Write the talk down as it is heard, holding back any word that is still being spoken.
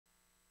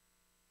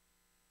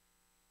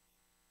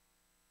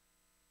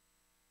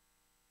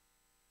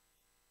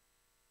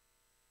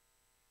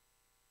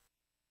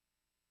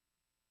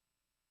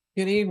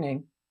Good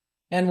evening,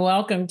 and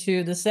welcome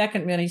to the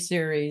second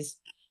mini-series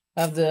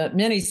of the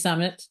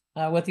mini-summit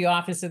with the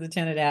Office of the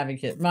Tenant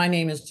Advocate. My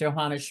name is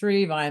Johanna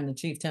Shreve. I am the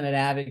Chief Tenant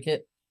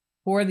Advocate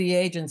for the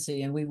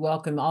agency, and we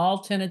welcome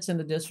all tenants in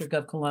the District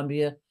of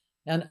Columbia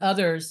and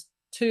others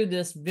to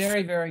this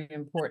very, very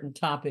important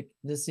topic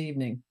this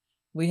evening.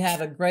 We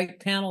have a great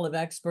panel of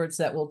experts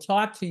that will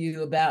talk to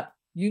you about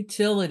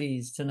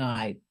utilities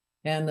tonight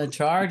and the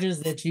charges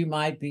that you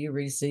might be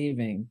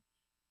receiving.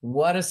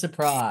 What a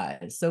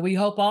surprise. So we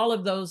hope all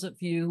of those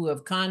of you who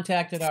have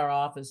contacted our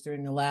office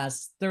during the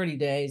last 30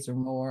 days or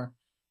more,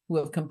 who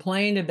have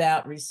complained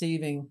about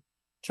receiving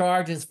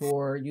charges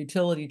for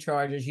utility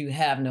charges you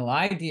have no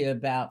idea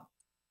about,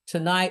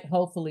 tonight,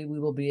 hopefully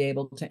we will be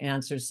able to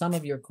answer some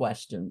of your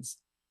questions.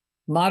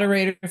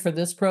 Moderator for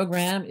this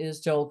program is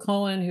Joel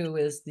Cohen, who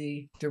is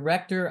the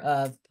Director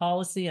of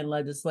Policy and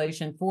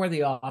Legislation for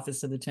the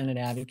Office of the Tenant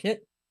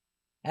Advocate,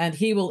 and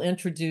he will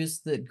introduce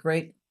the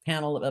great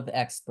panel of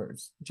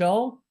experts.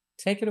 Joel,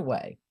 take it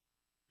away.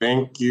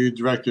 Thank you,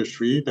 Director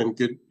Shreve, and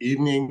good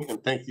evening,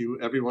 and thank you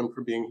everyone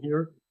for being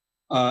here.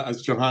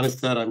 As Johanna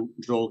said, I'm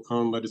Joel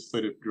Cohn,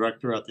 Legislative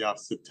Director at the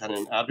Office of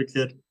Tenant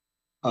Advocate.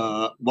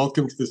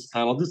 Welcome to this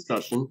panel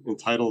discussion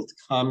entitled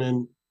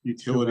Common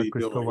Utility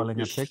Billing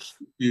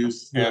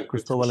Issues and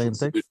Potential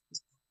Solutions.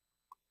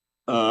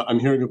 I'm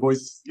hearing a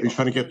voice. Are you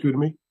trying to get through to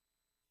me?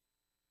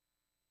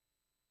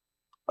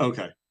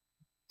 Okay.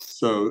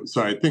 So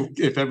I think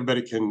if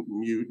everybody can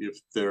mute if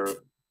they're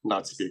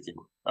not speaking.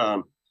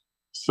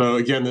 So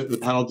again, the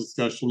panel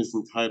discussion is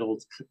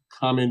entitled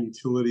Common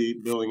Utility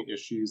Billing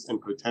Issues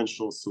and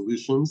Potential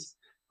Solutions.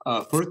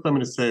 First, I'm going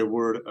to say a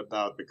word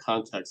about the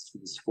context for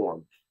this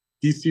forum.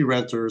 DC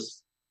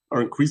renters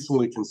are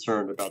increasingly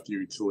concerned about their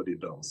utility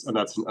bills, and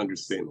that's an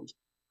understatement.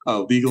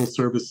 Legal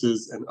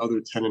services and other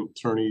tenant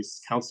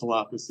attorneys, counsel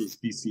offices,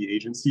 DC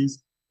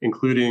agencies,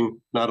 including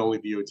not only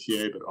the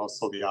OTA, but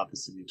also the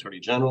Office of the Attorney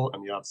General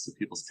and the Office of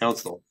People's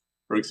Counsel,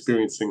 are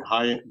experiencing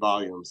high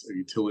volumes of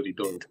utility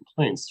billing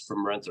complaints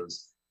from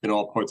renters in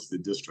all parts of the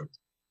district.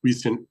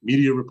 Recent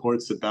media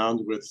reports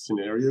abound with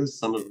scenarios,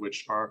 some of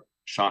which are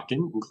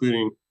shocking,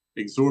 including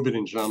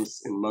exorbitant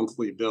jumps in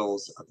monthly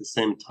bills at the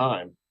same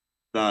time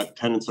that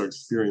tenants are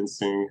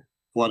experiencing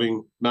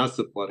flooding,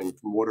 massive flooding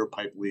from water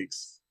pipe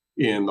leaks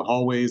in the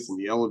hallways, in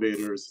the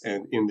elevators,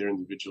 and in their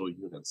individual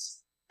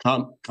units.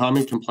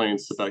 Common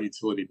complaints about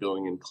utility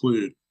billing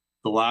include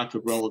the lack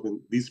of relevant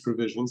lease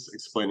provisions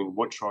explaining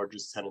what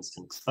charges tenants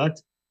can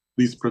expect,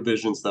 lease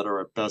provisions that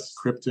are at best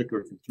cryptic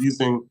or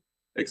confusing,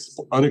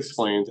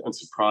 unexplained and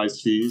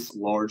surprise fees,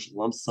 large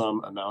lump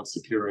sum amounts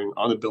appearing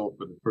on the bill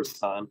for the first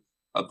time,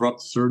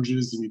 abrupt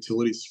surges in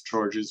utility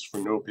charges for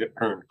no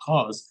apparent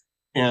cause,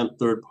 and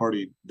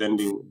third-party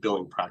vending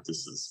billing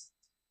practices.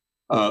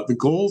 The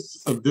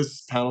goals of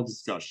this panel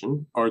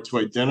discussion are to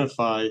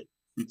identify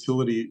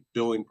utility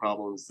billing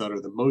problems that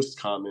are the most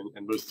common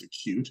and most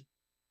acute,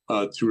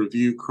 to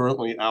review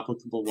currently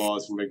applicable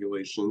laws and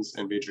regulations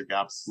and major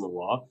gaps in the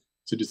law,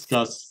 to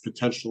discuss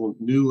potential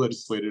new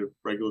legislative,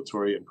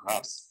 regulatory, and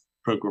perhaps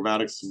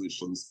programmatic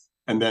solutions,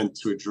 and then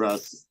to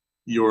address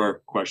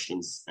your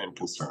questions and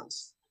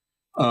concerns.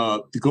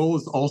 The goal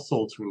is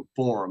also to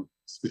inform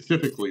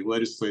specifically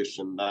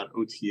legislation that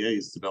OTA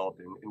is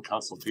developing in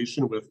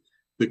consultation with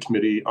the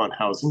Committee on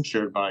Housing,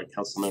 chaired by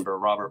Councilmember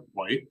Robert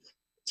White.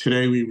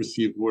 Today, we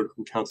received word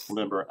from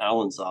Councilmember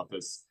Allen's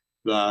office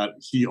that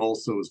he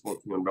also is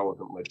working on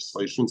relevant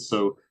legislation.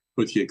 So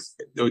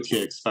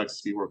OTA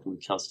expects to be working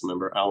with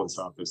Councilmember Allen's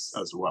office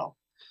as well.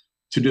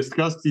 To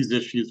discuss these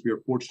issues, we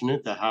are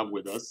fortunate to have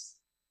with us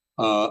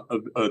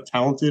a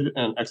talented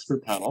and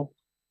expert panel.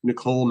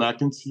 Nicole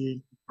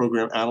McEntee,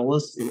 Program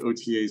Analyst in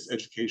OTA's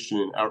Education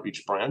and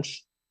Outreach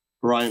Branch.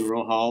 Brian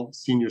Rohal,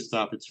 Senior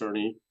Staff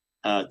Attorney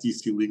at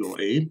DC Legal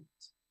Aid.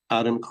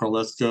 Adam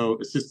Carlesco,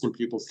 Assistant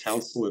People's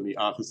Counsel in the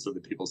Office of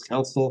the People's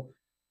Counsel,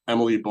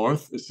 Emily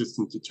Barth,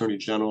 Assistant Attorney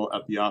General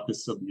at the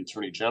Office of the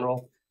Attorney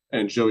General,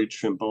 and Joey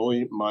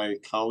Trimboli, my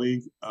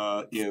colleague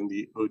in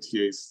the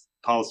OTA's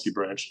Policy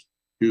Branch,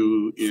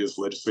 who is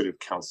Legislative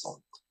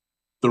Counsel.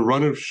 The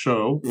run of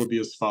show will be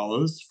as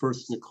follows.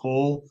 First,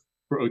 Nicole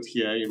for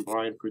OTA and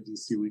Brian for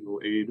DC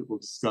Legal Aid will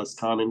discuss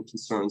common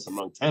concerns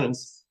among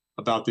tenants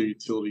about their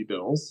utility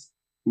bills.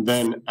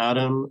 Then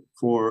Adam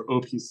for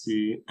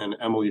OPC and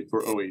Emily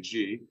for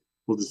OAG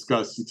will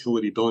discuss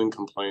utility billing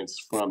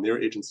complaints from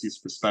their agency's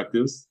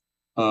perspectives,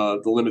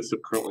 the limits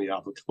of currently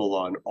applicable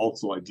law, and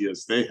also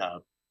ideas they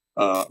have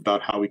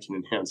about how we can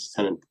enhance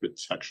tenant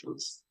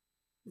protections.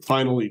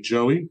 Finally,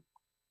 Joey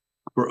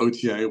for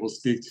OTA will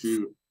speak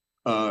to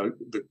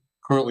the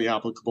currently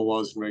applicable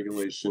laws and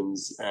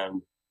regulations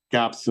and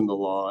gaps in the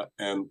law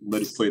and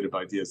legislative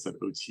ideas that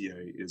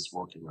OTA is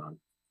working on.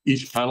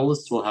 Each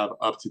panelist will have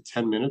up to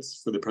 10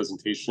 minutes for the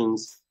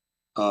presentations.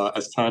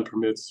 As time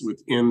permits,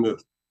 within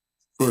the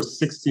first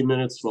 60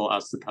 minutes, we'll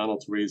ask the panel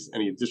to raise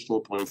any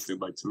additional points they'd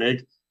like to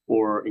make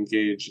or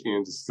engage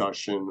in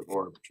discussion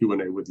or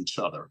Q&A with each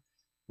other.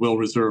 We'll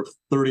reserve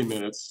 30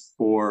 minutes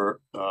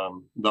for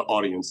the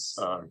audience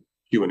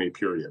Q&A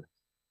period.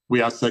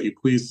 We ask that you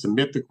please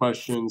submit the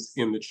questions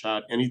in the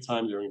chat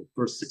anytime during the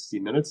first 60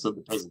 minutes of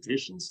the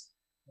presentations.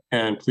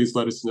 And please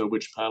let us know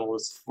which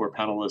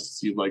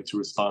panelists you'd like to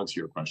respond to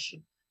your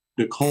question.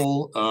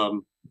 Nicole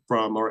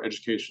from our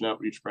Education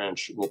Outreach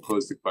branch will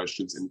pose the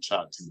questions in the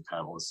chat to the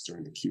panelists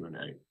during the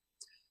Q&A.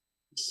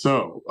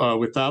 So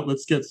with that,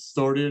 let's get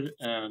started.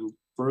 And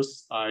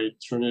first, I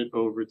turn it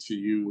over to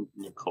you,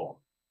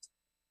 Nicole.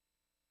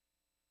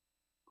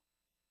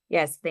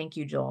 Yes, thank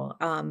you, Joel.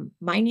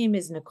 My name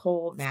is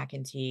Nicole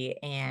McEntee,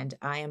 and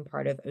I am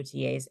part of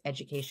OTA's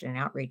Education and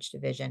Outreach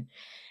Division.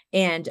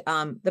 And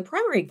the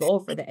primary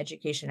goal for the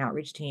Education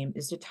Outreach team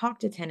is to talk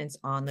to tenants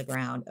on the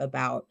ground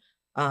about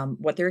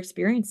what they're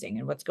experiencing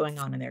and what's going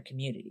on in their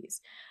communities.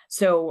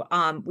 So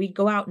we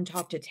go out and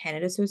talk to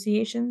tenant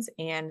associations,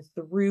 and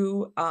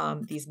through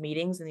these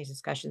meetings and these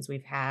discussions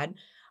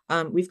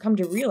we've come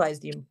to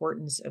realize the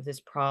importance of this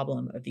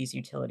problem of these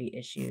utility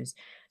issues.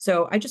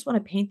 So I just want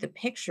to paint the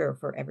picture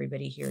for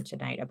everybody here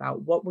tonight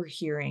about what we're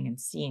hearing and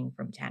seeing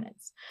from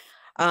tenants.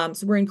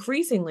 So we're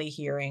increasingly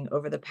hearing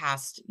over the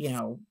past,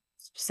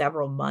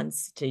 several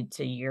months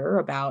to year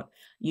about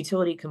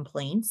utility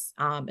complaints,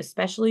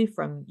 especially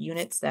from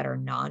units that are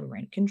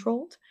non-rent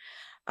controlled.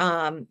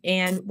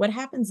 And what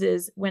happens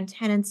is when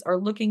tenants are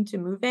looking to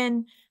move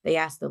in, they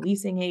ask the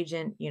leasing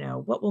agent,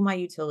 what will my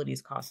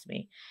utilities cost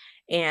me?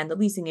 And the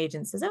leasing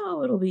agent says,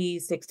 oh, it'll be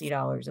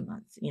 $60 a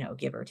month,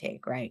 give or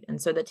take, right?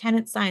 And so the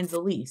tenant signs the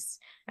lease,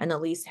 and the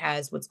lease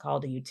has what's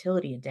called a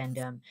utility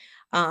addendum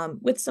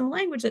with some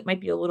language that might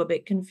be a little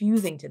bit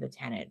confusing to the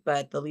tenant,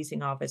 but the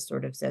leasing office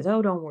sort of says,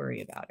 oh, don't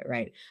worry about it,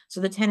 right? So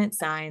the tenant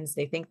signs,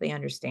 they think they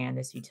understand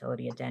this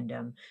utility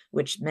addendum,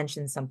 which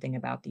mentions something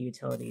about the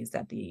utilities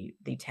that the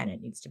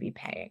tenant needs to be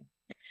paying.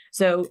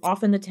 So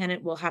often the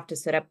tenant will have to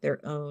set up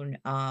their own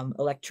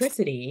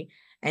electricity,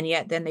 and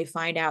yet then they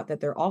find out that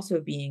they're also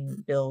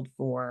being billed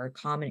for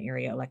common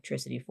area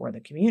electricity for the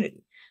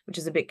community, which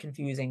is a bit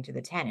confusing to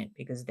the tenant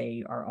because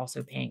they are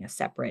also paying a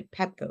separate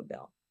PEPCO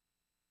bill.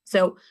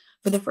 So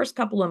for the first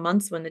couple of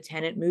months when the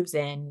tenant moves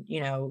in,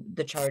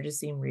 the charges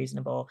seem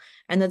reasonable.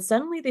 And then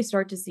suddenly they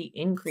start to see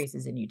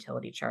increases in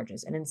utility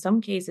charges. And in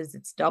some cases,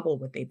 it's double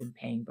what they've been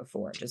paying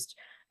before, just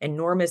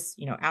enormous,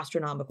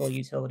 astronomical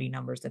utility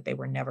numbers that they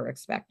were never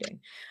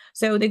expecting.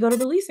 So they go to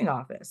the leasing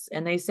office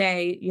and they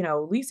say,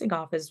 leasing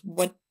office,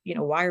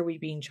 why are we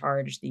being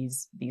charged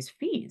these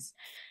fees?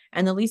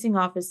 And the leasing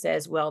office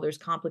says, well, there's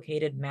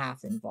complicated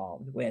math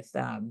involved with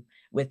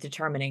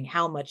determining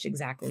how much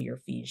exactly your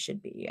fees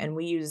should be. And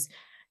we use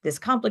this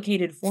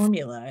complicated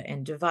formula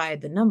and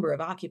divide the number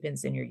of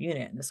occupants in your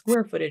unit and the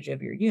square footage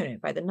of your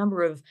unit by the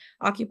number of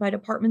occupied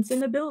apartments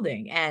in the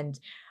building. And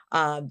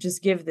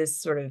just give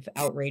this sort of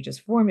outrageous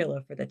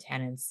formula for the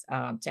tenants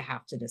to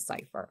have to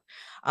decipher.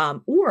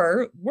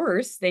 Or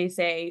worse, they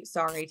say,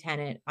 sorry,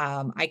 tenant,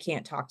 I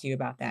can't talk to you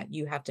about that.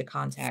 You have to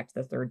contact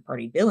the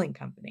third-party billing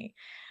company.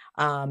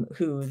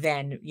 Who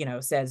then,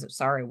 says,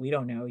 sorry, we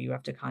don't know. You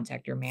have to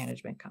contact your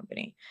management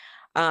company.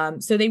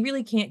 So they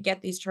really can't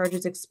get these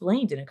charges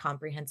explained in a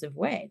comprehensive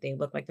way. They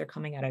look like they're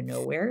coming out of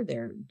nowhere.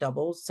 They're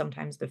double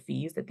sometimes the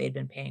fees that they'd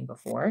been paying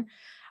before.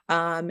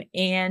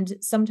 And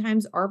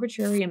sometimes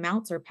arbitrary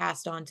amounts are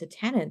passed on to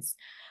tenants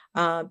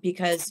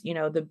because,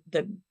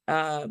 the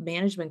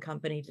management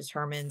company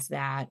determines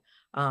that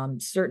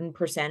certain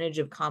percentage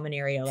of common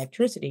area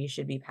electricity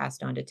should be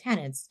passed on to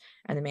tenants,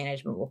 and the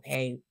management will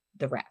pay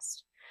the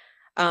rest.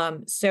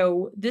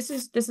 So this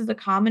is a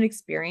common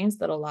experience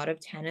that a lot of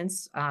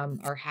tenants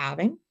are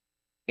having.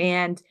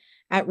 And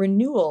at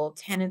renewal,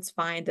 tenants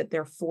find that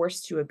they're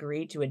forced to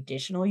agree to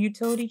additional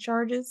utility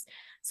charges,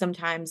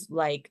 sometimes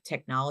like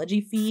technology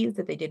fees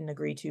that they didn't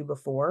agree to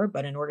before,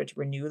 but in order to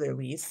renew their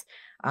lease,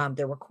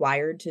 they're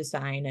required to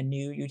sign a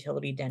new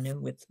utility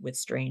addendum with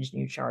strange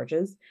new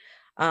charges.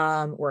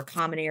 Or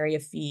common area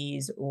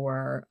fees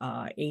or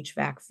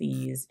HVAC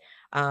fees.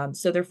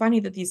 So they're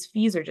finding that these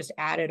fees are just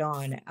added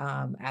on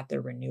at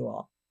their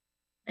renewal.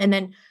 And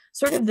then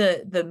sort of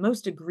the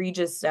most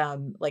egregious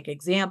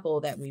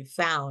example that we've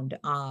found,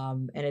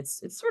 and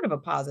it's sort of a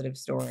positive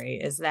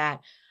story, is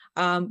that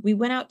we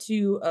went out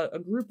to a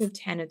group of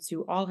tenants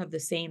who all have the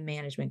same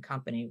management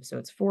company. So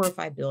it's 4 or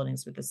 5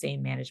 buildings with the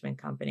same management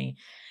company.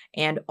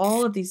 And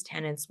all of these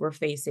tenants were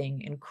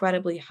facing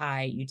incredibly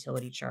high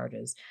utility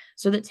charges.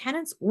 So the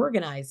tenants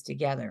organized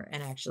together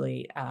and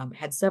actually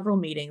had several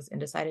meetings and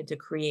decided to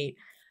create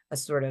a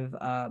sort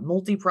of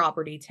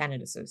multi-property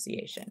tenant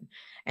association.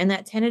 And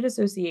that tenant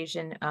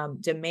association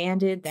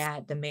demanded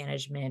that the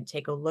management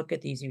take a look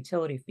at these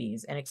utility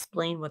fees and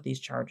explain what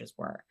these charges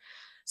were.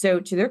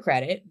 So to their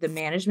credit, the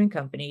management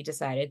company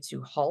decided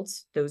to halt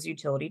those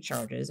utility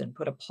charges and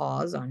put a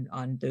pause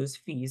on those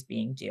fees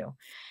being due.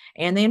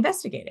 And they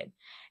investigated.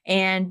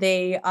 And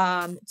they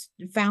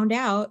found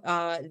out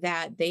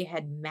that they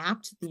had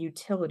mapped the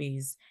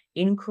utilities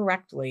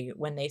incorrectly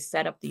when they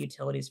set up the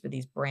utilities for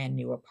these brand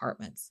new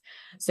apartments.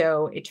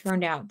 So it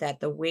turned out that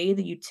the way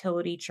the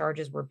utility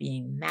charges were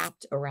being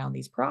mapped around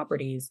these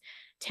properties,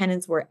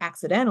 tenants were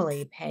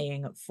accidentally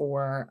paying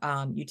for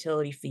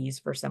utility fees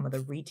for some of the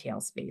retail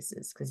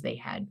spaces because they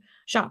had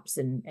shops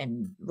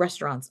and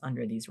restaurants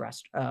under these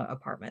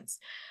apartments.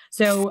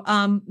 So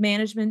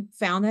management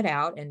found that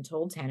out and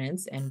told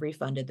tenants and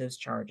refunded those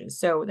charges.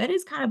 So that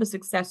is kind of a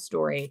success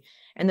story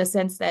in the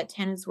sense that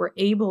tenants were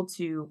able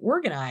to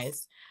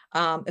organize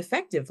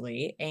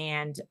effectively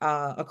and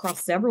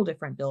across several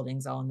different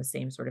buildings, all in the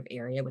same sort of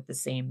area with the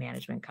same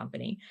management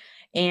company,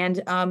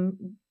 and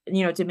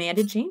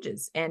demanded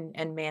changes.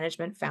 And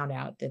management found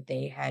out that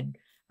they had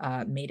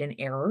made an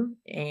error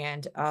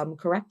and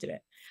corrected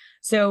it.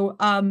 So,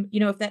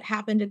 if that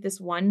happened at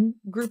this one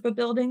group of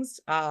buildings,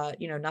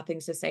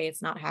 nothing's to say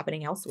it's not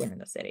happening elsewhere in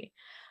the city.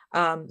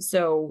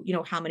 So,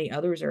 how many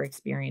others are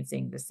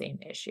experiencing the same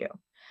issue?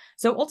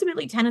 So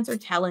ultimately, tenants are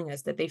telling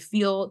us that they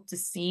feel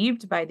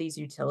deceived by these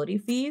utility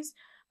fees,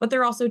 but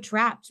they're also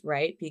trapped,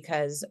 right?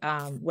 Because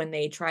when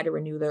they try to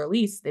renew their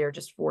lease, they're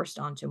just forced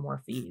onto more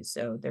fees.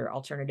 So their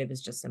alternative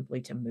is just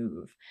simply to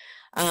move.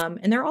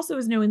 And there also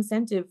is no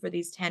incentive for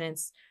these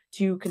tenants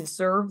to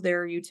conserve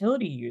their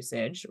utility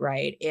usage,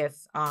 right? If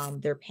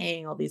they're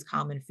paying all these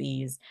common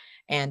fees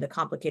and the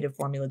complicated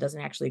formula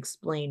doesn't actually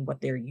explain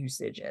what their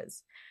usage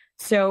is.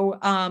 So,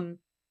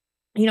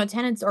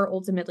 tenants are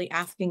ultimately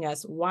asking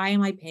us, why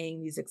am I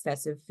paying these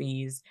excessive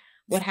fees?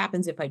 What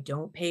happens if I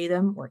don't pay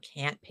them or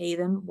can't pay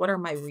them? What are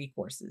my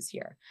recourses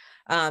here?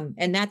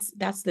 And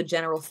that's the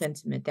general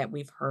sentiment that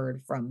we've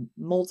heard from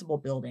multiple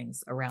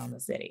buildings around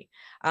the city.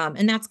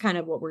 And that's kind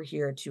of what we're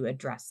here to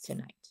address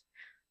tonight.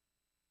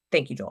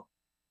 Thank you, Joel.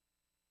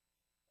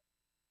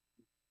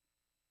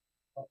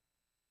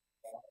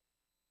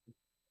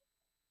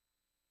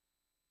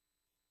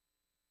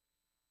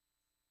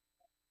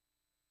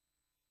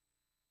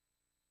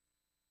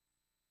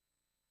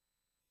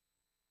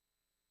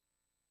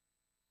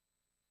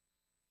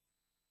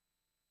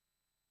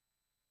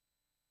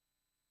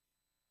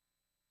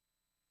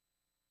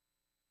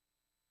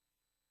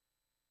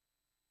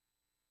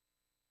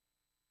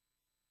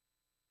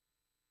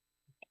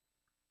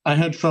 I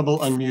had trouble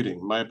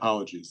unmuting. My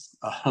apologies.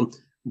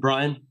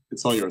 Brian,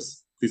 it's all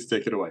yours. Please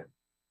take it away.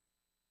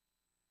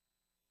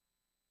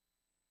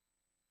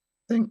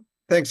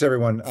 Thanks,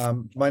 everyone.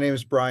 My name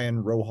is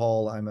Brian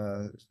Rohall. I'm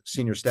a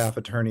senior staff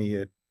attorney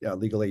at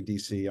Legal Aid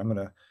DC. I'm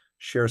going to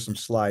share some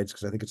slides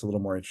because I think it's a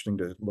little more interesting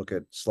to look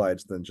at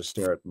slides than just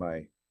stare at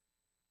my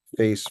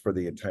face for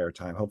the entire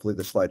time. Hopefully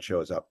the slide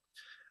shows up.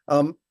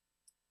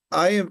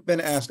 I have been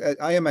asked,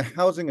 I am a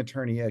housing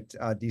attorney at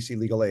DC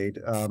Legal Aid,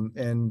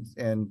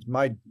 and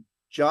my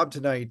job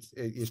tonight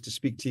is to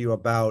speak to you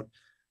about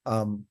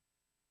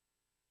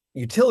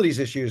utilities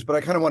issues, but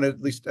I kind of want to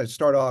at least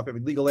start off. I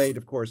mean, Legal Aid,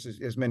 of course,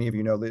 as many of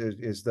you know,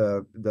 is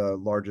the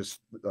largest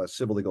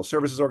civil legal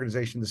services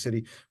organization in the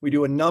city. We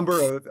do a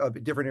number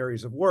of different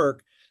areas of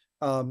work,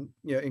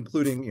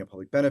 including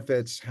public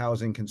benefits,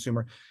 housing,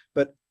 consumer.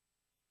 But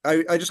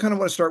I just kind of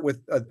want to start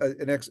with a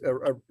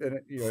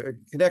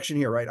connection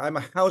here, right? I'm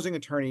a housing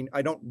attorney.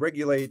 I don't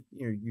regulate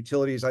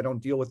utilities. I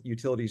don't deal with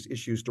utilities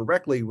issues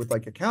directly with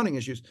like accounting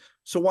issues.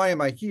 So why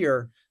am I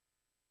here?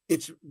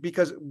 It's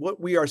because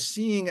what we are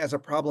seeing as a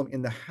problem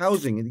in the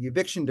housing, in the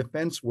eviction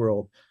defense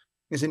world,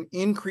 is an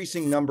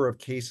increasing number of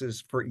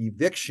cases for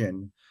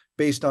eviction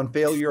based on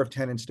failure of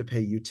tenants to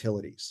pay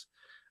utilities.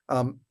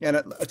 So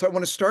I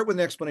want to start with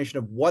an explanation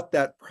of what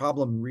that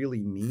problem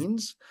really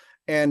means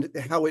and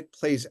how it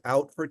plays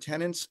out for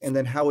tenants, and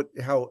then how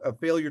a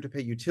failure to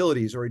pay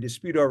utilities or a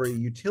dispute over a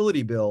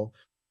utility bill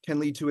can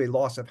lead to a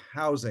loss of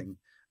housing,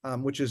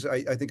 which is,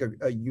 I think,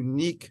 a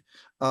unique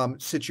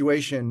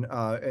situation,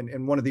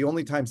 and one of the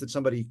only times that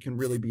somebody can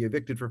really be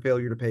evicted for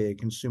failure to pay a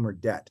consumer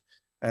debt.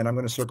 And I'm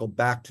going to circle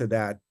back to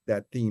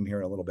that theme here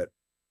in a little bit.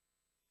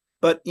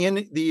 But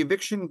in the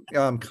eviction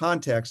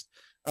context,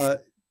 a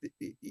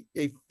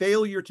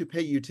failure to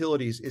pay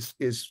utilities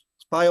is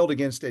filed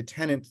against a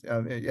tenant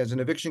as an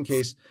eviction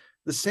case,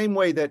 the same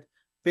way that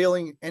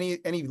failing any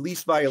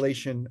lease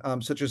violation,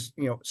 such as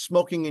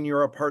smoking in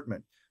your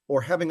apartment or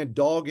having a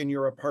dog in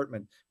your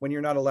apartment when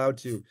you're not allowed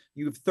to.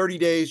 You have 30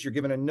 days, you're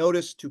given a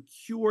notice to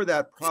cure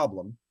that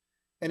problem.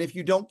 And if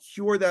you don't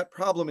cure that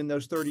problem in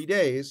those 30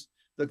 days,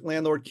 the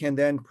landlord can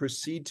then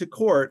proceed to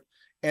court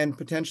and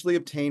potentially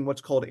obtain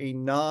what's called a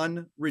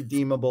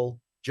non-redeemable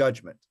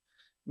judgment,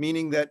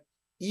 meaning that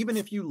even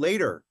if you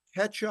later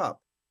catch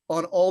up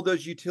on all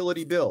those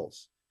utility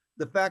bills,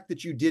 the fact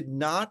that you did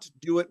not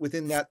do it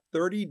within that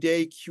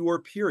 30-day cure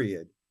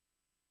period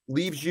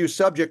leaves you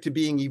subject to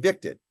being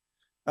evicted.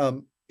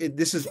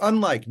 This is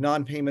unlike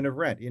non-payment of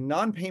rent. In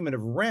non-payment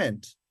of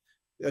rent,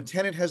 a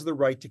tenant has the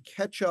right to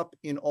catch up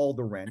in all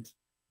the rent,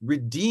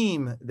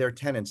 redeem their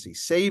tenancy,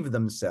 save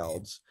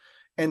themselves,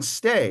 and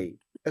stay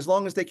as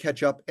long as they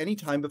catch up any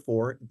time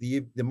before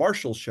the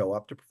marshals show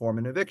up to perform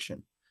an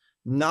eviction.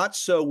 Not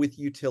so with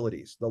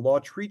utilities. The law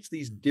treats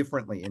these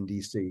differently in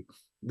DC,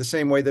 the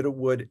same way that it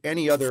would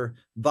any other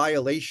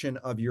violation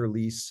of your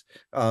lease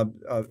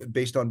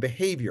based on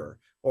behavior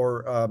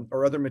or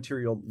other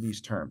material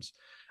lease terms.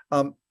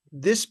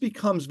 This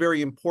becomes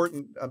very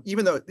important,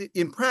 even though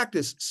in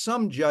practice,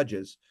 some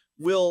judges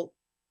will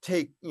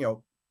take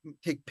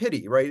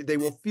pity, right? They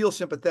will feel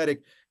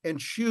sympathetic and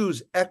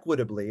choose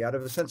equitably out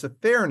of a sense of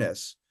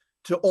fairness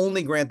to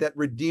only grant that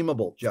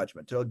redeemable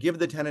judgment, to give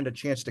the tenant a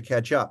chance to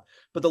catch up.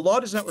 But the law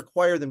does not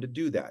require them to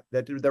do that.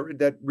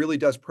 That really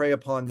does prey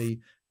upon the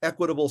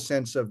equitable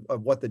sense of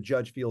what the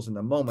judge feels in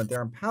the moment.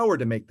 They're empowered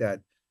to make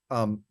that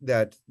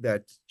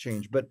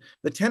change. But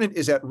the tenant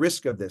is at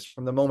risk of this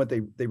from the moment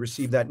they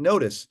receive that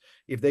notice.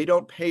 If they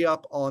don't pay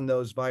up on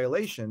those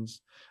violations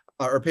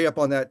or pay up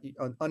on that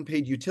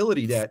unpaid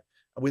utility debt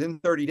within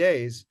 30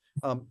 days,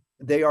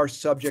 they are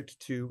subject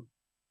to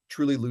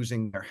truly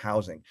losing their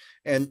housing.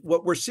 And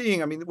what we're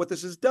seeing, I mean, what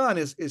this has done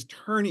is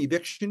turn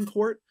eviction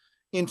court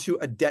into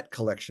a debt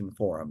collection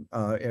forum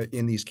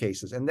in these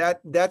cases. And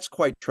that's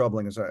quite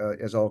troubling, as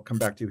I'll come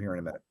back to here in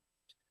a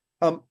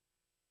minute.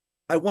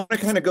 I want to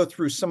kind of go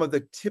through some of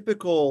the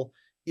typical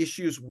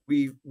issues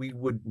we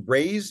would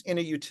raise in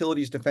a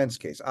utilities defense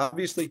case.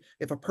 Obviously,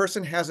 if a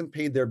person hasn't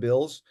paid their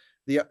bills,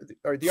 the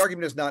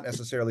argument is not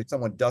necessarily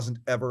someone doesn't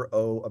ever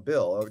owe a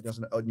bill or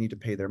doesn't need to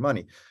pay their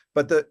money.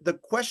 But the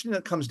question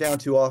that comes down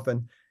to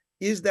often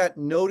is that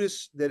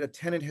notice that a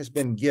tenant has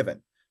been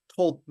given,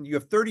 told you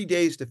have 30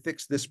 days to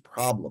fix this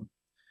problem,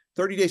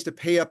 30 days to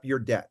pay up your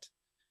debt.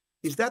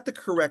 Is that the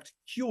correct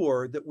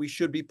cure that we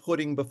should be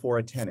putting before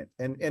a tenant?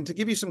 And to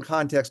give you some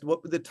context,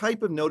 what the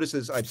type of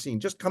notices I've seen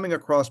just coming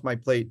across my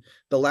plate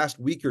the last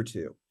week or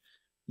two,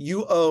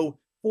 you owe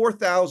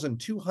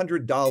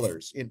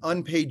 $4,200 in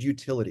unpaid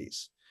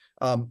utilities.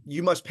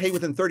 You must pay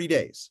within 30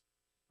 days.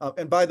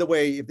 And by the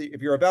way,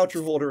 if you're a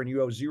voucher holder and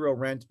you owe zero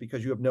rent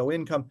because you have no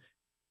income,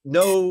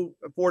 no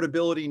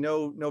affordability,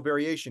 no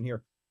variation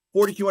here,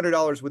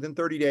 $4,200 within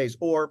 30 days,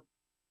 or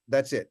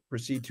that's it,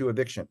 proceed to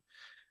eviction.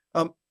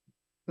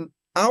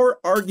 Our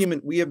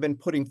argument we have been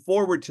putting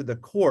forward to the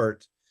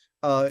court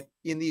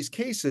in these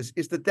cases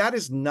is that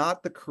is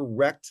not the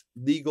correct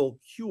legal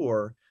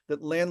cure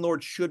that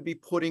landlords should be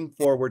putting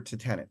forward to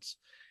tenants.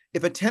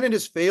 If a tenant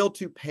has failed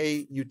to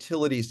pay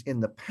utilities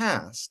in the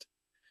past,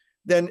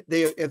 then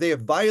if they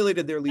have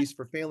violated their lease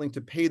for failing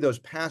to pay those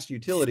past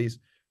utilities,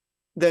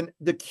 then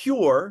the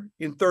cure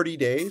in 30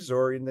 days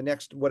or in the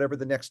next, whatever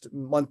the next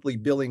monthly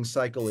billing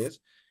cycle is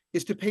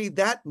to pay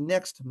that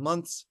next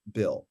month's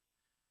bill.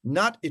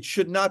 It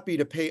should not be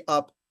to pay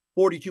up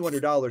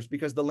 $4,200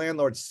 because the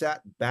landlord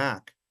sat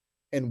back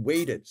and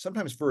waited,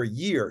 sometimes for a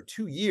year,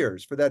 2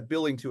 years, for that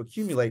billing to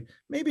accumulate,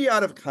 maybe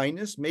out of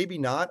kindness, maybe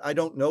not. I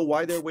don't know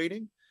why they're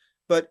waiting.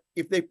 But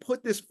if they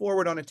put this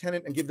forward on a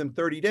tenant and give them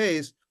 30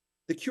 days,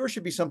 the cure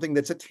should be something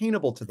that's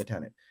attainable to the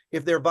tenant.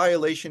 If their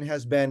violation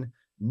has been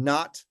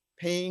not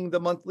paying the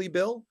monthly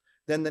bill,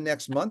 then the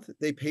next month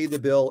they pay the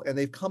bill and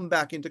they've come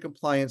back into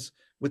compliance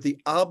with the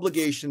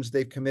obligations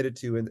they've committed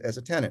to as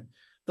a tenant.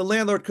 The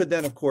landlord could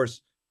then, of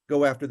course,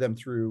 go after them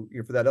through,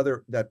 for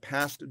that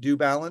past due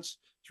balance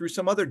through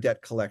some other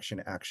debt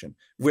collection action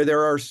where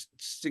there are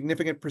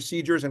significant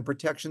procedures and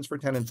protections for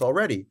tenants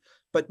already,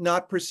 but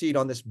not proceed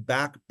on this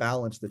back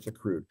balance that's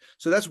accrued.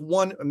 So that's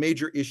one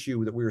major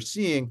issue that we're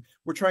seeing.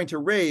 We're trying to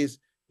raise.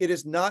 It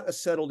is not a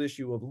settled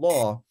issue of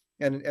law.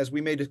 And as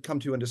we may come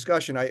to in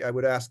discussion, I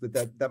would ask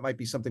that might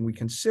be something we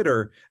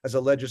consider as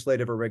a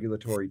legislative or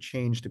regulatory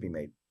change to be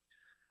made.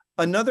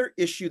 Another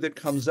issue that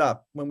comes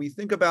up when we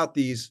think about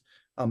these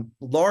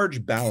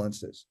large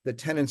balances that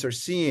tenants are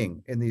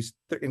seeing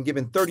in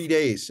given 30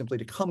 days simply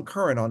to come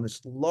current on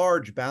this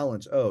large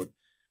balance owed,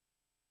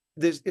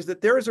 is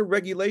that there is a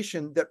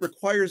regulation that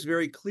requires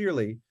very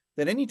clearly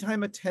that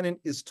anytime a tenant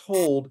is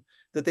told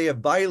that they have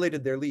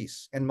violated their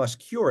lease and must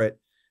cure it,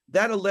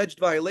 that alleged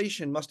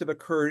violation must have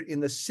occurred in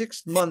the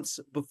 6 months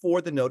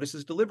before the notice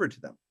is delivered to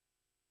them.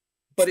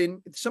 But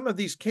in some of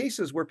these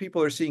cases where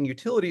people are seeing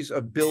utilities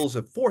of bills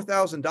of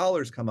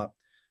 $4,000 come up,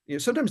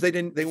 sometimes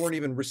they weren't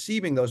even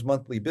receiving those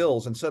monthly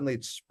bills and suddenly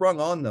it's sprung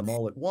on them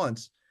all at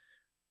once.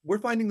 We're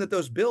finding that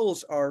those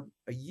bills are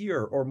a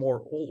year or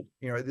more old.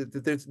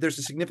 There's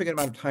a significant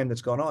amount of time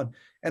that's gone on.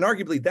 And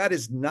arguably that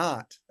is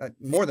not,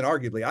 more than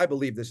arguably, I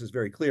believe this is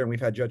very clear, and we've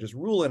had judges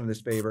rule in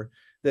this favor,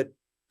 that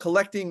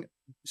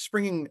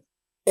springing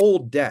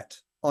old debt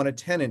on a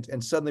tenant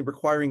and suddenly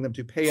requiring them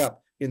to pay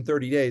up in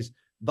 30 days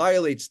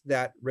violates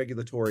that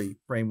regulatory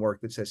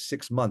framework that says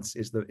 6 months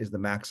is the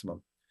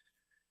maximum.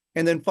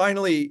 And then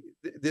finally,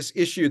 this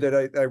issue that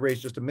I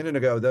raised just a minute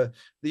ago, the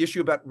issue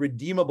about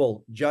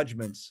redeemable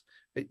judgments,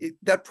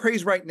 that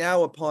preys right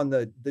now upon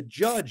the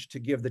judge to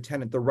give the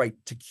tenant the right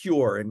to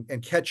cure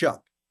and catch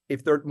up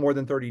if more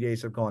than 30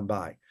 days have gone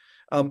by.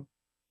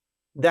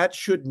 That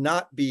should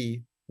not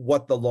be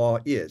what the law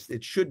is.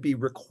 It should be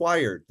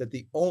required that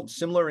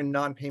similar in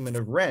non-payment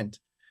of rent,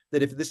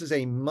 that if this is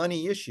a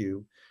money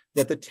issue,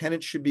 that the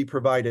tenant should be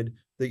provided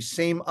the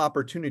same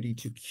opportunity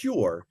to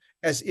cure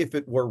as if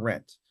it were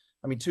rent.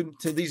 I mean, to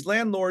these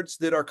landlords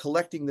that are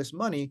collecting this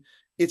money,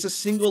 it's a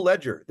single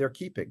ledger they're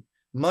keeping.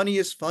 Money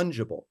is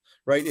fungible,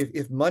 right?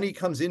 If money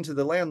comes into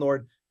the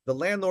landlord,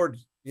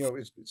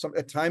 is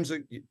at times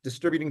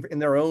distributing in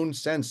their own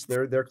sense.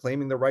 They're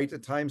claiming the right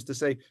at times to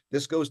say,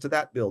 this goes to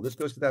that bill, this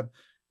goes to that.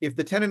 If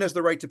the tenant has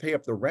the right to pay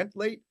up the rent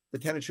late, the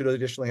tenant should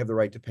additionally have the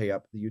right to pay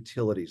up the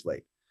utilities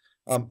late.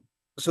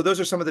 So those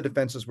are some of the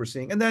defenses we're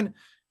seeing. And then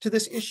to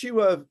this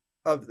issue of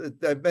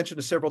I've mentioned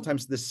it several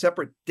times, the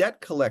separate debt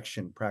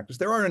collection practice.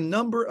 There are a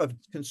number of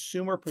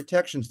consumer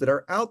protections that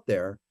are out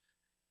there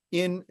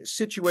in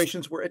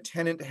situations where a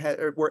tenant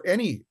where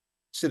any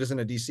citizen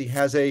of DC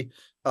has a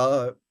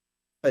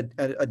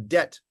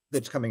debt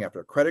that's coming after,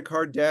 a credit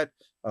card debt,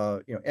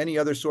 any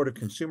other sort of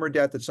consumer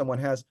debt that someone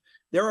has.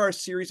 There are a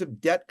series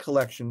of debt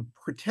collection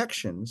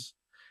protections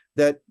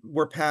that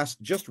were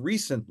passed just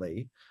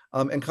recently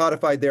and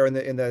codified there in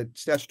the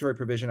statutory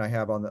provision I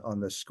have on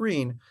the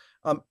screen,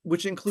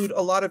 which include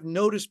a lot of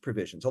notice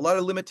provisions, a lot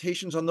of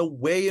limitations on the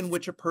way in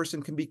which a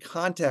person can be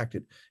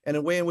contacted, and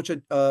a way in which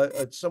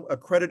a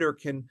creditor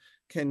can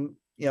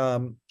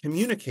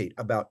communicate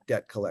about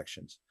debt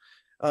collections.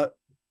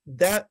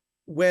 That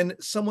when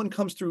someone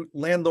comes through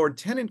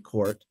landlord-tenant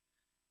court,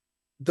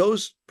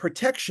 those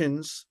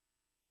protections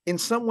in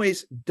some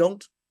ways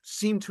don't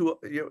seem to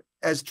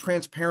as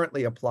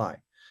transparently apply.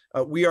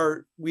 We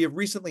have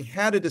recently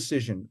had a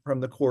decision from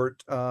the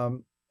court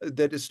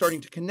that is starting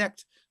to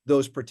connect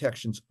those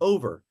protections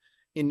over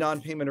in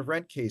non-payment of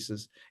rent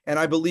cases. And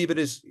I believe it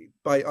is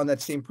on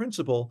that same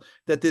principle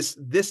that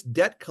this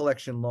debt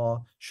collection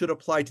law should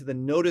apply to the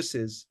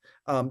notices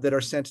that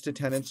are sent to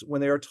tenants when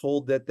they are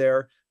told that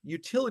their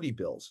utility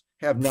bills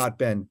have not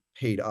been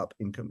paid up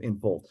in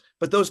full.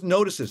 But those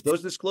notices,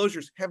 those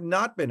disclosures have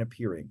not been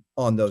appearing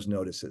on those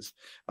notices.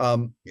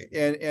 And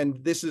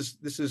this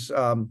is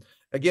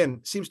again,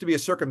 seems to be a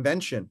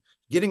circumvention,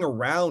 getting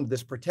around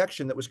this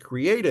protection that was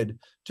created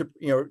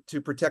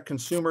to protect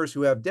consumers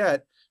who have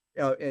debt.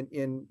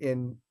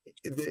 And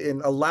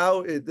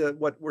allow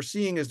what we're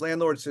seeing is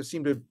landlords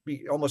seem to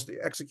be almost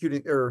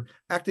executing or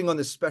acting on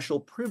this special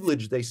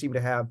privilege they seem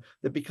to have,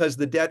 that because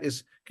the debt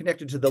is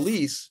connected to the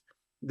lease,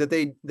 that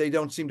they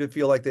don't seem to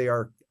feel like they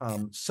are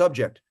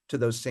subject to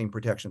those same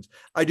protections.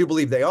 I do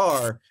believe they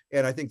are,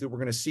 and I think that we're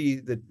going to see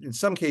that in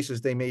some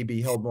cases they may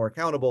be held more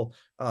accountable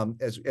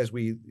as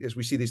we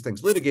see these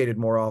things litigated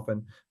more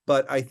often.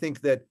 But I think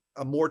that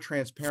a more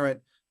transparent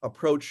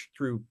approach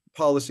through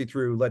policy,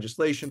 through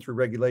legislation, through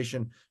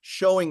regulation,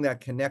 showing that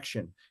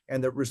connection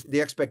and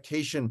the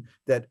expectation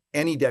that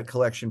any debt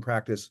collection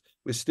practice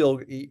was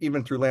still,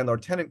 even through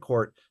landlord-tenant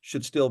court,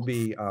 should still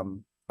be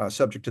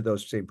subject to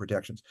those same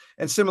protections.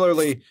 And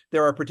similarly,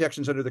 there are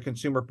protections under the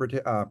Consumer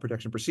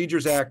Protection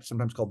Procedures Act,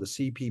 sometimes called the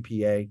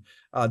CPPA,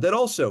 that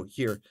also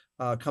here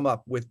come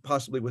up with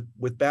possibly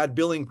with bad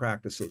billing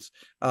practices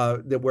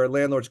where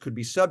landlords could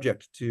be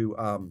subject to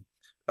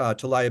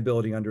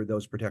liability under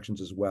those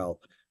protections as well.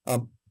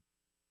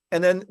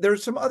 And then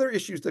there's some other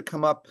issues that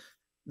come up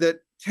that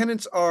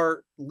tenants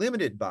are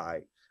limited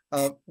by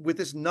with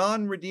this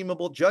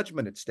non-redeemable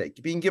judgment at stake,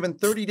 being given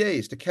 30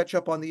 days to catch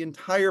up on the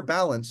entire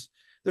balance.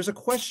 There's a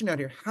question out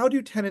here: how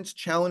do tenants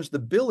challenge the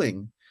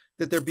billing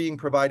that they're being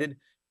provided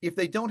if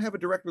they don't have a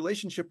direct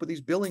relationship with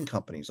these billing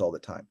companies all the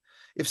time?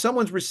 If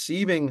someone's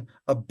receiving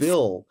a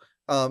bill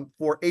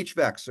for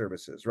HVAC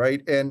services,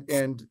 right,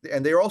 and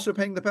they're also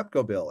paying the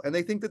Pepco bill, and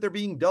they think that they're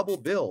being double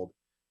billed,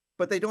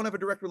 but they don't have a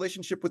direct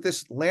relationship with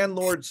this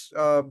landlord's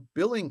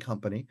billing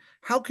company,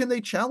 how can they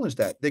challenge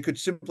that? They could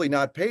simply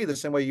not pay, the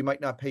same way you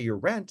might not pay your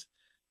rent.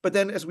 But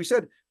then, as we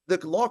said, the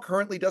law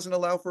currently doesn't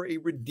allow for a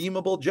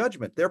redeemable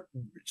judgment. They're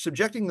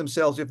subjecting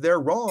themselves, if they're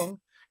wrong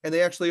and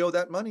they actually owe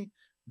that money,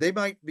 they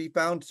might be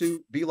found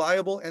to be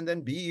liable and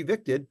then be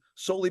evicted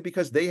solely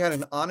because they had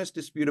an honest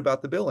dispute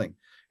about the billing.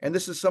 And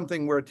this is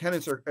something where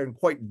tenants are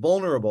quite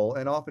vulnerable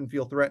and often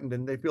feel threatened,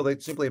 and they feel they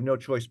simply have no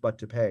choice but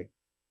to pay.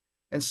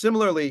 And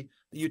similarly,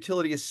 the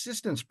utility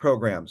assistance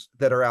programs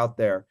that are out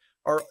there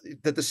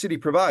that the city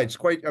provides,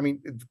 quite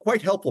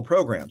helpful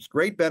programs,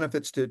 great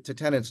benefits to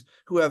tenants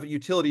who have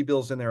utility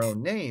bills in their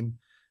own name.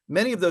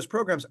 Many of those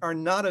programs are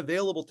not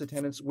available to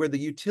tenants where the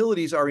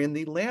utilities are in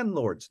the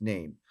landlord's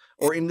name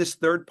or in this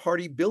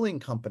third-party billing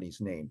company's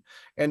name.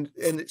 And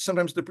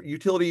sometimes the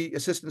utility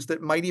assistance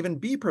that might even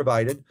be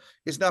provided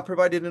is not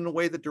provided in a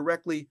way that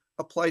directly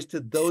applies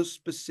to those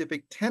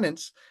specific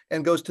tenants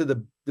and goes to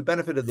the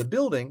benefit of the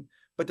building,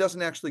 but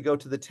doesn't actually go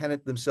to the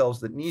tenant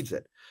themselves that needs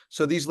it.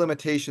 So these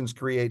limitations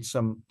create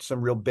some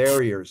real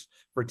barriers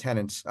for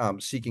tenants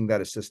seeking that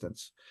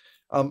assistance.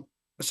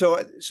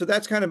 So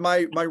that's kind of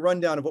my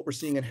rundown of what we're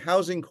seeing in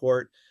housing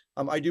court.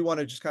 I do want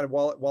to just kind of,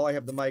 while I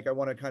have the mic, I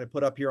want to kind of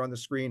put up here on the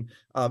screen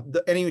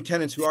any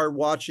tenants who are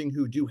watching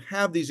who do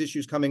have these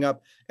issues coming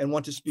up and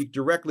want to speak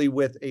directly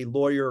with a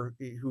lawyer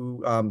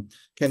who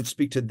can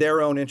speak to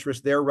their own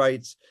interests, their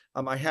rights.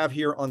 I have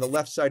here on the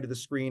left side of the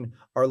screen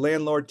our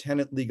Landlord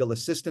Tenant Legal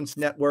Assistance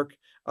Network.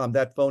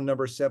 That phone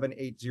number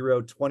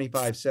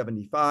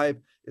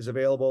 780-2575 is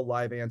available,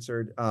 live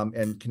answered,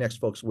 and connects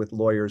folks with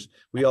lawyers.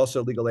 We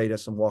also, Legal Aid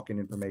has some walk-in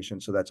information,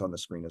 so that's on the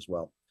screen as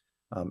well.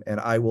 And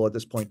I will at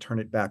this point turn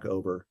it back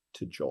over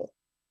to Joel.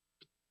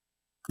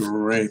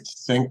 Great,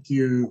 thank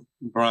you,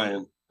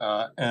 Brian.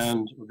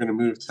 And we're going to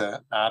move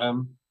to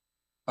Adam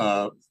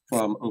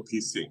from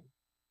OPC.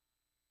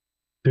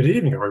 Good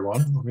evening,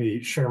 everyone. Let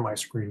me share my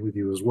screen with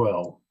you as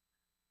well.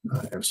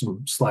 I have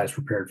some slides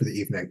prepared for the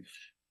evening.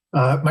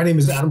 My name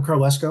is Adam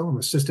Carlesco. I'm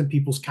Assistant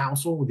People's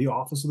Counsel with the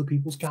Office of the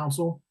People's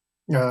Counsel.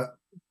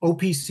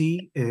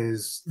 OPC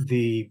is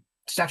the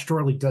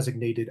statutorily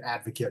designated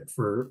advocate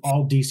for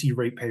all DC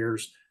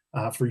ratepayers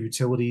for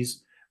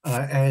utilities.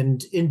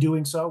 And in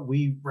doing so,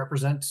 we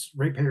represent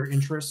ratepayer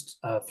interest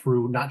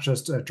through not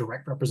just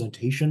direct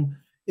representation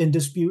in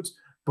disputes,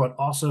 but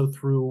also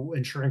through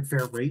ensuring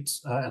fair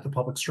rates at the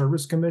Public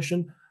Service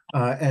Commission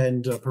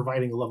and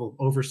providing a level of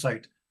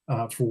oversight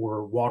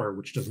for water,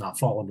 which does not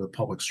fall under the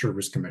Public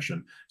Service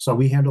Commission. So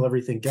we handle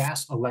everything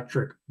gas,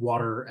 electric,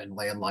 water, and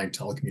landline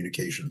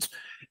telecommunications.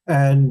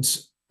 And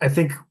I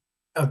think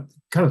kind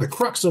of the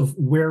crux of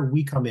where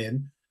we come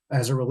in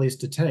as it relates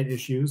to tenant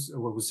issues,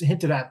 what was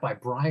hinted at by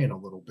Brian a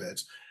little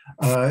bit,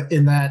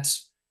 in that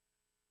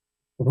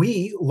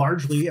we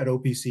largely at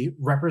OPC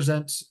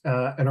represent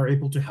and are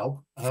able to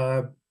help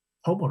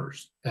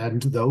homeowners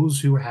and those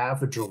who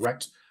have a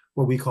direct,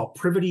 what we call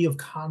privity of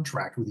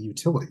contract with the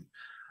utility.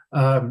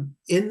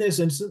 In this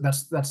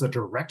instance, that's a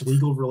direct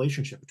legal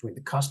relationship between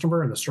the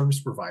customer and the service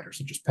provider,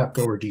 such as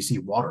Pepco or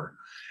DC Water.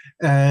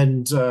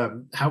 And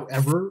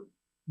however,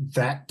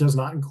 that does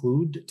not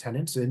include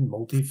tenants in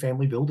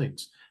multifamily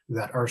buildings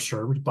that are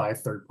served by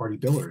third-party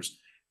billers.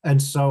 And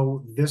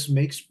so this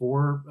makes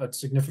for a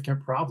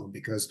significant problem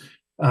because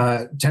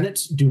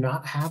tenants do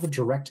not have a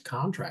direct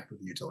contract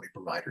with the utility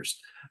providers.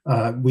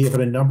 We have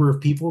a number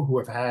of people who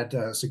have had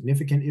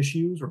significant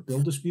issues or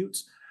bill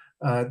disputes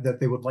that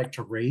they would like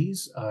to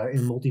raise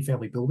in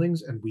multifamily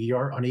buildings, and we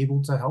are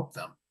unable to help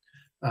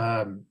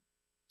them.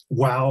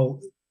 While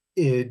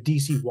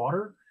DC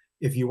Water,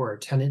 if you are a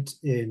tenant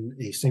in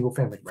a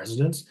single-family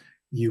residence,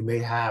 you may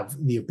have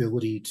the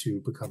ability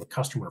to become a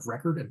customer of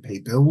record and pay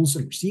bills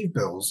and receive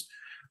bills.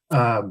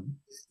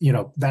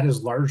 That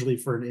is largely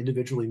for an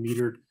individually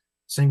metered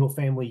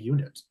single-family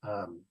unit.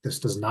 This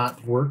does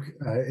not work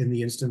in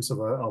the instance of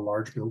a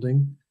large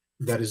building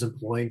that is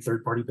employing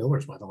third-party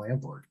billers by the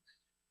landlord.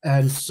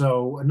 And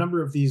so a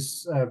number of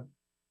these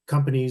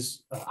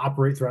companies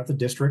operate throughout the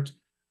district,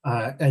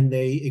 and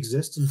they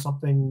exist in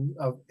something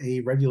of a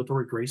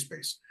regulatory gray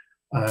space.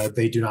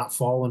 They do not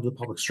fall under the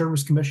Public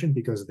Service Commission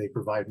because they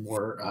provide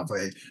more of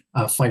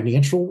a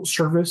financial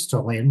service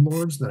to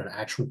landlords than an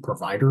actual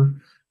provider,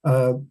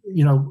 a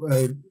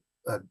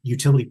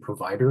utility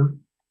provider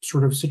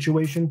sort of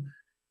situation.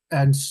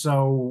 And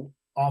so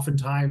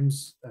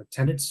oftentimes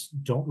tenants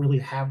don't really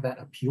have that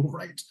appeal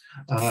right.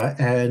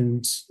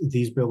 And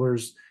these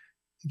billers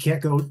you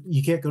can't go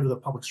to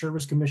the Public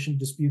Service Commission to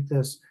dispute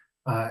this.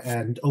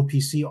 And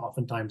OPC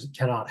oftentimes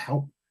cannot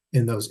help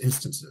in those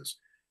instances.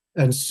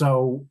 And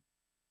so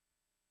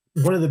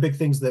one of the big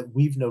things that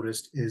we've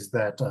noticed is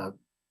that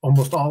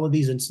almost all of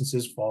these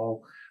instances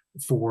fall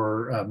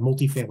for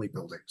multifamily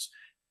buildings.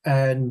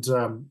 And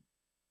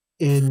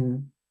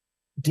in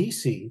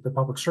DC, the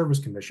Public Service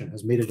Commission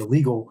has made it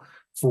illegal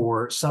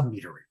for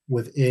submetering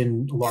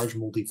within large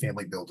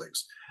multifamily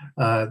buildings.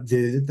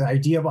 The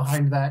idea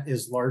behind that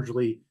is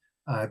largely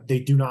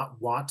they do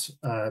not want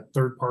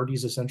third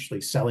parties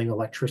essentially selling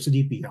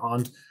electricity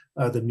beyond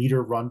the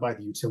meter run by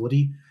the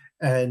utility.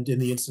 And in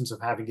the instance of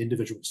having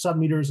individual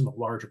submeters in a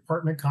large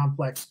apartment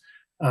complex,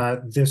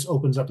 this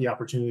opens up the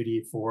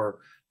opportunity for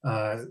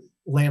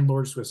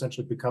landlords to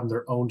essentially become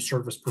their own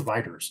service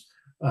providers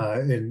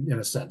in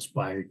a sense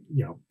by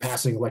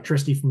passing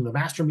electricity from the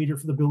master meter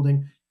for the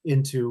building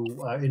into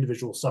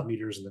individual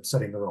submeters and then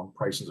setting their own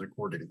prices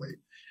accordingly.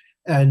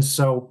 And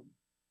so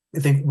I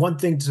think one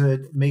thing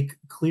to make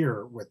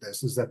clear with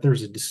this is that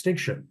there's a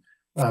distinction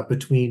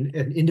between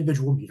an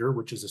individual meter,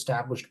 which is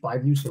established by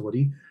the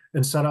utility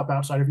and set up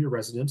outside of your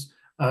residence.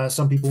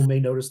 Some people may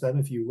notice them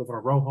if you live in a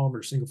row home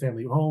or single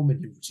family home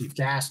and you receive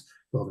gas,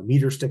 you'll have a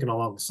meter sticking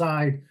along the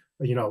side,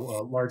 a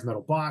large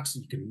metal box.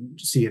 You can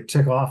see it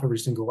tick off every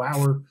single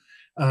hour.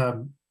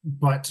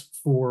 But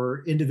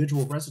for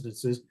individual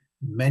residences,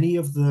 many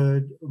of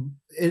for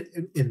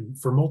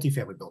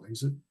multifamily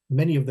buildings,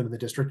 many of them in the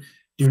district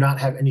do not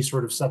have any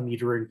sort of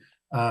submetering.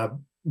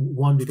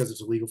 One, because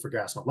it's illegal for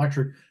gas and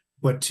electric,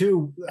 but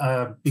two,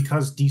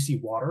 because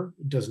DC Water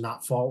does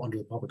not fall under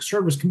the Public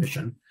Service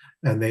Commission,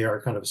 and they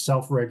are kind of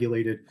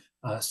self-regulated,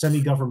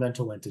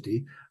 semi-governmental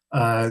entity,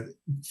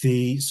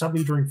 the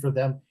submetering for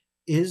them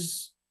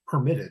is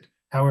permitted.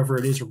 However,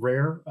 it is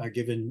rare,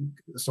 given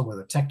some of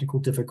the technical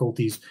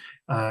difficulties,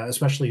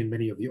 especially in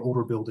many of the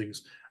older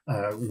buildings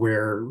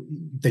where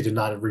they did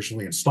not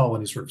originally install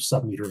any sort of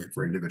submetering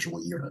for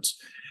individual units.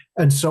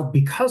 And so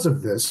because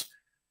of this,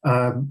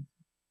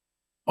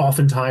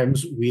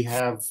 oftentimes we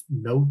have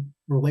no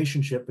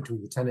relationship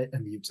between the tenant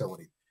and the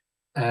utility.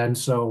 And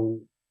so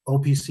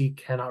OPC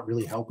cannot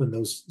really help in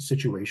those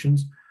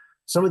situations.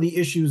 Some of the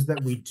issues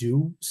that we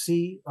do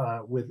see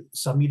with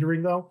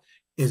submetering, though,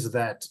 is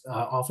that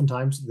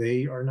oftentimes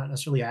they are not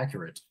necessarily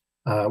accurate.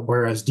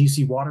 Whereas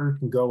DC Water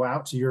can go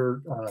out to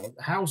your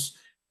house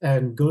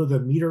and go to the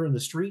meter in the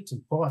street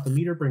and pull out the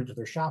meter, bring it to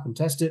their shop and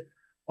test it.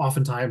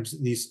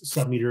 Oftentimes, these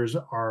sub-meters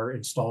are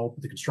installed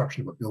with the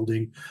construction of a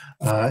building,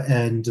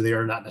 and they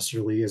are not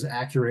necessarily as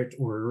accurate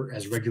or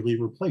as regularly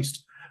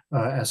replaced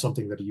as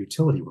something that a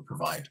utility would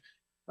provide.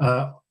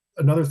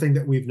 Another thing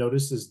that we've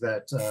noticed is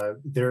that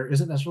there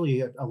isn't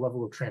necessarily a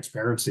level of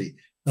transparency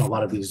in a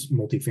lot of these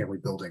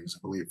multifamily buildings, I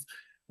believe.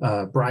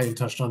 Brian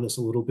touched on this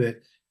a little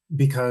bit,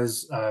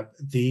 because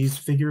these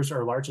figures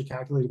are largely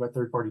calculated by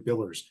third-party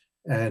billers.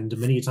 And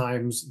many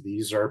times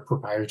these are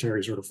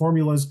proprietary sort of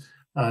formulas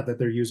that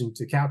they're using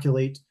to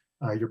calculate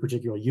your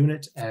particular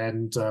unit,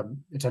 and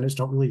tenants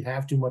don't really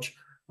have too much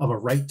of a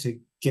right to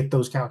get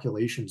those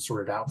calculations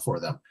sorted out for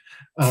them.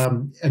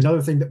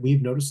 Another thing that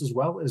we've noticed as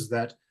well is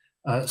that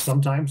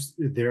sometimes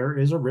there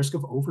is a risk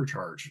of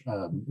overcharge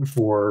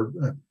for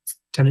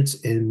tenants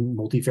in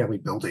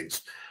multifamily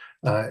buildings,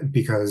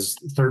 because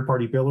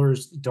third-party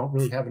billers don't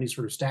really have any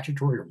sort of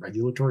statutory or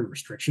regulatory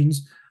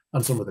restrictions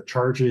on some of the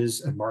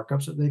charges and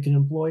markups that they can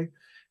employ.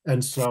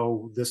 And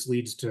so this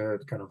leads to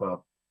kind of a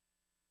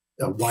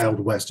Wild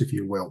West, if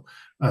you will,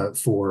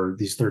 for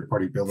these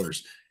third-party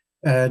billers.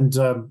 And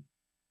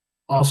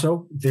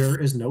also, there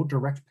is no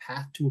direct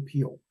path to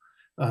appeal.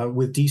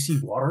 With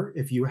DC Water,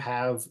 if you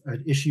have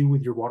an issue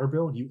with your water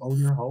bill and you own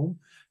your home,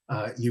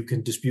 you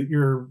can dispute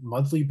your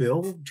monthly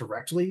bill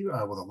directly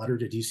with a letter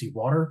to DC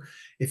Water.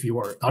 If you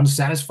are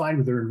unsatisfied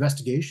with their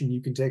investigation,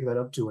 you can take that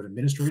up to an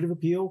administrative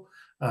appeal,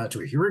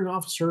 to a hearing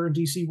officer in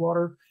DC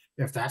Water.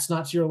 If that's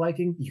not to your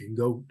liking, you can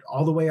go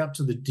all the way up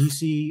to the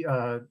DC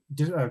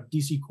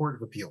Court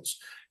of Appeals,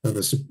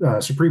 the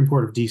Supreme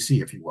Court of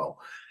DC, if you will.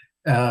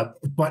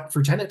 But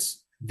for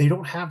tenants, they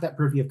don't have that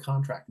privy of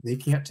contract. They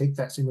can't take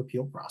that same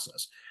appeal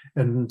process.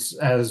 And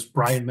as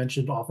Brian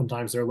mentioned,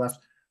 oftentimes they're left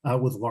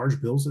with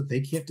large bills that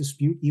they can't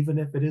dispute, even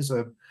if it is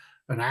an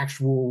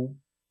actual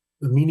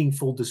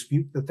meaningful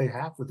dispute that they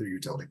have with their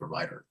utility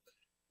provider.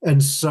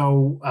 And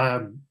so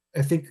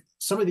I think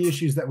some of the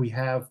issues that we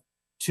have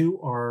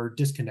too are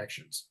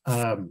disconnections.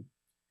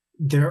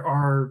 There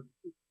are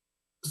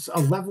a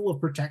level of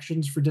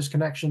protections for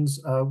disconnections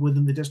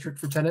within the district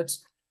for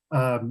tenants,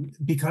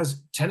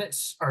 because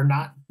tenants are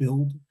not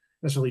billed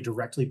necessarily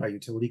directly by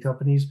utility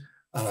companies,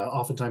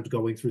 oftentimes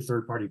going through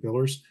third-party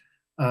billers.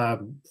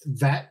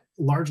 That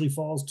largely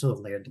falls to the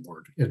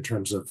landlord in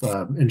terms of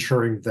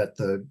ensuring that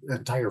the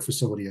entire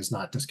facility is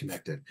not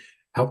disconnected.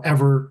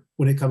 However,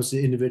 when it comes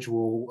to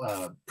individual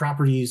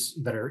properties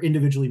that are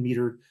individually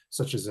metered,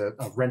 such as a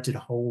rented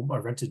home,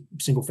 a rented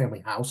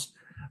single-family house,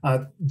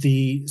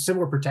 the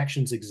similar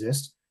protections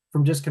exist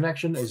from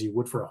disconnection as you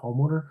would for a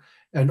homeowner.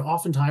 And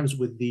oftentimes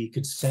with the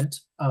consent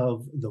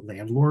of the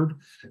landlord,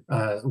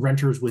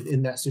 renters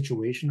within that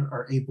situation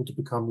are able to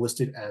become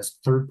listed as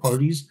third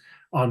parties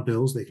on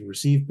bills. They can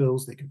receive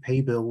bills, they can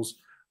pay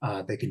bills,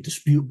 they can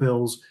dispute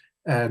bills,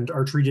 and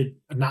are treated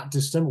not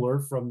dissimilar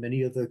from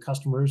many of the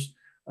customers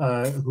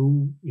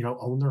who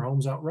own their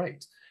homes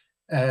outright.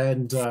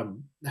 And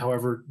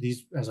however,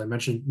 these, as I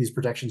mentioned, these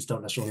protections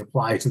don't necessarily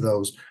apply to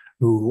those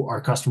who are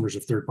customers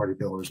of third-party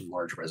billers and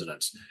large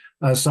residents.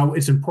 So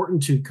it's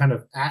important to kind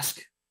of ask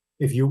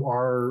if you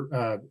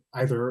are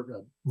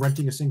either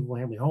renting a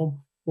single-family home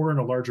or in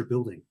a larger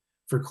building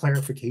for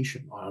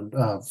clarification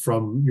on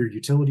from your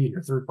utility and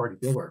your third-party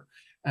biller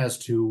as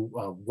to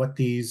what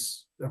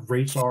these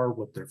rates are,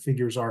 what their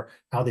figures are,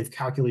 how they've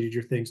calculated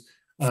your things,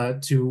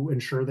 to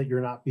ensure that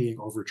you're not being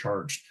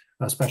overcharged,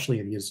 especially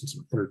in the instance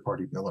of a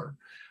third-party biller.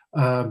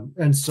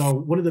 And so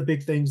one of the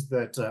big things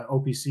that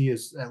OPC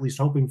is at least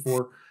hoping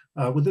for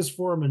with this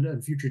forum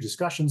and future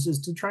discussions is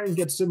to try and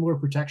get similar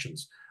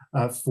protections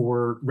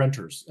for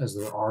renters as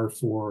there are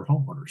for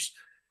homeowners.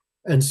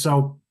 And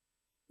so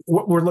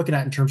what we're looking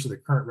at in terms of the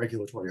current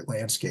regulatory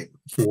landscape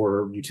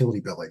for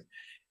utility billing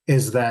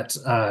is that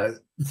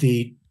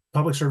the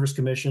Public Service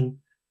Commission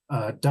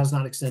does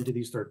not extend to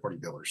these third-party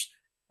billers.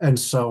 And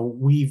so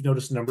we've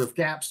noticed a number of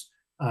gaps.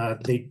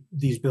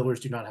 These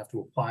billers do not have to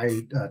apply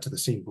to the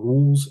same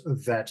rules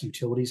that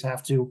utilities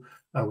have to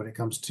when it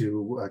comes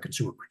to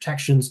consumer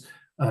protections.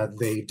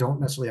 They don't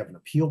necessarily have an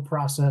appeal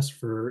process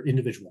for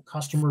individual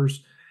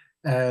customers.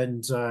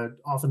 And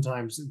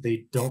oftentimes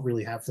they don't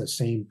really have the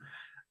same,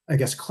 I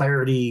guess,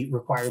 clarity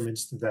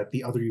requirements that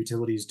the other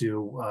utilities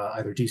do,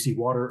 either DC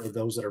Water or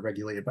those that are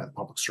regulated by the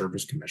Public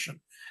Service Commission.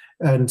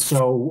 And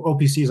so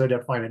OPC is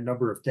identifying a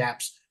number of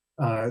gaps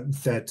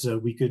that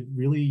we could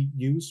really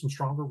use some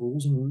stronger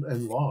rules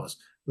and laws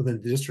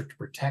within the district to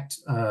protect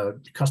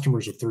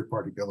customers of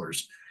third-party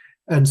billers.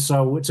 And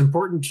so it's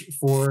important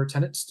for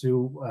tenants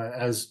to,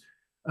 as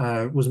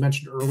was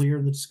mentioned earlier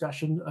in the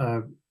discussion,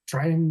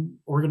 try and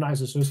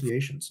organize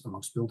associations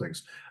amongst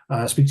buildings,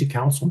 speak to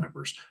council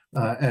members,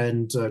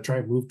 and try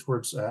and move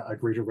towards a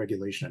greater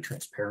regulation and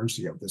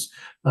transparency of this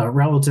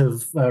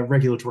relative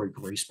regulatory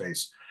gray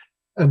space.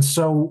 And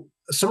so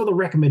some of the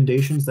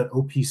recommendations that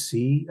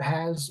OPC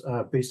has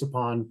based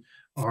upon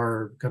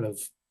our kind of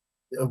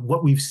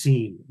what we've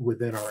seen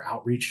within our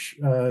outreach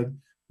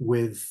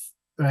with,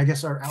 I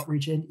guess, our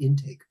outreach and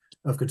intake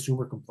of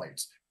consumer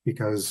complaints,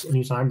 because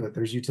anytime that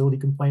there's utility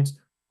complaints,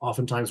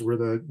 Oftentimes we're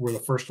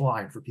the first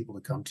line for people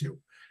to come to.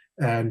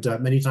 And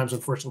many times,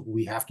 unfortunately,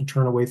 we have to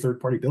turn away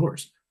third-party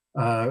billers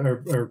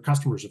or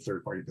customers of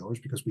third-party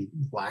billers because we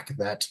lack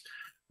that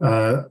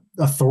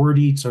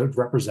authority to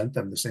represent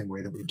them the same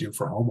way that we do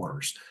for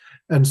homeowners.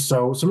 And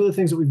so some of the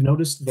things that we've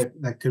noticed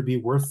that could be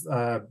worth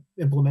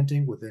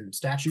implementing within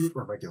statute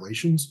or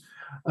regulations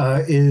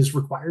is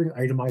requiring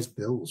itemized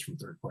bills from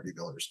third-party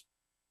billers.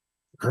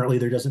 Currently,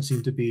 there doesn't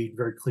seem to be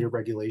very clear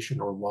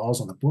regulation or laws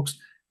on the books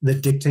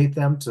that dictate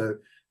them to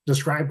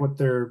describe what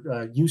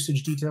their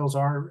usage details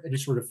are, any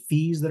sort of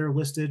fees that are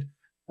listed,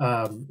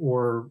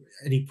 or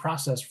any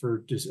process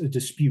for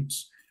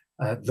disputes.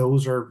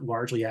 Those are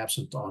largely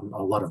absent on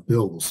a lot of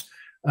bills.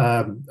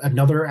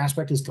 Another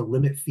aspect is to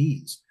limit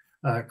fees.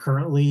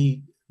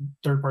 Currently,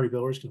 third-party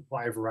billers can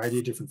apply a variety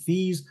of different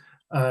fees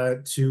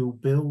to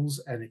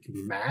bills, and it can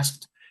be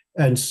masked.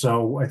 And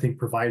so I think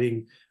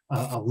providing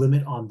a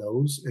limit on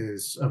those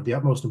is of the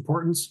utmost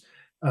importance.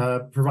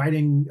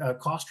 Providing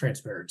cost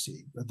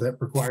transparency that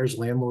requires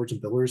landlords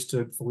and billers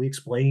to fully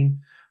explain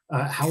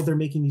how they're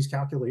making these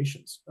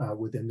calculations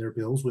within their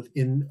bills,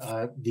 within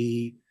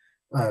the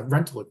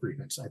rental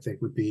agreements, I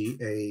think would be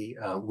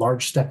a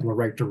large step in the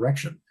right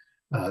direction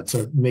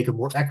to make a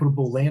more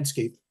equitable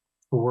landscape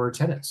for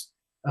tenants.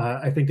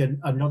 I think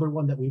another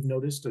one that we've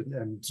noticed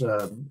and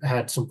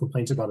had some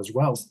complaints about as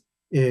well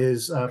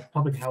is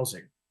public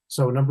housing.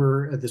 So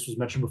this was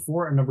mentioned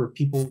before, a number of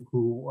people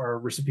who are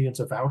recipients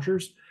of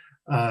vouchers,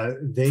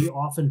 they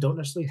often don't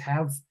necessarily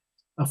have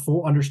a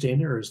full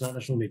understanding, or it's not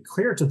necessarily made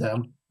clear to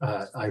them,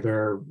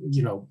 either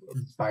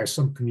by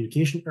some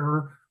communication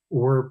error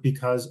or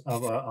because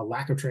of a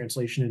lack of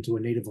translation into a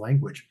native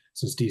language,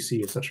 since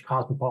DC is such a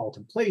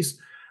cosmopolitan place,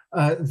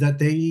 that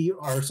they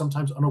are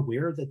sometimes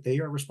unaware that they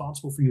are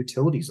responsible for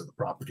utilities of the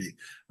property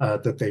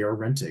that they are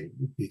renting,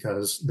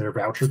 because their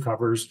voucher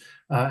covers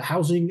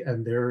housing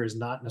and there is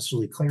not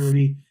necessarily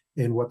clarity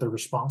in what they're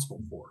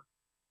responsible for.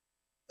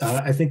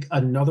 I think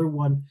another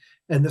one,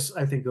 and this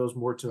I think goes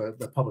more to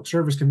the Public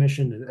Service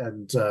Commission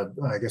and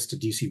I guess to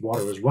DC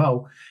Water as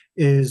well,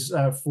 is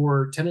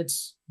for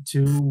tenants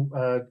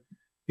to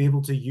be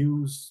able to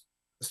use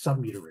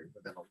sub-metering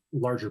within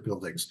larger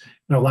buildings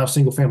and allow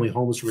single-family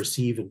homes to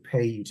receive and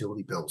pay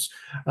utility bills.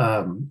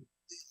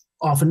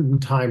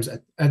 Oftentimes,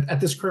 at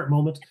this current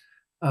moment,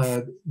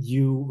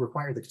 you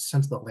require the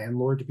consent of the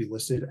landlord to be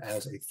listed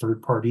as a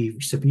third-party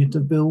recipient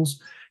of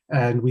bills,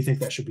 and we think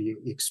that should be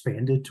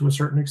expanded to a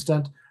certain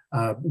extent.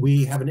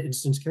 We have an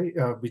instance case.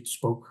 We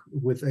spoke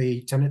with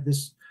a tenant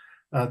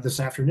this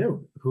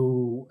afternoon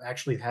who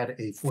actually had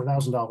a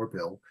 $4,000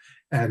 bill,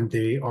 and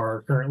they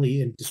are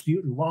currently in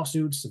dispute and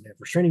lawsuits, and they have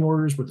restraining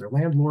orders with their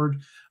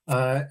landlord,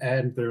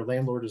 and their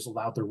landlord has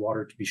allowed their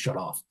water to be shut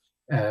off.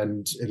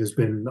 And it has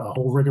been a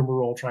whole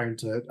rigmarole trying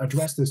to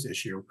address this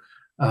issue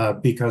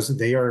because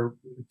they are,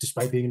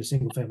 despite being in a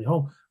single family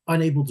home,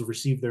 unable to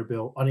receive their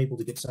bill, unable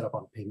to get set up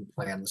on a payment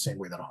plan the same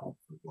way that a home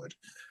would.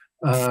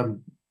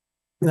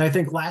 And I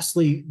think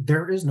lastly,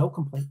 there is no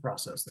complaint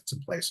process that's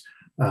in place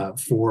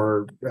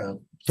for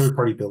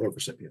third-party biller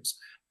recipients.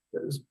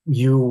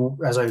 You,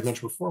 as I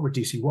mentioned before, with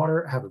DC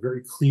Water, have a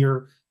very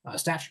clear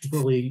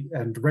statutorily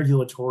and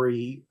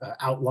regulatory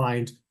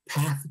outlined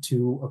path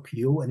to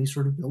appeal any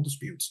sort of bill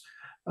disputes.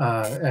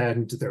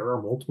 And there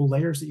are multiple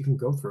layers that you can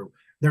go through.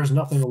 There's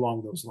nothing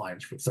along those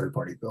lines for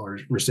third-party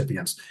biller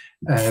recipients.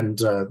 And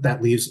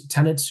that leaves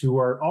tenants who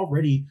are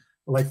already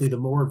likely the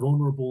more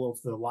vulnerable of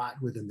the lot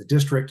within the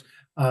district,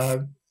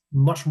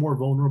 much more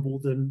vulnerable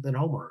than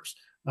homeowners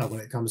when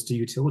it comes to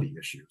utility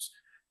issues.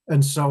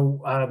 And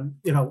so,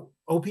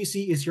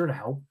 OPC is here to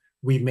help.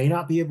 We may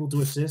not be able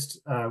to assist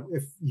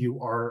if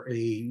you are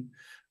a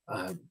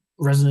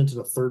resident of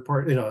a third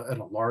party in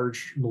a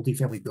large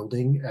multifamily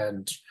building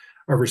and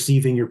are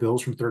receiving your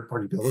bills from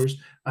third-party billers.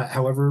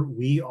 However,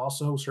 we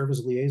also serve as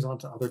a liaison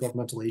to other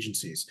governmental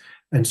agencies.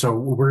 And so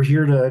we're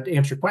here to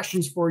answer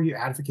questions for you,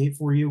 advocate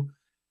for you.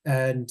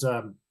 And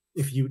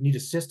if you need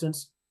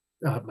assistance,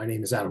 my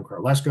name is Adam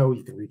Carlesco.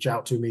 You can reach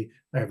out to me.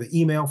 I have the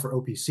email for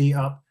OPC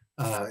up.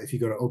 If you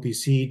go to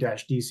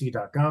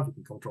ota.dc.gov, you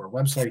can go to our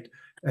website,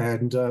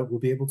 and we'll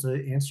be able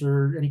to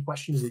answer any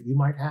questions that you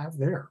might have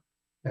there.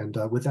 And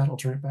with that, I'll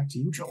turn it back to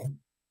you, Joel.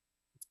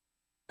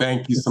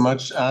 Thank you so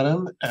much,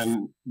 Adam.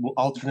 And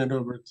I'll turn it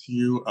over to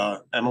you,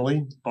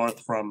 Emily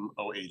Barth from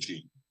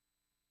OAG.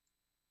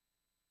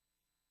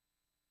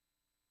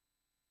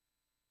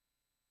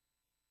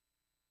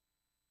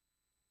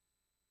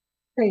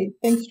 Great,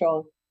 thanks,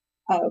 Joel.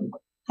 Hi,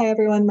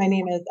 everyone. My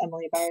name is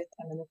Emily Barth.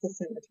 I'm an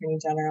Assistant Attorney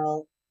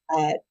General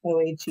at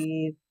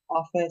OAG's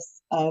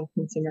Office of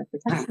Consumer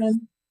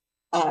Protection.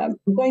 I'm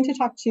going to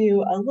talk to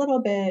you a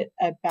little bit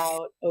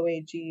about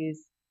OAG's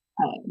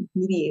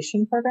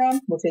mediation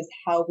program, which is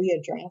how we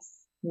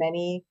address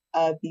many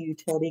of the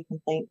utility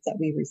complaints that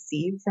we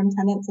receive from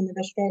tenants in the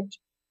district,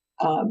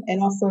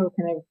 and also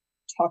kind of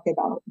talk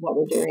about what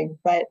we're doing.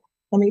 But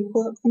let me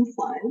pull up some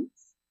slides.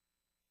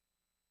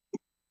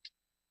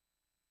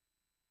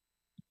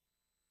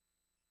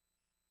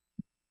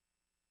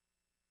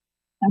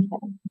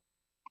 Okay.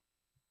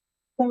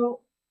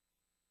 So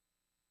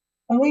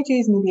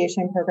OAG's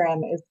mediation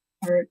program is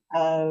part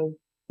of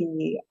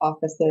the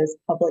office's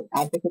public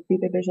advocacy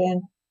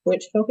division,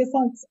 which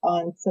focuses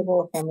on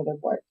civil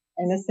affirmative work.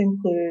 And this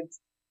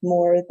includes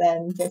more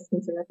than just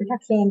consumer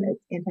protection.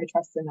 It's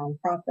antitrust and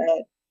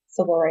nonprofit,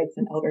 civil rights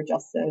and elder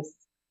justice,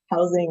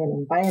 housing and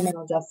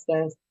environmental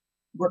justice,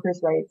 workers'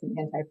 rights and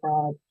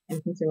anti-fraud,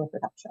 and consumer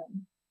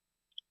protection.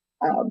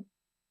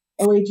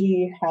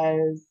 OAG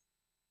has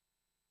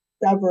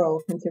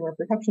several consumer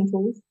protection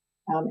tools,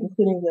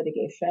 including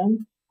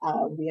litigation.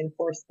 We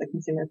enforce the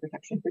Consumer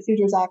Protection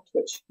Procedures Act,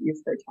 which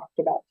you've heard talked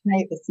about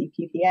tonight, the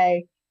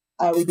CPPA.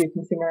 We do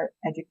consumer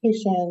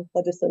education,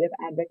 legislative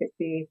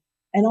advocacy,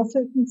 and also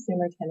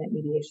consumer tenant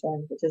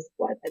mediation, which is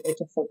what I'd like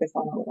to focus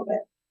on a little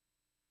bit.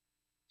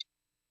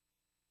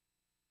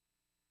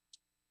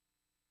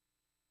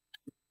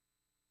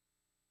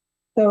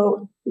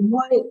 So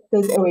what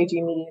does OAG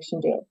mediation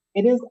do?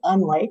 It is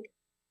unlike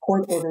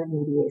court-ordered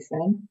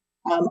mediation.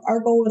 Our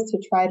goal is to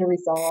try to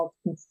resolve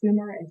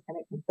consumer and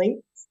tenant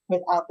complaints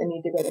without the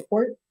need to go to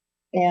court.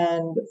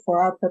 And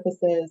for our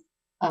purposes,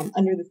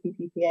 under the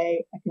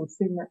CPPA, a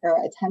consumer or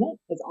a tenant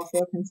is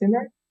also a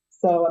consumer.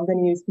 So I'm going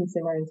to use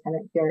consumer and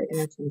tenant here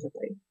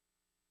interchangeably.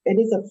 It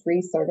is a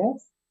free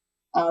service.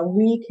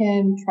 We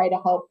can try to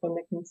help when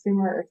the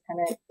consumer or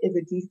tenant is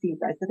a DC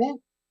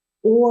resident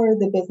or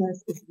the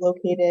business is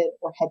located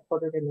or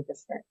headquartered in the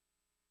district.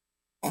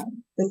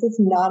 This is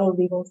not a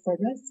legal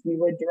service. We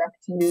would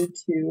direct you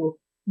to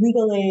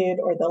legal aid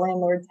or the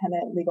landlord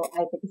tenant legal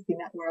advocacy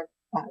network,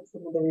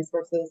 some of the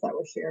resources that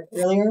were shared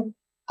earlier.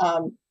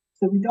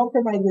 So we don't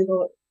provide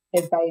legal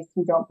advice.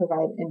 We don't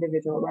provide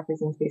individual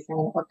representation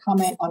or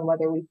comment on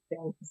whether we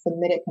think a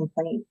submitted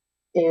complaint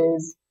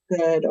is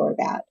good or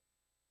bad.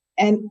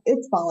 And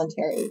it's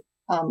voluntary.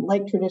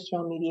 Like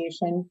traditional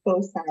mediation,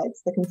 both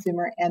sides, the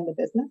consumer and the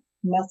business,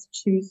 must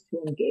choose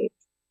to engage.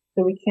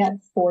 So we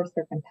can't force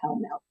or compel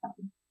an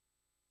outcome.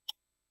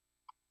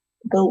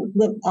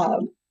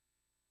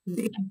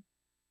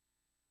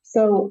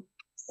 So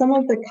some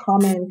of the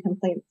common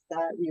complaints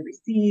that we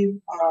receive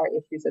are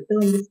issues of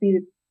billing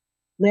disputes,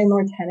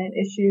 landlord-tenant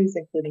issues,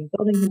 including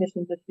building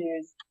conditions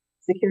issues,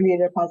 security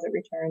deposit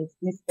returns,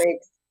 lease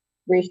breaks,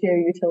 ratio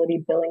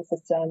utility billing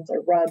systems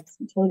or RUBS,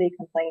 utility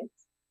complaints,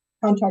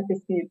 contract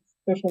disputes,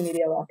 social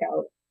media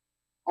lockout,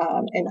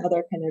 and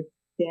other kind of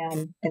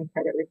dam and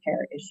credit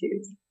repair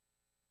issues.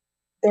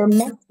 There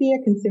must be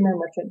a consumer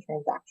merchant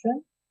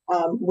transaction,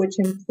 which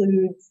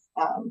includes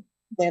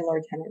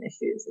landlord-tenant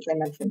issues, as I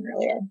mentioned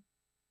earlier.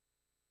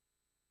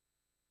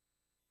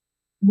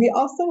 We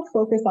also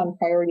focus on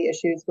priority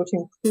issues, which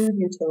include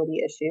utility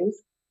issues.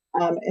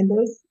 And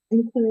those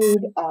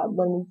include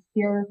when we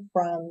hear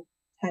from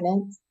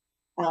tenants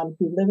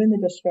who live in the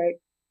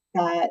district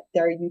that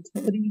their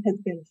utility has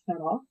been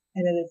shut off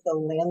and it is the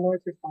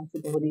landlord's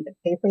responsibility to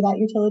pay for that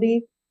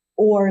utility,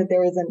 or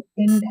there is an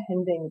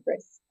impending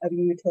risk of a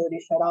utility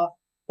shut off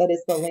that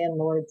is the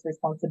landlord's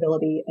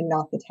responsibility and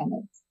not the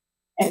tenant's.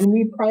 And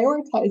we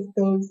prioritize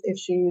those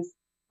issues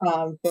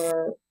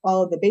for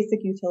all of the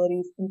basic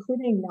utilities,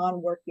 including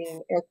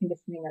non-working air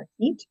conditioning or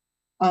heat,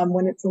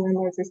 when it's the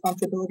landlord's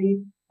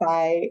responsibility,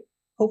 by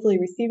hopefully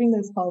receiving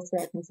those calls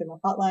through our consumer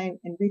hotline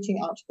and reaching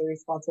out to the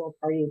responsible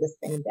party the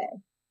same day.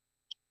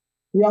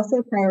 We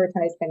also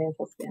prioritize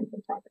financial scans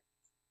and progress.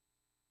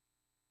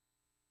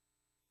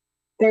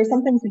 There are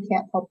some things we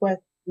can't help with.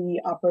 We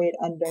operate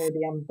under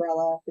the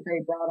umbrella, the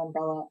very broad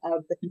umbrella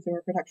of the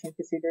Consumer Protection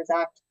Procedures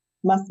Act,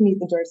 must meet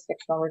the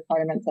jurisdictional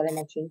requirements that I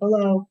mentioned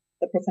below.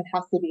 The person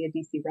has to be a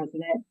DC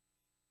resident,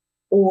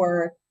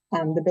 or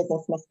the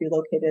business must be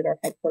located or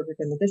headquartered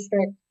in the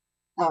district.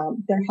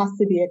 There has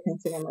to be a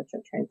consumer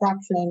merchant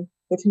transaction,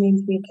 which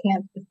means we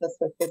can't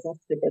assist with business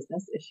to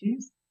business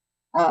issues,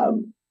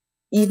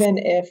 even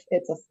if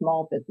it's a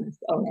small business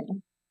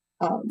owner.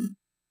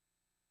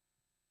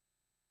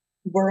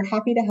 We're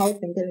happy to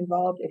help and get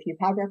involved if you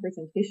have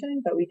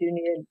representation, but we do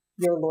need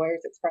your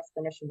lawyer's express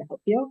permission to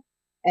help you.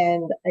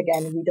 And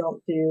again,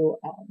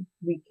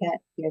 we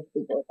can't give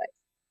legal advice.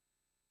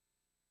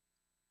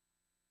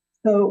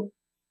 So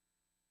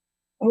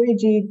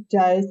OAG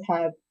does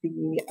have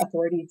the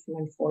authority to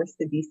enforce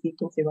the DC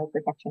Consumer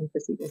Protection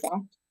Procedures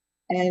Act.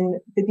 And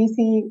the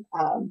DC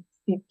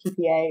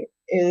CPPA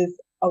is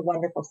a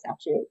wonderful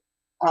statute,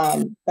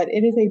 but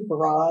it is a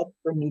broad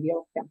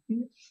remedial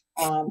statute.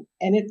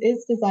 And it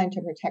is designed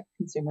to protect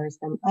consumers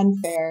from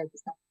unfair,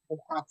 deceptive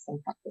acts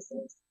and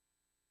practices.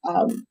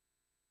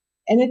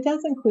 And it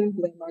does include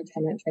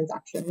landlord-tenant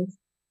transactions,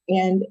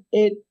 and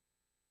it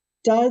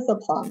does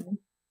apply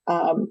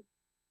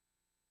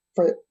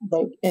for,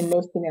 like, in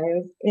most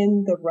scenarios,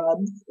 in the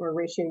RUBS or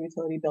ratio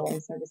utility billing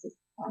services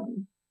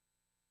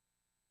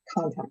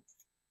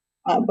context.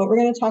 But we're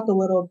going to talk a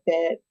little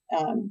bit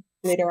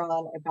later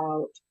on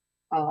about,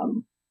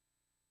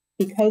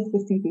 because the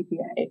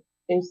CPPA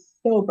is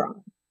so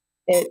broad,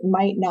 it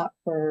might not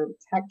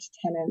protect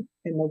tenants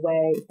in the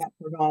way that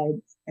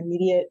provides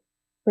immediate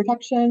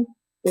protection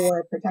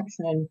or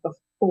protection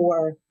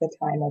before the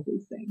time of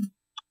leasing.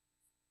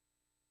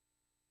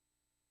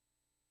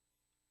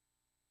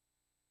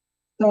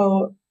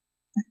 So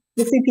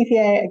The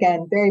CPPA,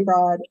 again, very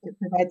broad. It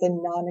provides a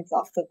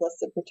non-exhaustive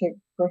list of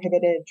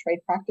prohibited trade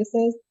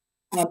practices,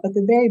 but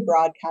the very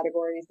broad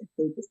categories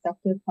include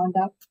deceptive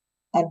conduct,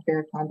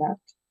 unfair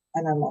conduct,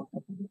 and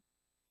unlawful conduct.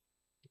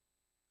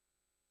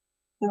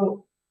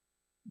 So,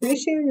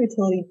 ratio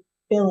utility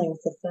billing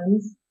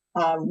systems,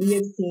 we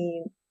have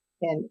seen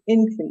an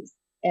increase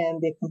in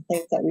the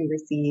complaints that we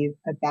receive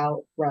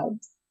about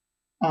RUBS.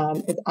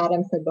 As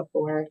Adam said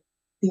before,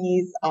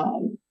 these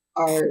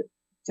are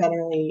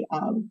generally,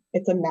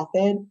 it's a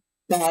method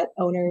that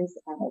owners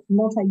of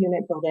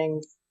multi-unit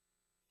buildings,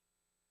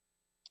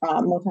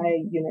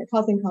 multi-unit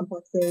housing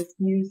complexes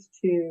use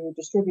to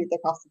distribute the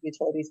cost of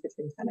utilities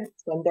between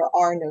tenants when there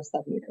are no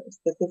submeters.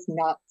 This is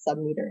not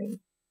submetering.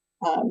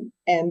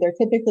 And they're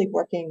typically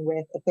working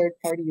with a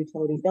third-party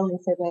utility billing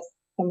service.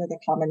 Some of the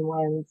common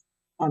ones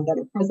that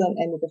are present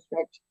in the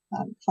district,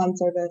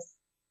 Conservice,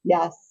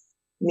 Yes,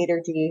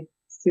 Metergy,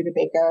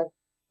 Studebaker,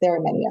 there are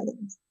many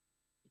others.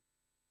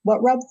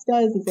 What RUBS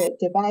does is it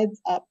divides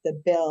up the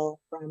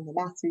bill from the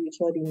master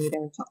utility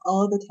meter to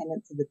all of the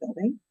tenants of the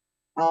building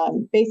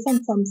based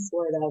on some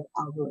sort of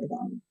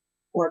algorithm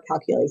or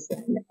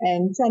calculation.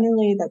 And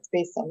generally that's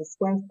based on the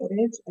square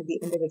footage of the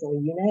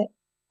individual unit,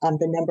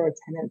 the number of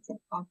tenants that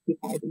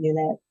occupy the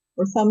unit,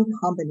 or some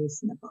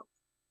combination of both.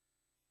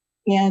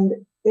 And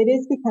it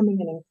is becoming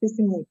an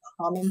increasingly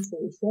common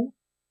solution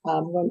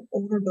when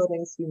older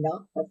buildings do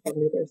not have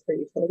submeters for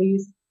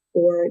utilities,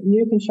 or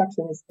new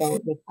construction is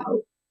built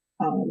without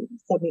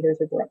submeters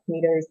or direct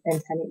meters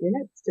and tenant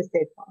units to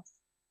save costs.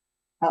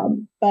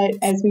 But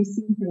as we've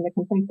seen from the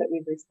complaints that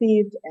we've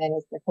received, and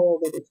as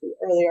Nicole alluded to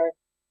earlier,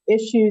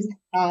 issues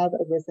have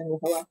arisen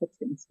with a lack of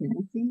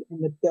transparency in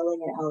the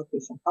billing and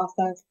allocation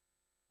process.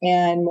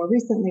 And more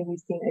recently, we've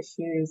seen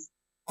issues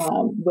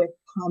with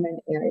common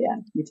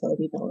area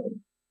utility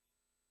billing.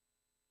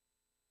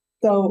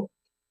 So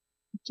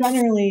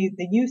generally,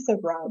 the use of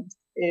RUBS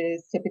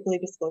is typically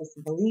disclosed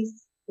in the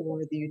lease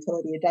or the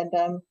utility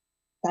addendum,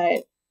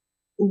 but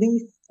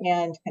lease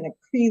and kind of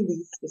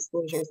pre-lease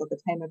disclosures at the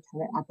time of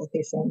tenant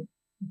application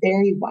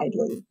vary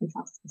widely in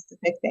how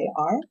specific they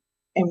are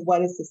and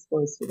what is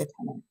disclosed to the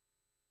tenant.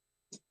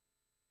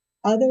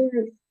 Other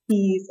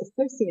fees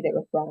associated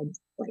with RUBS,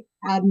 like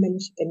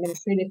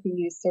administrative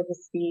fees,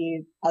 service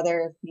fees,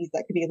 other fees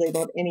that could be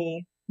labeled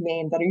any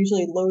name that are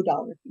usually low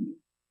dollar fees,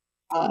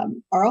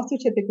 are also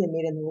typically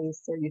made in the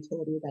lease or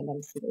utility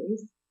addendum to the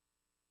lease.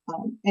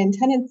 And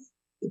tenants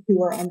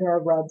who are under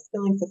a RUBS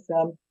billing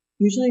system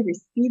usually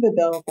receive a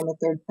bill from a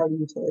third-party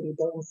utility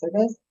billing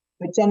service,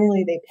 but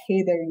generally they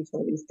pay their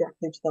utilities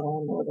directly to the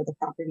landlord or the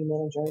property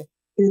manager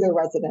through their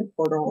resident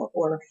portal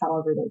or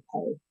however they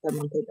pay their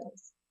monthly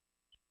bills.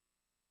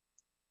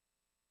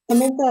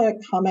 Some of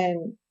the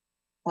common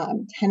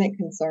tenant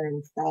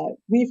concerns that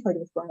we've heard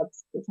with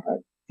RUBS, which are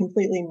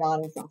completely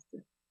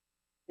non-exhaustive,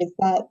 is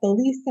that the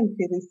lease and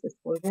pre-lease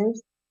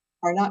disclosures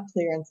are not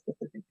clear and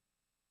specific.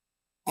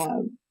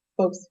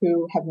 Folks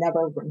who have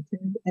never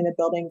rented in a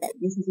building that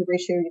uses a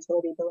ratio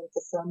utility billing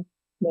system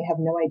may have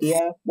no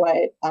idea what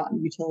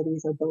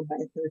utilities are billed by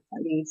a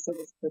third-party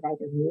service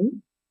provider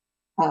mean.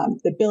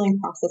 The billing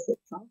process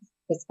itself,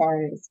 as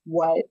far as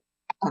what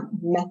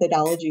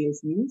methodology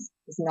is used,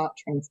 is not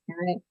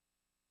transparent.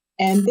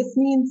 And this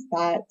means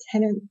that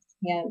tenants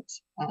can't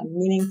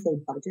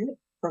meaningfully budget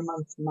from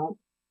month to month,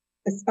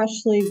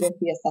 especially with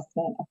the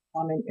assessment of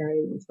common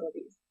area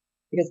utilities,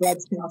 because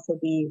RUBS can also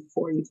be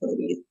for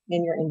utilities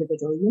in your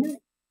individual unit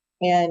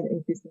and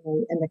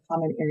increasingly in the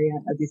common area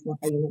of these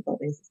multi-unit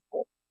buildings as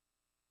well.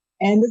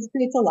 And this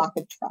creates a lack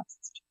of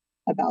trust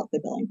about the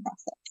billing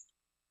process.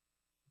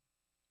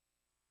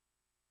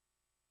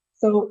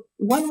 So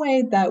one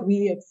way that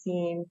we have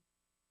seen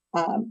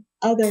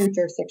other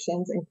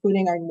jurisdictions,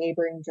 including our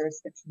neighboring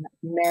jurisdiction of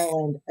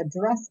Maryland,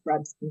 address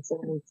RUBS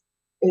concerns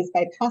is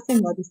by passing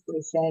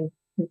legislation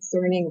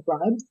concerning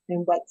RUBS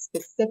and what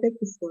specific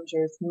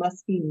disclosures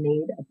must be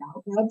made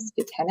about RUBS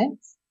to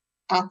tenants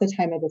at the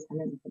time of the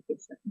tenant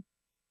application.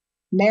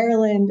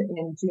 Maryland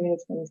in June of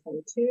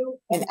 2022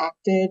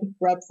 enacted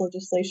RUBS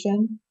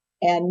legislation,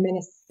 and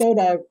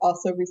Minnesota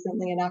also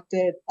recently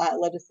enacted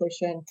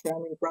legislation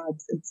surrounding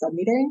RUBS and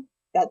submetering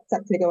that's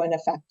set to go in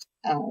effect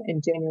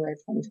in January of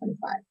 2025.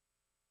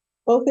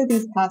 Both of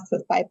these passed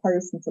with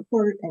bipartisan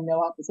support and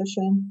no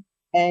opposition,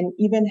 and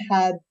even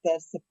had the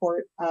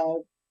support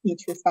of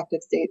each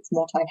respective state's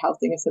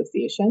multi-housing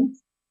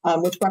associations,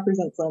 which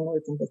represents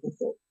landlords and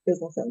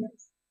business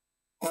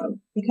owners.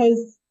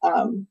 Because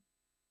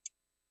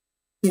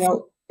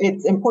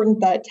it's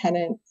important that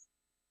tenants,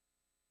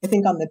 I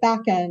think on the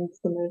back end,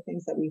 some of the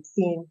things that we've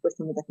seen with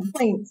some of the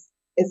complaints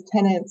is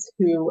tenants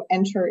who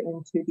enter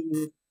into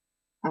these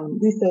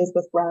leases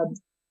with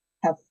RUBS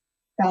have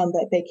found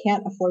that they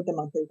can't afford the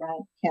monthly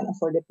rent, can't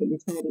afford to pay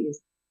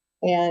utilities,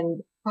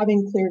 and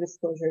having clear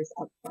disclosures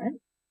up front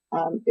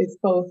is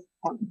both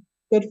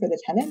good for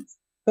the tenants,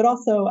 but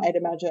also I'd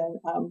imagine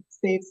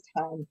saves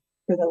time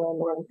for the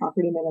landlord and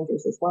property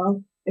managers as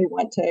well. They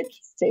want to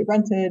stay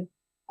rented,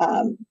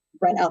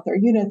 rent out their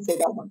units, they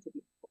don't want to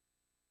be.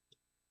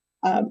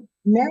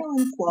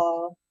 Maryland's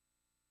law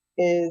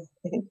is,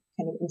 I think,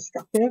 kind of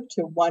instructive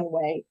to one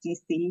way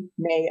DC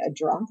may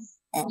address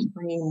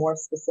bringing more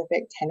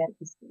specific tenant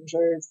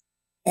disclosures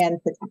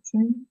and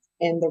protections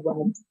in the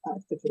RUBS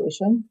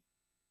situation.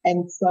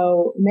 And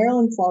so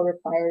Maryland's law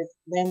requires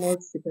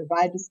landlords to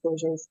provide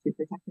disclosures to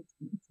protected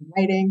tenants in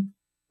writing.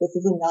 This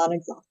is a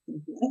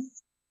non-exhaustive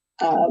list,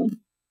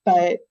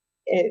 but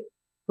it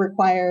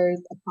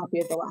requires a copy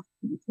of the last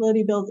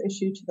utility bills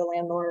issued to the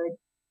landlord,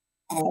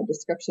 a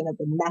description of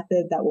the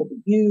method that will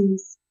be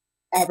used,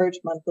 average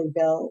monthly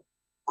bill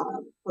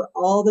for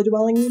all the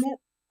dwelling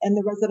units and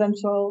the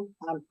residential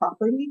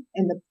property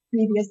in the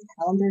previous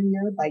calendar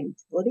year by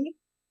utility,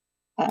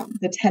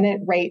 the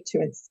tenant right to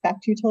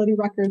inspect utility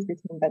records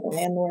retained by the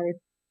landlord,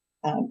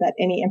 that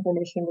any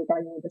information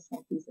regarding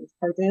additional fees and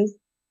charges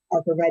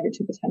are provided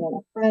to the tenant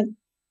up front,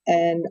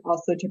 and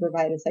also to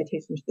provide a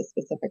citation to the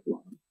specific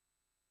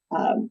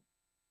loan.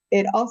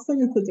 It also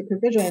includes a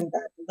provision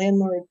that the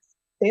landlord's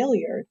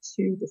failure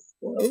to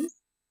disclose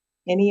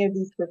any of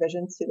these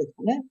provisions to the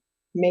tenant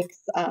makes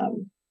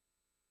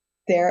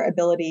their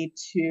ability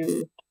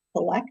to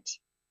collect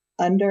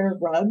under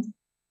RUBS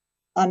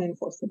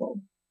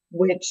unenforceable,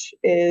 which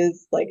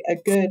is like a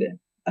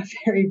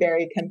very,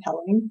 very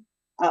compelling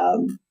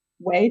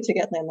way to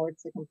get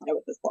landlords to comply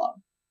with this law.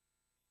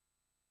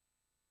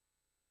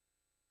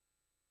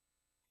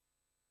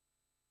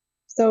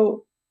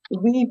 So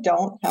we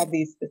don't have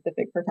these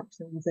specific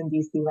protections in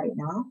DC right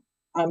now.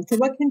 So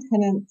what can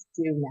tenants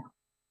do now?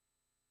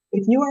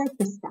 If you are a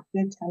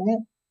prospective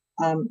tenant,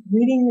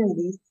 reading your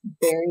lease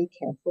very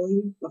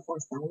carefully before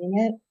signing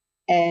it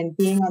and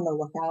being on the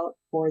lookout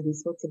for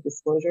these sorts of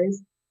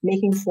disclosures,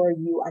 making sure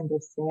you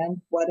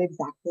understand what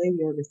exactly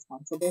you're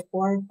responsible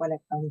for when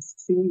it comes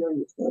to your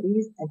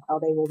utilities and how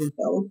they will be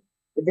billed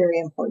is very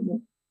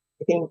important.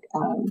 I think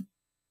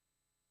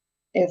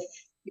if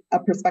a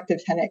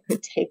prospective tenant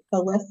could take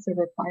the list of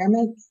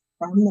requirements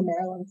from the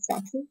Maryland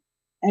statute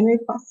and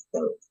request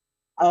those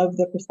of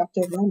the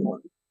prospective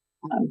landlord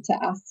to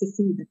ask to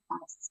see the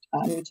past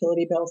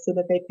utility bill so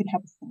that they could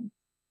have a sense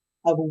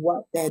of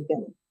what their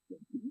bill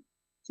would be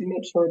to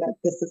make sure that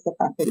this is the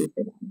property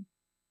for them.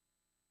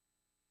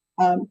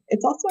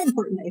 It's also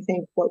important, I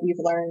think, what we've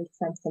learned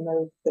from some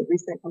of the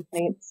recent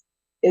complaints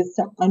is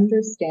to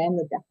understand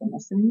the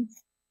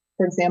definitions.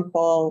 For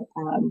example,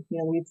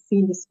 we've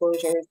seen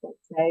disclosures that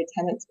say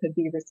tenants could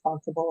be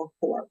responsible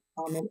for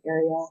common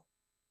area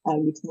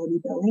utility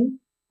billing.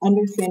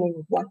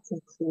 Understanding what's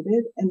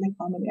included in the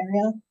common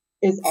area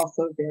is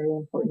also very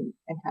important,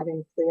 and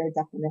having clear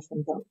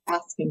definitions of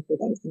asking for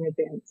those in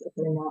advance if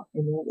they're not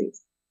in your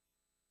lease.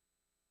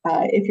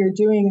 If you're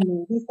doing a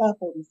new lease up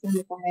or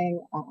recertifying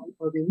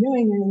or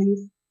renewing your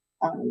lease,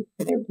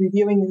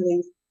 reviewing your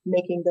lease,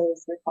 making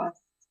those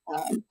requests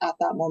at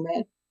that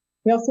moment.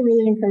 We also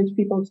really encourage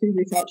people to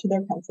reach out to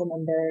their council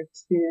member,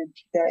 to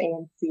their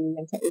ANC,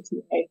 and to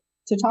OTA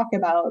to talk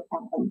about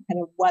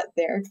kind of what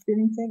they're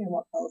experiencing and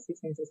what policy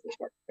changes would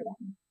work for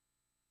them.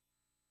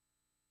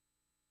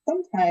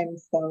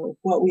 Sometimes, though,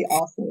 what we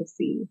also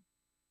see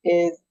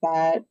is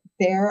that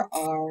there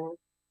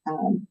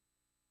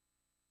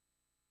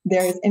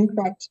is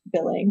incorrect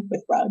billing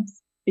with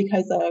RUBS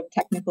because of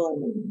technical or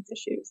maintenance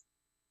issues.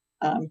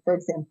 For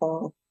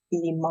example,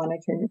 the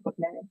monitoring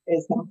equipment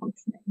is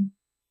malfunctioning.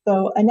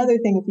 So another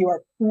thing, if you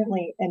are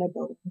currently in a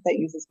building that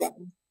uses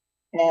RUBS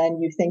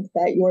and you think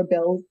that your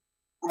bills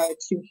are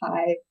too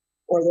high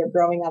or they're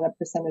growing at a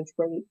percentage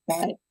rate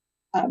that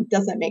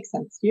doesn't make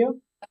sense to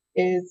you,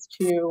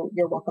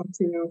 you're welcome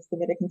to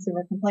submit a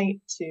consumer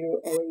complaint to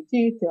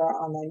OAG through our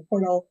online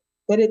portal,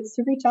 but it's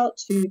to reach out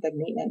to the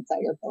maintenance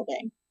at your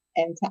building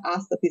and to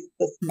ask that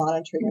this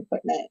monitoring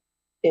equipment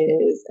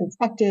is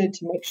inspected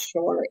to make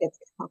sure it's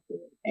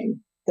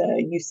calculating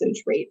the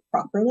usage rate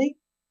properly.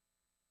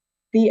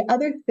 The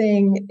other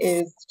thing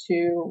is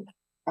to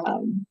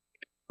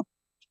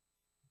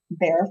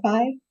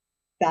verify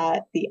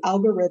that the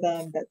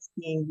algorithm that's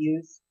being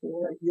used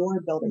for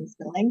your building's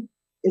billing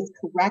is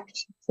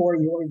correct for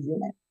your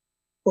unit.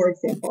 For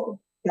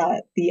example,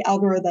 that the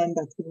algorithm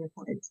that's being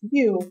applied to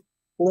you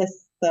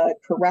lists the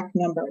correct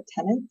number of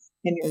tenants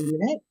in your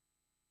unit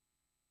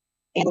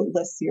and it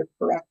lists your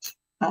correct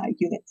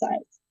unit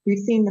size. We've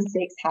seen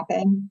mistakes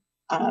happen,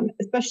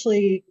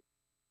 especially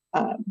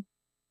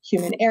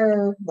human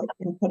error, like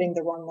inputting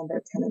the wrong number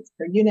of tenants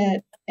per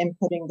unit,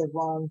 inputting the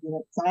wrong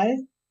unit size,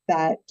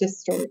 that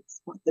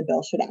distorts what the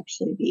bill should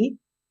actually be,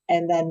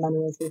 and then money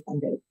is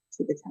refunded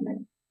to the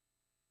tenant.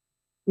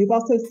 We've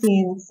also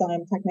seen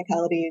some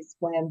technicalities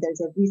when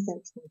there's a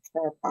recent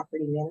transfer of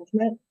property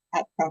management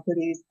at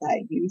properties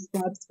that use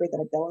RUBS for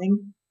their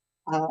billing.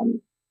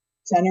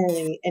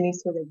 Generally, any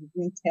sort of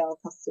retail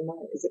customer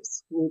is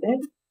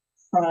excluded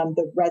from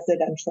the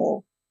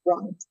residential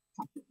RUBS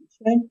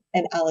calculation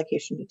and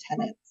allocation to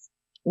tenants.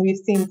 We've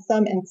seen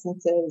some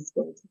instances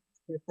where it's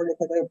reported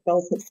that their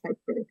bills have spiked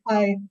very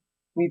high.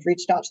 We've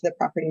reached out to the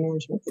property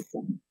management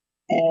system,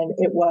 and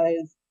it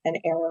was an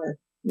error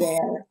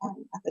where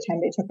at the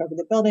time they took over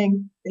the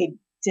building, they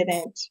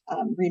didn't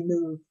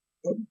remove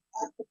the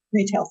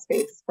retail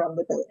space from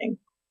the building.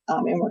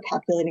 and we're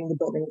calculating the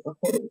building as a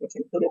whole, which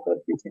included both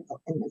retail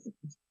and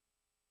residential,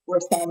 or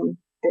some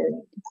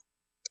variants.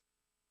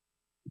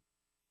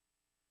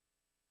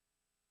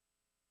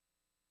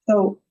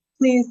 So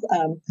please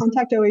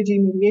contact OAG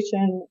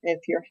Mediation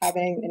if you're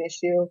having an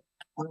issue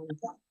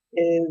that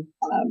is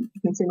a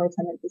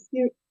consumer-tenant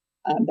dispute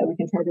that we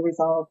can try to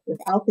resolve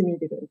without the need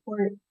to go to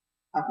court.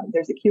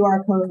 There's a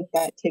QR code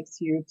that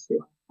takes you to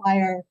a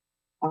flyer.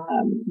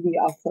 We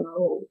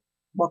also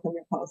welcome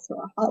your calls to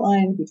our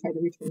hotline. We try to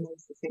return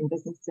those the same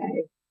business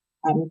day.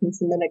 You can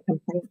submit a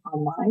complaint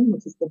online,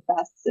 which is the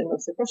best and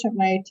most efficient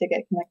way to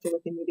get connected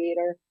with a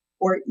mediator,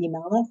 or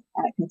email us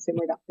at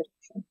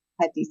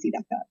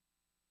consumer.protection@dc.gov.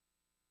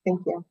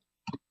 Thank you.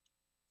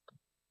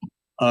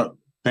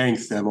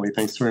 Thanks, Emily.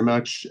 Thanks very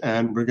much.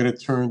 And we're going to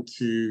turn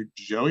to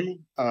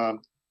Joey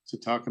to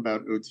talk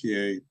about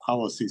OTA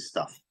policy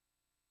stuff.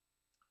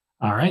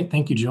 All right.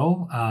 Thank you,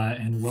 Joel.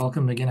 And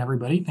welcome again,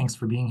 everybody. Thanks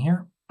for being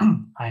here.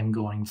 I'm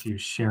going to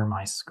share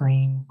my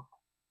screen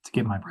to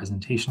get my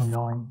presentation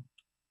going.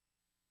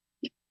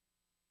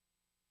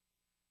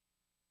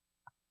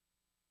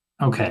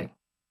 Okay.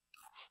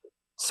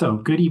 So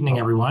good evening,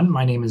 everyone.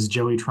 My name is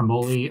Joey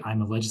Tremboli.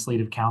 I'm a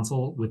legislative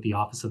counsel with the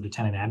Office of the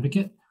Tenant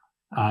Advocate.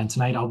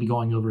 Tonight, I'll be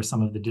going over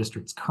some of the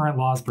district's current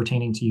laws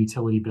pertaining to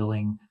utility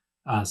billing,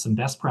 some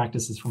best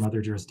practices from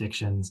other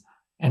jurisdictions,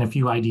 and a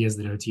few ideas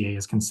that OTA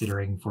is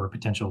considering for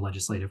potential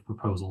legislative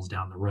proposals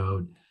down the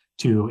road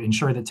to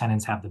ensure that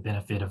tenants have the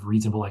benefit of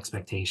reasonable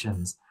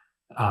expectations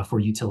for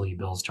utility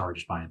bills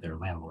charged by their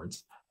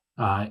landlords.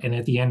 And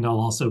at the end, I'll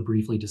also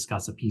briefly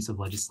discuss a piece of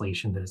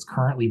legislation that is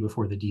currently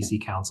before the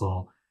DC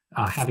Council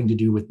having to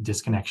do with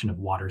disconnection of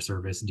water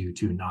service due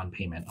to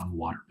non-payment on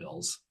water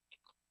bills.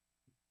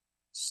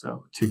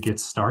 So to get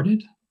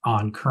started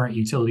on current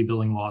utility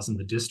billing laws in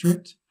the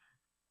district.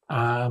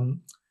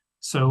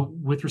 So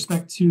with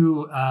respect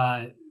to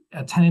a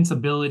tenant's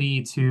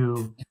ability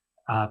to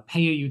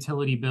pay a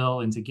utility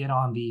bill and to get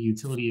on the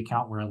utility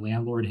account where a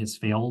landlord has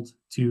failed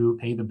to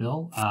pay the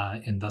bill,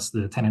 and thus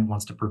the tenant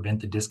wants to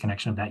prevent the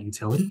disconnection of that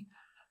utility.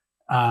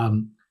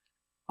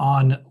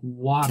 On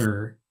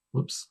water,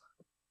 whoops.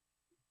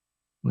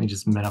 Let me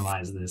just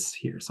minimize this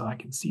here so I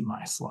can see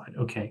my slide.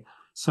 Okay,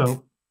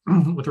 so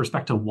with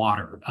respect to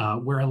water,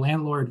 where a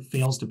landlord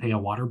fails to pay a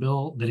water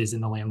bill that is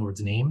in the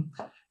landlord's name,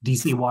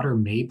 DC Water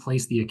may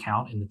place the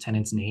account in the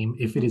tenant's name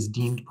if it is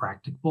deemed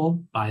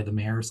practicable by the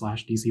mayor /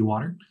 DC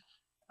Water.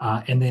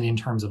 And then in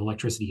terms of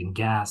electricity and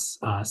gas,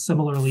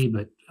 similarly,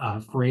 but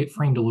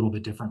framed a little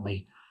bit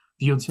differently,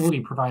 the utility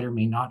provider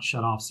may not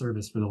shut off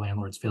service for the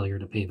landlord's failure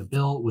to pay the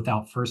bill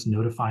without first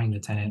notifying the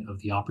tenant of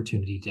the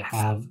opportunity to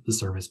have the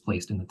service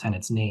placed in the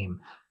tenant's name,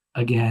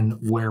 again,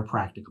 where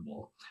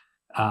practicable.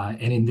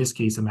 And in this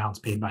case, amounts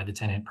paid by the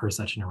tenant per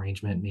such an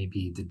arrangement may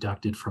be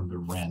deducted from the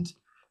rent.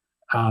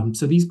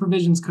 So these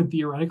provisions could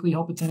theoretically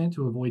help a tenant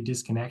to avoid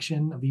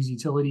disconnection of these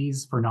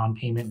utilities for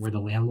non-payment where the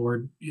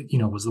landlord,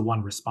 was the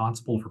one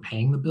responsible for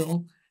paying the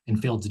bill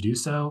and failed to do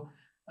so.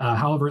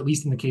 However, at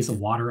least in the case of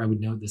water, I would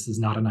note this is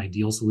not an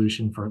ideal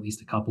solution for at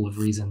least a couple of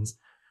reasons.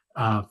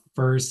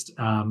 First,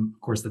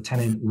 of course, the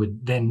tenant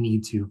would then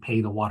need to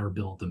pay the water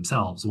bill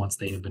themselves once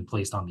they have been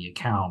placed on the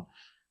account.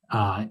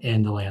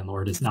 And the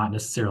landlord is not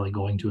necessarily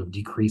going to have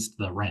decreased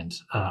the rent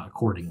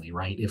accordingly,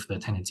 right? If the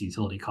tenant's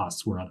utility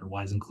costs were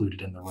otherwise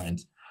included in the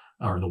rent,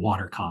 or the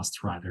water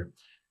costs rather.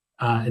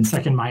 And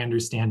second, my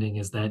understanding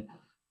is that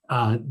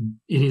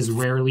it is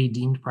rarely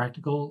deemed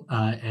practical,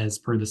 as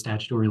per the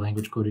statutory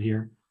language quoted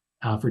here,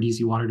 for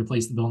DC Water to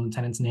place the bill in the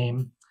tenant's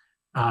name.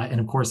 And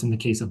of course, in the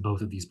case of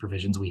both of these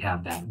provisions, we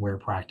have that where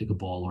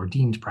practicable or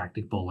deemed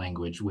practicable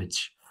language,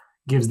 which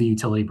gives the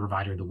utility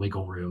provider the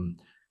wiggle room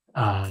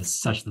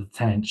such that the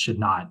tenant should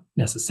not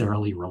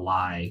necessarily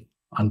rely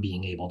on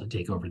being able to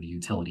take over the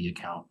utility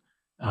account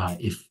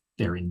if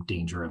they're in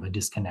danger of a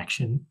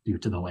disconnection due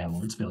to the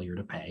landlord's failure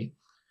to pay.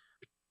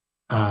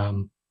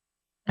 And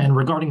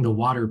regarding the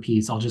water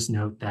piece, I'll just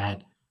note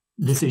that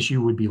this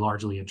issue would be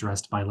largely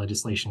addressed by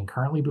legislation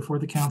currently before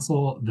the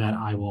council that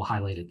I will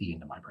highlight at the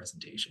end of my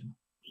presentation.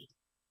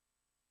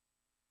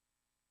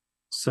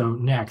 So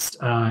next,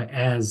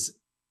 as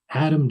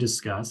Adam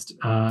discussed,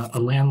 a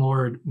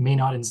landlord may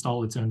not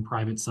install its own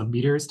private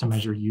submeters to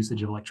measure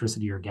usage of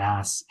electricity or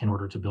gas in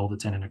order to bill the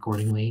tenant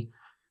accordingly.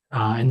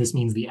 And this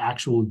means the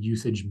actual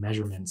usage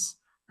measurements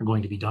are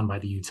going to be done by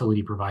the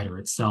utility provider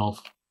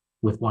itself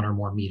with one or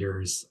more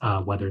meters,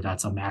 whether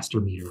that's a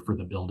master meter for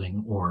the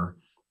building or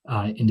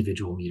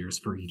individual meters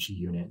for each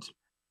unit.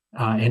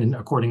 And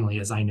accordingly,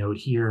 as I note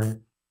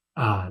here,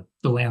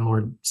 the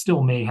landlord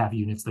still may have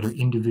units that are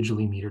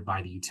individually metered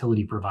by the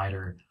utility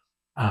provider.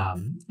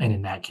 And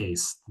in that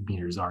case, the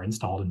meters are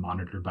installed and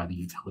monitored by the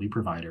utility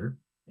provider,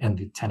 and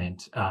the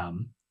tenant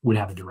would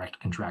have a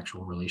direct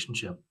contractual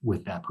relationship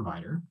with that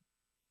provider.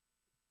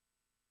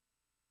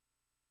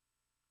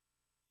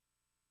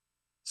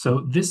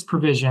 So this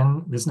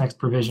next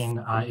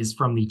provision is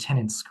from the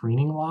tenant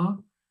screening law.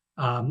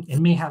 It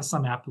may have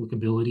some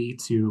applicability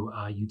to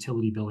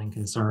utility billing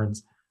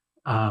concerns.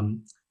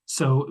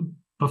 So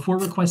Before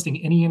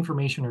requesting any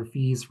information or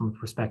fees from a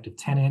prospective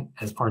tenant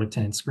as part of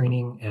tenant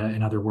screening,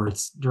 in other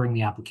words, during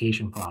the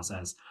application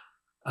process,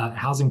 a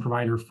housing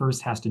provider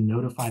first has to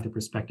notify the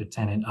prospective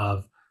tenant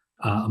of,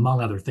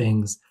 among other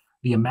things,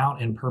 the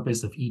amount and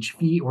purpose of each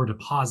fee or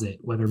deposit,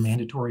 whether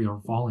mandatory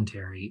or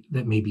voluntary,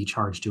 that may be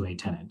charged to a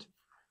tenant.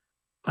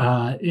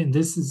 And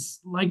this is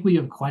likely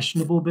of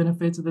questionable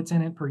benefit to the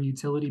tenant per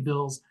utility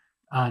bills.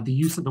 The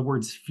use of the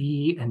words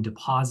fee and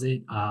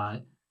deposit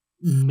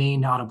may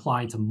not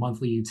apply to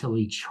monthly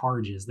utility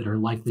charges that are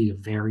likely to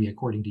vary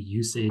according to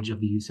usage of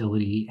the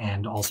utility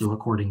and also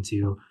according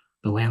to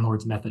the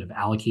landlord's method of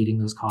allocating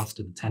those costs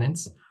to the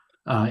tenants.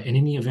 In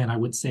any event, I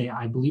would say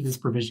I believe this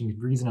provision could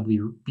reasonably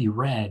be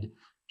read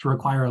to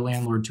require a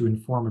landlord to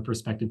inform a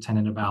prospective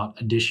tenant about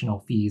additional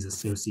fees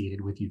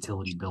associated with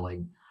utility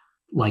billing,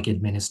 like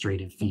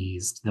administrative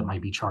fees that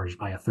might be charged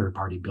by a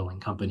third-party billing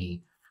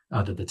company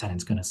that the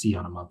tenant's going to see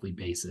on a monthly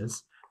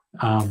basis.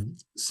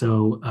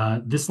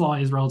 This law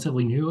is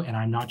relatively new, and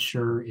I'm not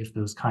sure if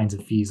those kinds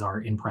of fees are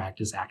in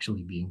practice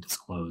actually being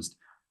disclosed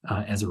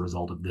as a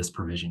result of this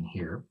provision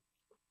here.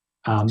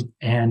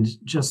 And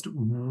just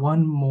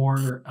one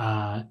more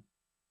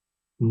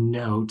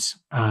note.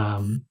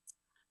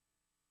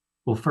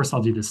 Well, first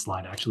I'll do this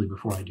slide actually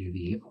before I do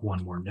the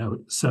one more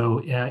note.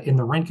 So in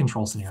the rent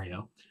control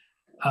scenario,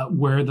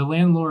 where the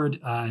landlord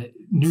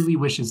newly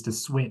wishes to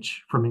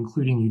switch from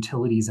including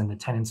utilities in the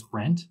tenant's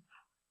rent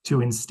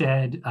to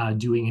instead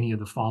doing any of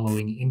the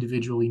following: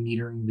 individually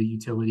metering the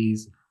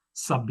utilities,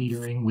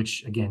 sub-metering,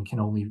 which again can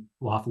only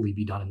lawfully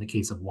be done in the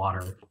case of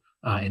water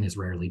and is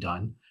rarely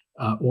done,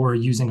 or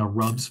using a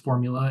RUBS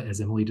formula,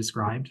 as Emily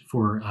described,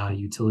 for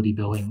utility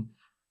billing.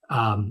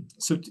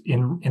 So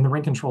in the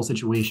rent control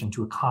situation,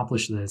 to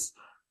accomplish this,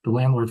 the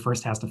landlord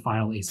first has to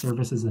file a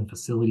Services and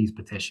Facilities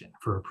petition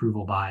for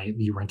approval by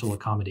the Rental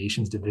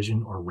Accommodations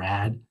Division, or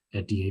RAD,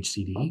 at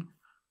DHCD.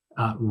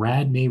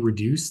 RAD may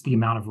reduce the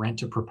amount of rent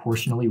to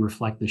proportionally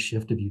reflect the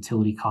shift of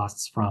utility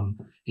costs from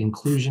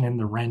inclusion in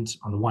the rent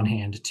on the one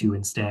hand to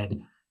instead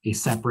a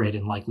separate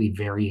and likely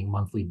varying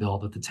monthly bill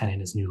that the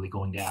tenant is newly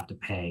going to have to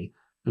pay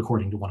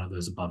according to one of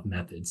those above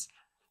methods.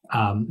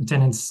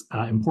 Tenants,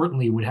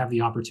 importantly, would have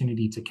the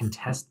opportunity to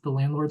contest the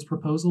landlord's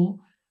proposal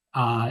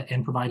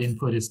and provide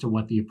input as to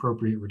what the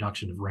appropriate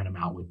reduction of rent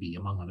amount would be,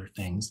 among other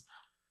things.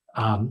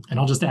 And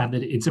I'll just add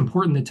that it's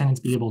important that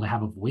tenants be able to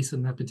have a voice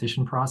in that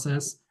petition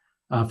process.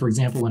 For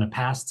example, in a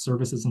past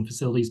Services and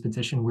Facilities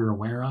petition we're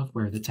aware of,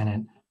 where the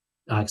tenant,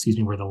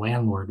 where the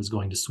landlord was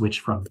going to switch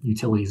from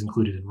utilities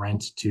included in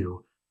rent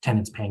to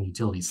tenants paying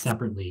utilities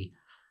separately,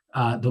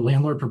 the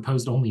landlord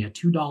proposed only a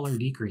 $2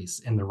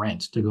 decrease in the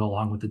rent to go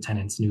along with the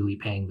tenants newly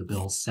paying the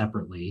bills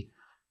separately.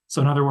 So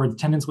in other words,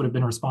 tenants would have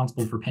been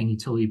responsible for paying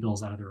utility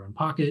bills out of their own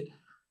pocket,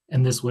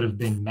 and this would have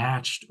been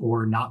matched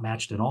or not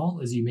matched at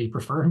all, as you may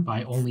prefer,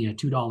 by only a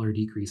 $2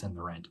 decrease in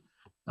the rent,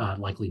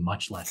 likely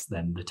much less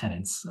than the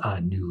tenants'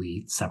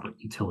 newly separate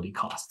utility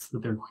costs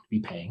that they're going to be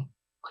paying.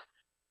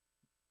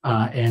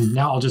 And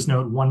now I'll just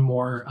note one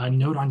more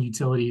note on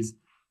utilities,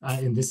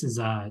 and this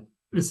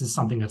is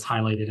something that's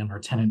highlighted in our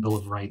Tenant Bill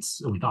of Rights,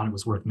 so we thought it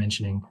was worth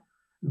mentioning,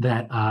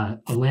 that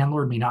a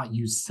landlord may not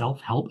use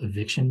self-help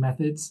eviction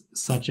methods,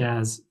 such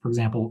as, for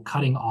example,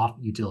 cutting off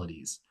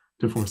utilities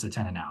to force a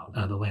tenant out.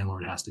 The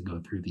landlord has to go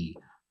through the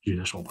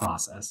judicial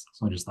process.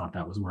 So I just thought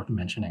that was worth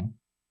mentioning.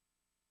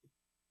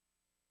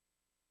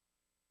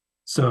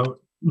 So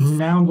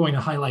now I'm going to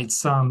highlight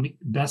some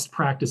best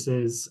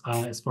practices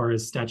as far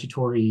as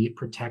statutory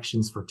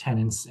protections for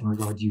tenants in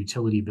regard to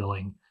utility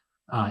billing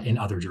in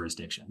other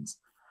jurisdictions.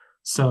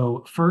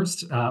 So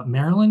first,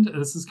 Maryland,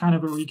 this is kind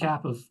of a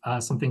recap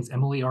of some things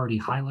Emily already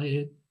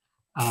highlighted.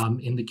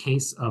 In the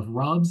case of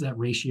RUBS, that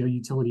ratio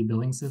utility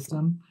billing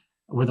system,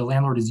 where the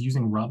landlord is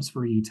using RUBS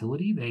for a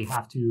utility, they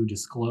have to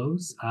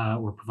disclose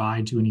or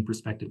provide to any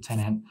prospective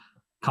tenant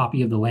a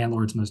copy of the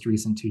landlord's most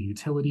recent 2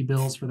 utility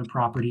bills for the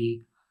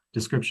property,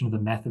 description of the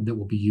method that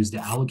will be used to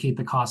allocate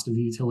the cost of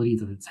the utility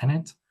to the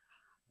tenant,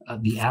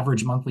 the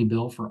average monthly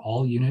bill for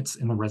all units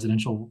in the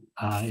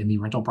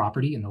rental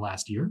property in the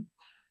last year,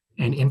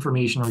 and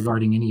information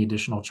regarding any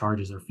additional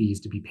charges or fees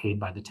to be paid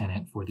by the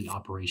tenant for the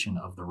operation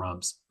of the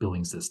RUBS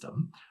billing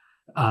system.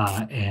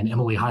 And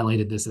Emily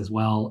highlighted this as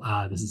well.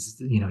 This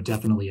is,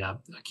 definitely a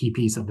key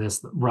piece of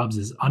this. RUBS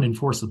is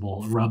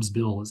unenforceable. A RUBS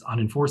bill is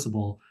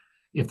unenforceable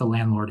if the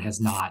landlord has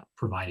not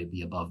provided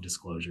the above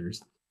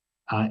disclosures.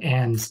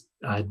 And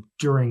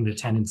during the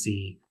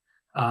tenancy,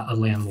 a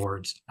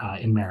landlord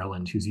in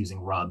Maryland who's using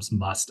RUBS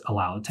must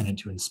allow a tenant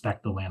to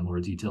inspect the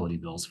landlord's utility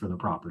bills for the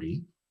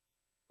property.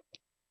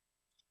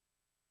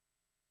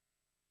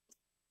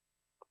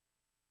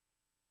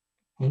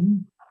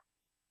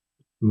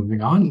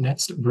 Moving on,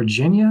 next,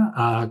 Virginia.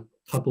 A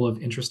couple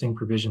of interesting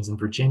provisions in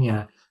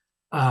Virginia.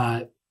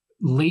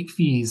 Late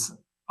fees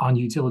on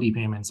utility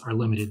payments are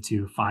limited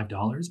to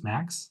 $5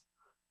 max.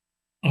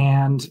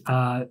 And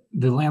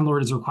the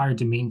landlord is required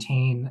to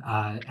maintain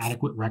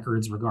adequate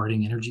records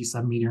regarding energy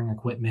submetering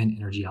equipment,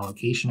 energy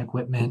allocation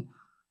equipment,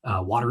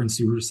 water and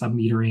sewer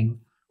submetering,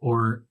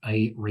 or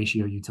a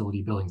ratio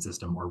utility billing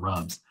system, or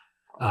RUBS.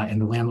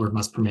 And the landlord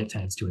must permit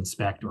tenants to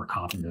inspect or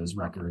copy those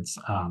records.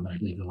 And I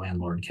believe the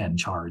landlord can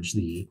charge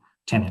the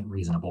tenant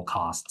reasonable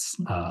costs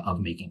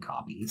of making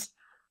copies.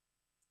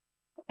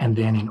 And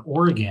then in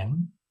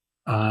Oregon,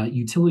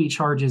 utility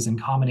charges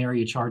and common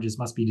area charges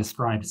must be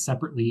described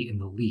separately in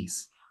the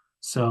lease.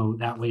 So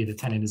that way the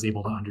tenant is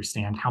able to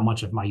understand how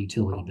much of my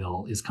utility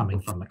bill is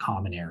coming from the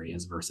common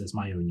areas versus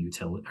my own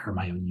utility or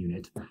my own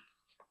unit.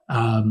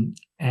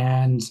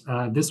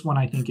 This one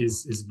I think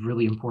is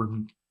really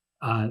important.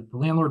 The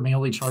landlord may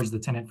only charge the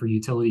tenant for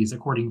utilities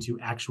according to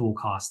actual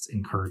costs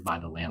incurred by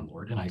the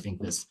landlord. And I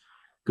think this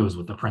goes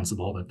with the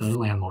principle that the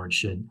landlord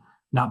should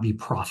not be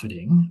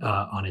profiting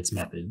on its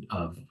method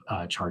of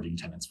charging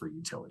tenants for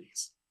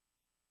utilities.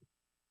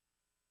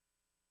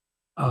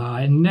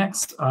 And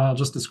next, I'll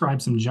just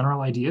describe some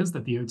general ideas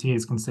that the OTA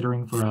is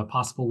considering for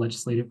possible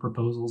legislative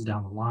proposals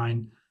down the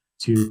line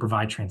to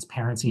provide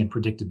transparency and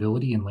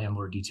predictability in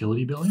landlord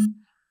utility billing.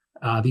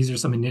 These are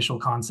some initial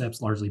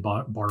concepts largely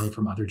borrowed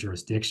from other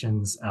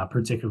jurisdictions,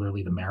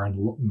 particularly the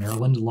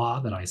Maryland law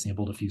that I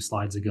sampled a few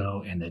slides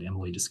ago and that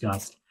Emily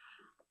discussed.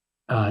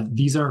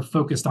 These are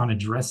focused on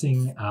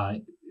addressing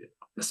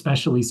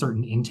especially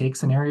certain intake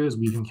scenarios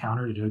we've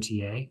encountered at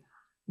OTA,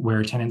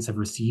 where tenants have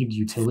received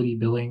utility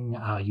billing,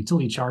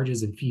 utility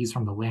charges and fees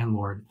from the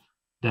landlord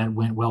that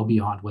went well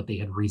beyond what they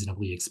had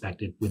reasonably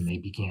expected when they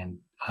began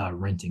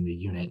renting the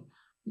unit,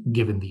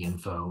 given the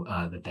info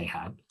that they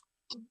had.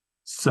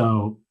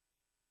 So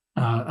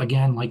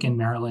again, like in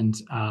Maryland,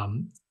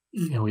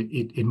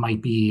 it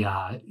might be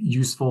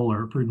useful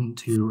or prudent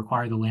to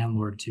require the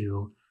landlord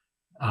to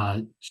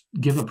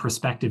give a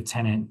prospective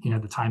tenant,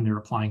 the time they're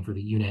applying for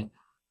the unit,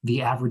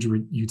 the average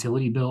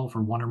utility bill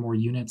for one or more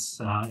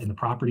units in the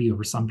property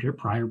over some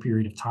prior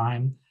period of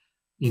time.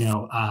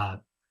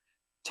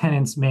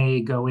 Tenants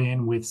may go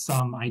in with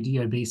some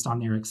idea based on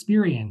their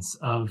experience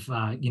of,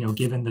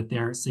 given that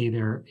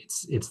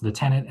it's the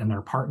tenant and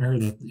their partner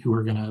who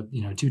are gonna,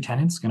 two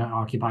tenants gonna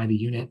occupy the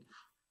unit.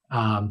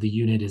 The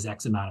unit is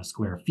X amount of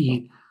square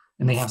feet,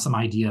 and they have some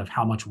idea of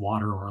how much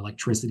water or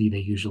electricity they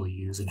usually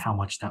use and how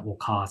much that will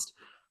cost.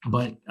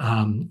 But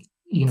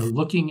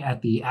looking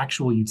at the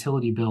actual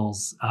utility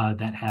bills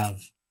that have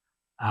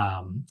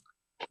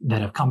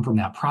come from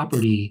that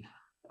property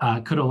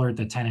could alert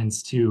the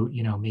tenants to,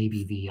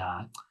 maybe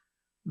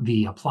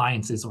the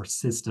appliances or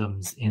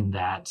systems in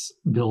that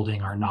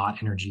building are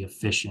not energy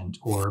efficient,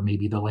 or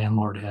maybe the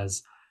landlord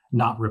has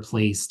not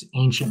replaced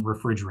ancient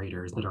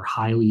refrigerators that are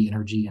highly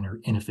energy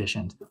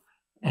inefficient.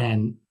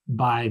 And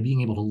by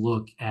being able to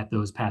look at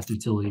those past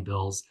utility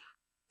bills,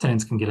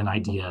 tenants can get an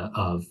idea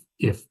of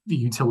if the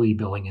utility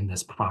billing in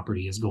this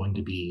property is going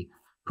to be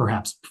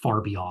perhaps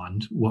far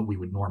beyond what we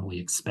would normally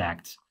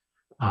expect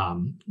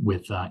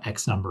with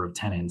X number of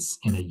tenants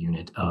in a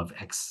unit of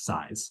X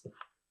size.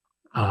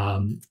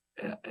 And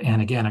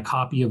again, a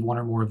copy of one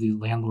or more of the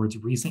landlord's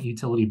recent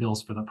utility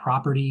bills for the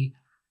property,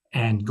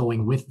 and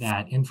going with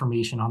that,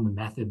 information on the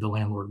method the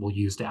landlord will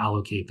use to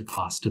allocate the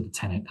cost to the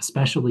tenant,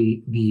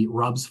 especially the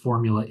RUBS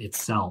formula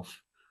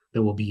itself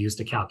that will be used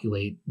to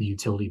calculate the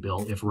utility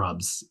bill if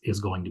RUBS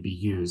is going to be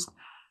used.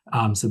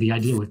 So the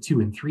idea with 2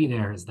 and 3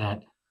 there is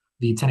that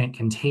the tenant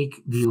can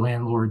take the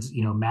landlord's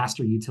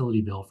master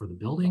utility bill for the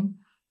building,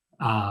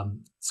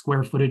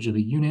 square footage of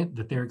the unit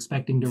that they're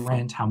expecting to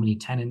rent, how many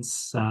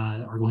tenants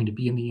are going to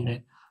be in the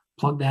unit,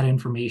 plug that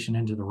information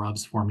into the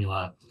RUBS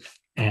formula,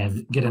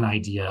 and get an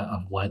idea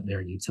of what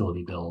their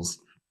utility bills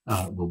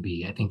will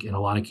be. I think in a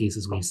lot of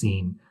cases we've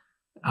seen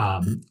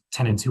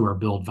tenants who are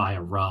billed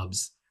via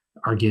RUBS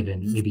are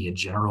given maybe a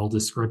general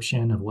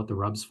description of what the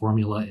RUBS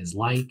formula is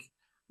like,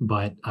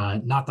 but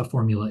not the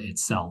formula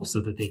itself, so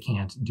that they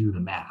can't do the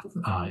math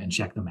and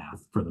check the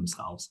math for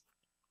themselves.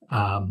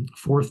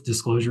 Fourth,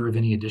 disclosure of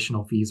any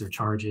additional fees or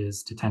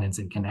charges to tenants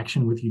in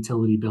connection with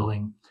utility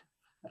billing.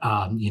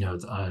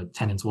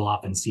 Tenants will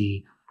often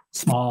see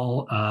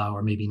small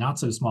or maybe not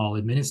so small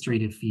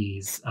administrative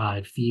fees,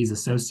 fees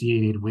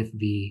associated with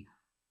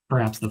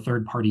perhaps the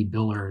third-party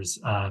biller's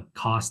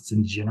costs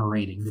in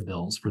generating the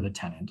bills for the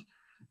tenant.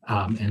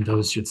 And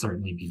those should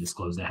certainly be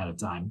disclosed ahead of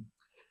time.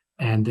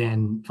 And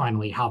then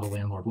finally, how the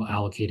landlord will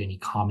allocate any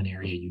common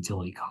area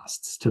utility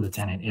costs to the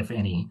tenant, if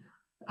any.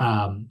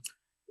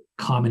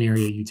 Common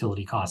area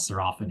utility costs are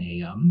often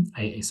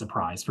a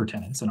surprise for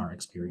tenants in our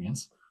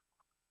experience.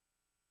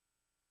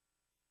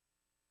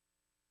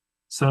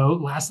 So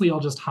lastly, I'll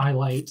just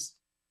highlight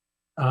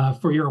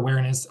for your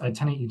awareness, a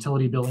tenant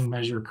utility billing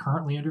measure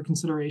currently under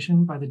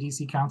consideration by the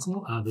DC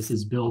Council. This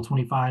is Bill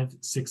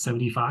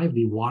 25675,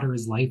 the Water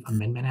is Life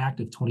Amendment Act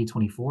of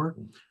 2024.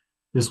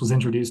 This was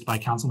introduced by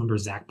Councilmember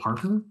Zach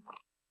Parker.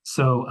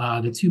 So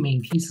the two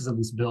main pieces of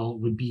this bill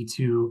would be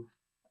to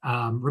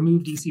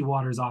remove DC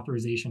Water's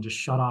authorization to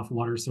shut off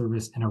water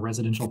service in a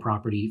residential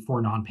property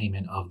for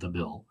non-payment of the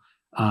bill,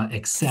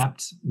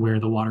 except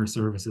where the water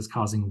service is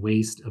causing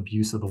waste,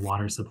 abuse of the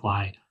water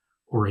supply,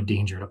 or a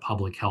danger to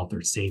public health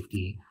or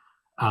safety.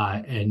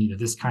 And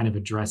this kind of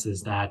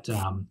addresses that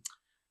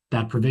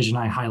that provision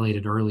I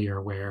highlighted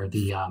earlier, where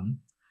the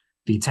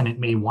the tenant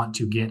may want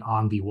to get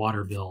on the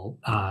water bill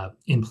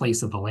in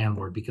place of the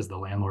landlord because the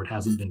landlord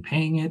hasn't been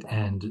paying it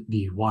and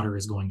the water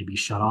is going to be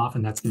shut off,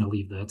 and that's going to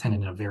leave the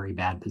tenant in a very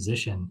bad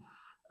position.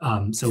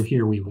 So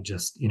here we would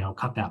just,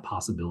 cut that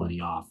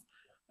possibility off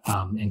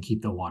and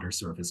keep the water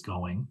service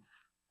going.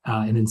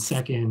 And then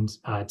second,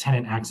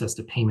 tenant access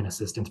to payment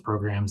assistance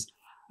programs.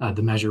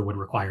 The measure would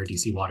require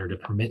DC Water to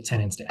permit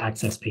tenants to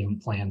access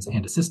payment plans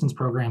and assistance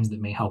programs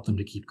that may help them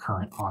to keep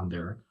current on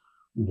their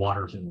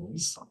water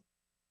bills.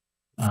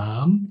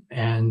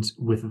 And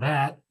with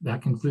that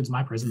concludes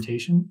my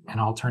presentation,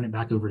 and I'll turn it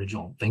back over to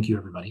Joel. Thank you,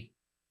 everybody.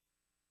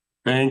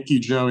 Thank you,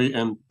 Joey,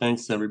 and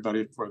thanks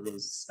everybody for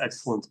those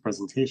excellent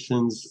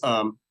presentations.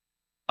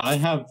 I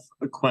have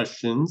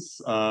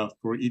questions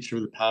for each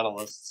of the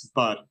panelists,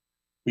 but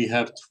we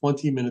have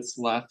 20 minutes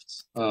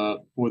left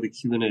for the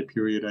Q&A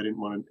period. I didn't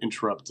want to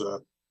interrupt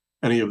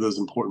any of those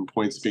important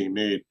points being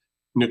made.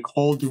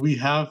 Nicole, do we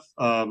have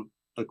a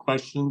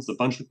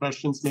bunch of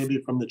questions maybe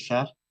from the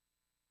chat?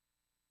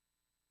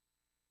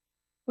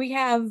 We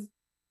have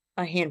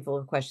a handful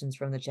of questions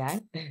from the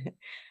chat.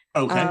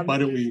 Okay, why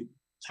don't we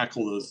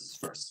tackle those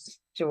first?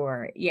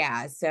 Sure.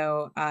 Yeah.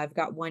 So I've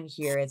got one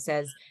here. It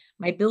says,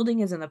 my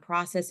building is in the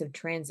process of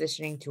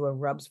transitioning to a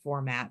RUBS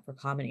format for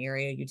common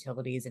area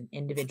utilities and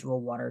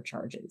individual water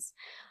charges.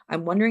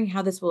 I'm wondering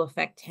how this will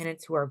affect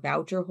tenants who are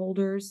voucher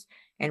holders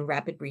and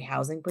rapid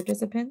rehousing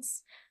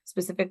participants.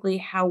 Specifically,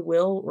 how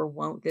will or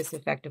won't this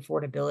affect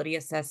affordability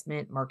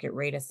assessment, market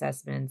rate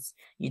assessments,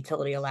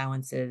 utility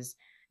allowances,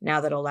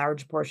 now that a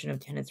large portion of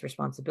tenants'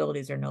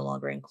 responsibilities are no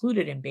longer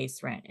included in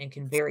base rent and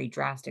can vary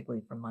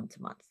drastically from month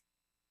to month?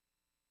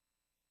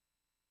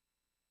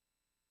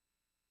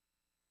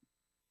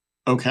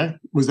 Okay,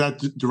 was that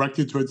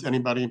directed towards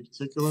anybody in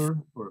particular,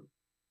 or?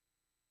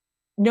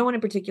 No one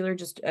in particular,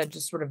 just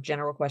sort of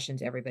general question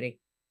to everybody.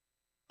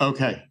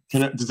 Okay,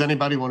 does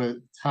anybody want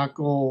to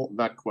tackle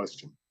that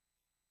question?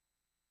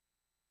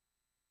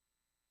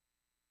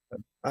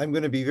 I'm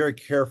going to be very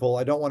careful.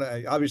 I don't want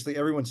to, obviously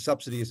everyone's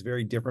subsidy is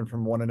very different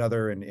from one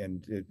another,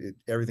 and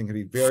everything can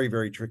be very,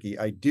 very tricky.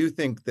 I do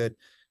think that,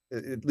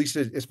 at least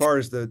as far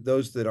as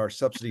those that are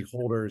subsidy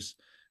holders,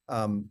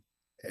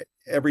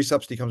 every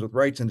subsidy comes with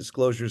rights and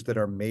disclosures that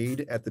are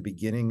made at the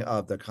beginning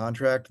of the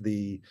contract.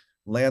 The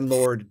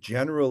landlord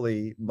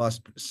generally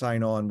must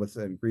sign on with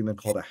an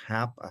agreement called a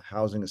HAP, a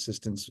housing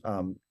assistance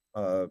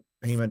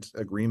payment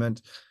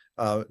agreement,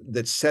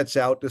 that sets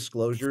out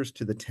disclosures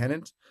to the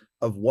tenant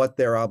of what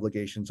their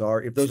obligations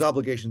are. If those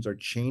obligations are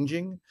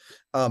changing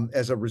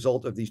as a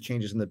result of these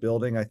changes in the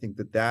building, I think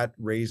that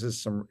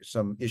raises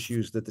some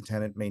issues that the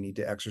tenant may need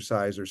to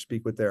exercise or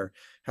speak with their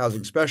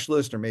housing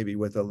specialist, or maybe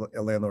with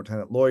a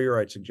landlord-tenant lawyer.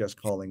 I'd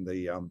suggest calling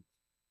the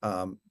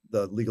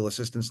legal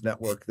assistance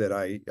network that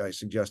I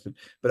suggested.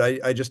 But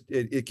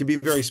it can be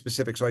very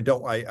specific, so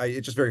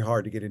it's just very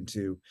hard to get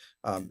into.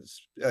 I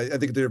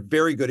think they're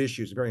very good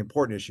issues, very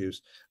important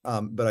issues,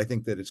 but I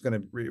think that it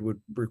would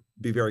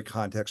be very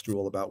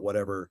contextual about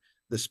whatever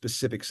the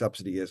specific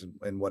subsidy is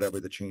and whatever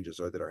the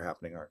changes are that are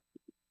happening are.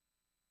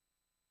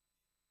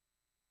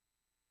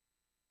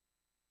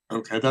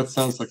 Okay, that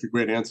sounds like a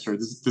great answer.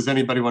 Does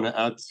anybody want to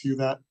add to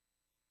that?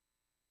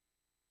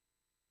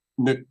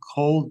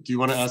 Nicole, do you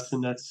want to ask the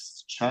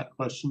next chat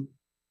question?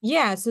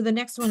 Yeah, so the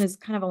next one is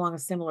kind of along a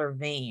similar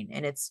vein,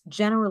 and it's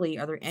generally,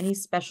 are there any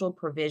special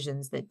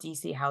provisions that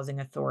DC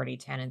Housing Authority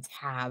tenants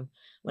have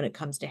when it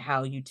comes to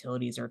how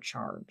utilities are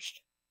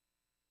charged?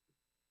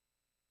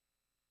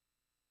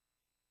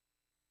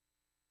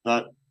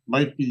 That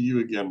might be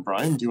you again,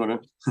 Brian. Do you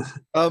want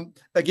to?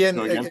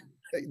 Again?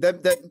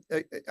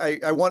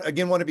 I want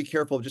to be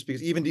careful, just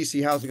because even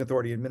DC Housing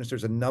Authority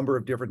administers a number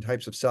of different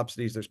types of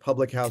subsidies. There's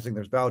public housing,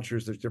 there's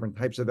vouchers, there's different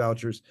types of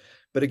vouchers.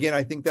 But again,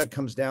 I think that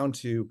comes down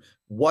to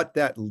what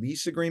that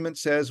lease agreement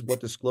says, what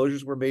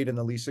disclosures were made in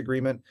the lease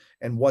agreement,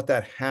 and what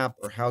that HAP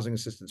or housing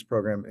assistance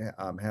program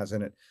has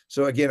in it.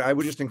 So again, I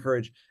would just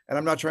encourage, and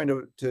I'm not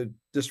trying to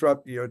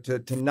disrupt,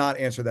 to not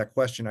answer that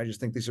question. I just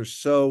think these are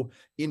so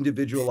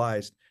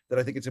individualized that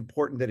I think it's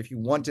important that if you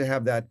want to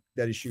have that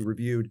issue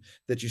reviewed,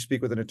 that you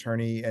speak with an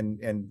attorney.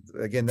 And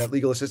again, that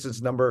legal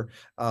assistance number,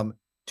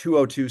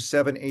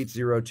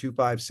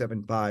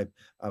 202-780-2575,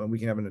 and we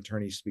can have an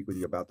attorney speak with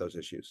you about those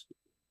issues.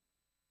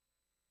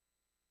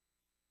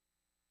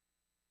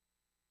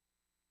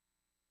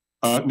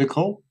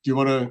 Nicole, do you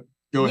want to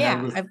go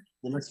ahead with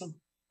the next one?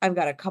 I've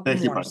got a couple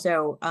more. Brian.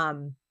 So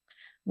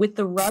with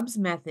the RUBS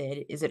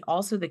method, is it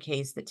also the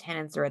case that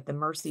tenants are at the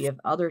mercy of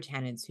other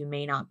tenants who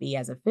may not be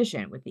as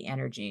efficient with the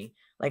energy,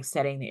 like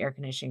setting the air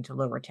conditioning to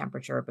lower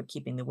temperature, but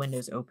keeping the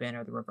windows open,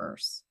 or the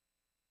reverse?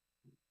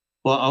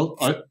 Well,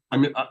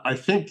 I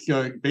think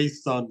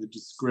based on the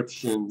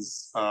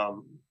descriptions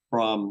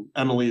from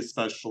Emily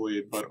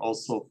especially, but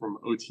also from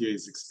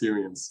OTA's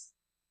experience,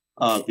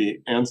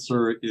 the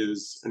answer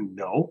is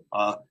no.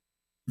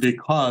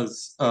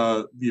 Because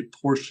the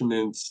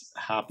apportionment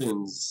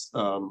happens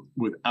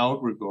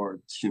without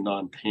regard to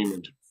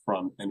non-payment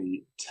from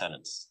any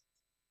tenants,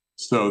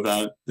 so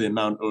that the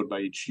amount owed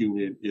by each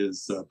unit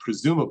is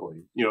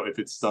presumably, if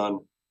it's done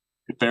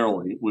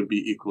fairly would be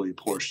equally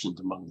apportioned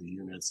among the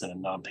units, and a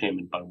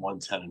non-payment by one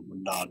tenant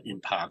would not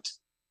impact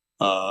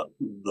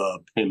the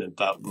payment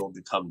that will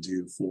become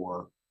due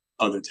for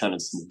other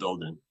tenants in the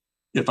building,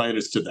 if I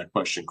understood that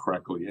question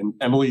correctly. And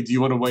Emily, do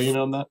you want to weigh in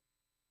on that?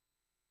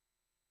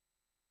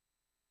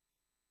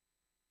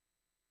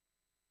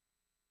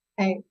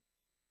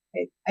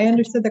 I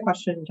understood the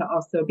question to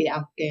also be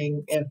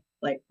asking if,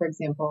 like, for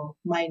example,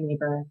 my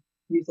neighbor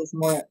uses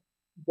more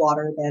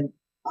water than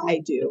I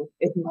do,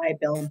 is my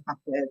bill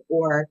impacted?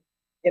 Or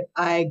if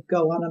I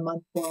go on a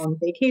month-long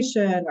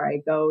vacation, or I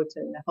go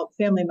to help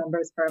family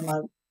members for a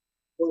month,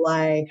 will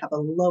I have a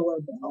lower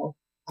bill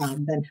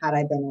than had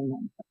I been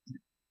in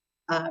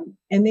one?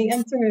 And the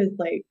answer is,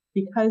 like,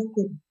 because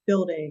the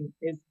building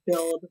is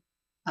billed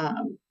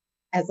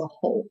as a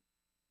whole,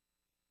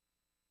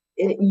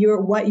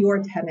 what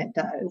your tenant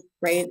does,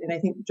 right? And I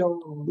think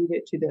Joel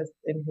alluded to this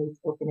in his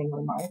opening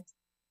remarks,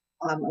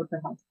 or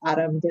perhaps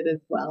Adam did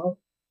as well.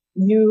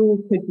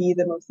 You could be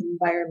the most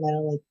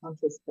environmentally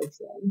conscious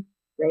person,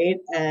 right?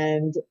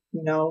 And,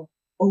 you know,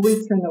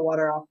 always turn the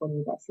water off when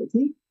you brush your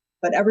teeth,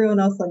 but everyone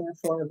else on your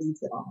floor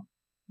leaves it on.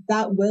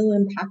 That will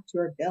impact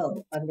your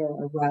bill under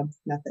a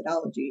RUBS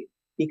methodology,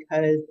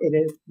 because it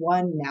is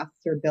one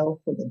master bill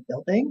for the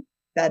building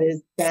that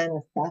is then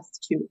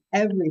assessed to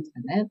every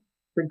tenant,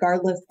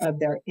 regardless of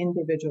their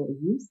individual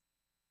use,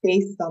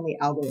 based on the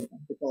algorithm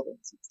of the building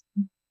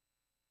system.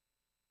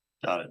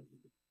 Got it.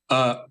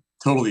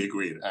 Totally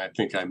agreed. I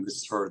think I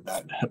misheard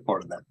that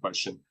part of that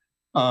question.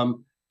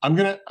 I'm going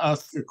to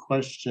ask a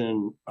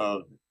question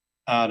of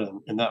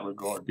Adam in that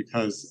regard,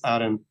 because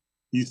Adam,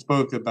 you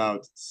spoke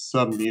about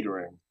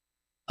sub-metering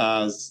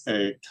as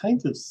a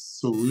kind of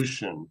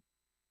solution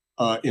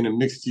in a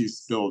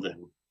mixed-use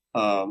building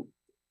to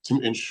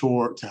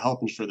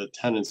help ensure that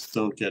tenants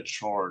don't get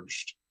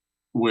charged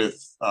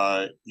with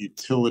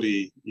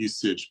utility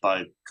usage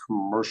by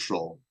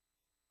commercial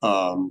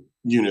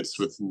units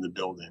within the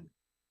building.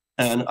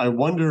 And I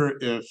wonder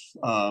if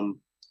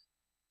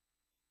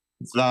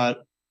that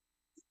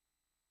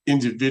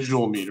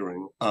individual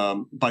metering,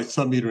 by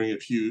sub-metering,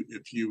 if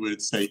you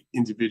would say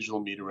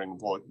individual metering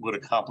would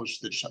accomplish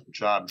the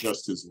job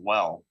just as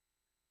well,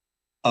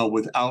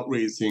 without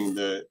raising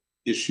the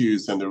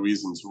issues and the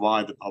reasons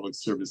why the Public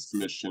Service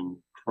Commission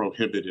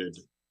prohibited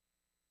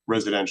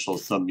residential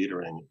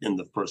sub-metering in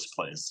the first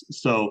place.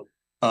 So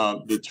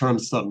the term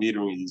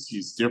sub-metering is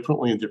used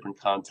differently in different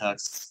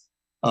contexts.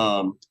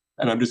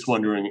 And I'm just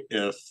wondering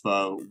if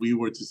we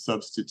were to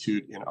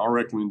substitute in our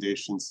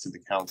recommendations to the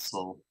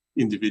council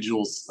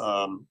individuals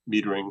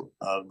metering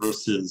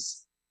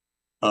versus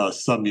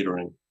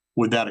sub-metering,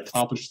 would that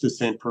accomplish the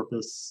same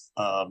purpose?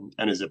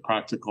 And is it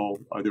practical?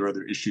 Are there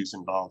other issues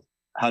involved?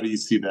 How do you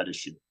see that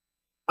issue?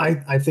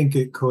 I think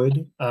it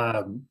could.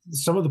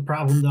 Some of the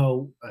problem,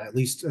 though, at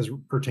least as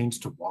it pertains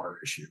to water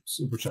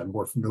issues, which I'm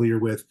more familiar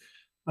with,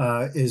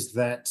 is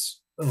that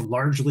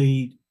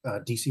largely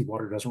DC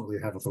Water doesn't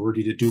really have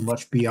authority to do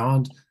much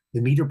beyond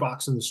the meter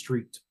box in the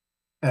street.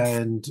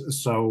 And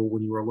so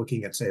when you are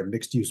looking at, say, a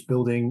mixed-use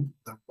building,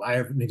 I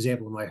have an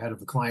example in my head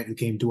of a client who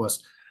came to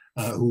us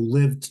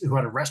who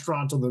had a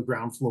restaurant on the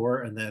ground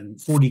floor and then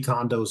 40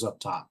 condos up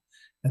top.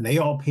 And they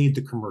all paid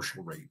the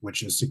commercial rate,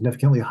 which is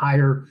significantly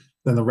higher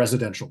than the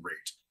residential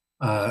rate.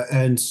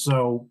 And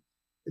so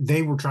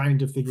they were trying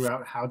to figure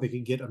out how they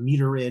could get a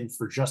meter in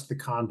for just the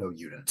condo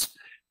units.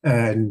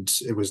 And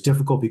it was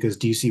difficult because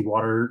DC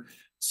Water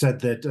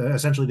said that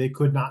essentially they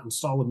could not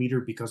install a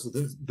meter because of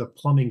the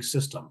plumbing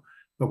system,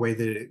 the way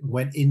that it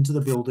went into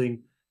the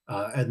building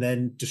and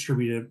then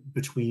distributed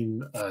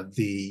between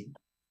the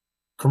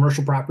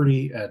commercial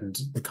property and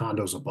the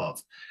condos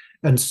above.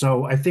 And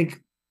so I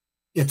think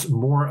it's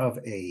more of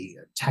a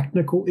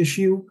technical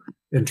issue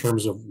in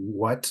terms of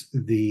what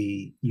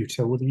the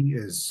utility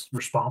is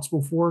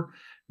responsible for.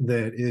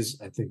 That is,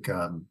 I think,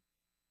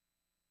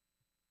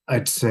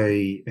 I'd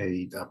say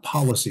a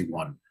policy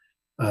one,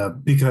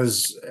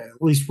 because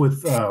at least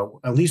with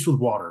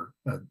water,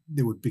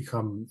 it would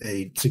become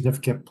a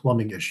significant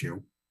plumbing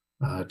issue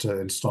to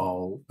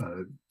install,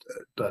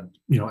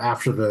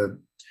 after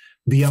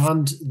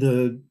beyond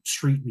the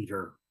street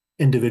meter,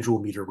 individual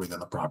meter within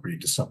the property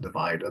to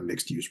subdivide a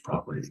mixed use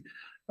property.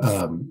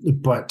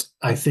 But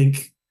I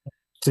think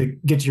to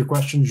get to your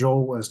question,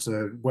 Joel, as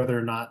to whether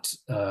or not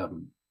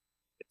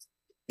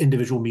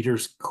individual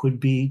meters could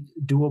be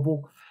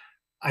doable,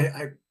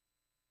 it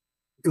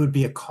would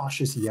be a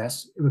cautious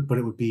yes, but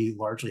it would be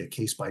largely a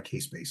case by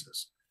case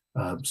basis.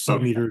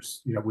 Some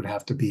meters, would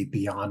have to be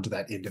beyond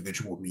that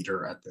individual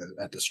meter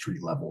at the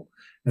street level,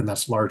 and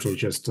that's largely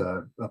just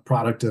a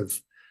product of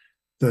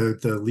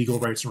the legal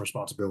rights and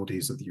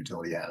responsibilities that the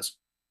utility has.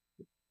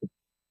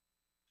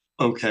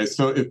 Okay,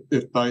 so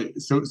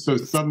so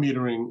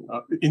sub-metering,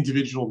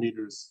 individual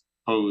meters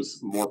pose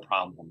more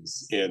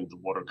problems in the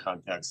water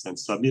context than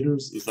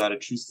sub-meters. Is that a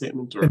true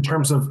statement? Or in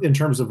terms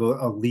of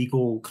a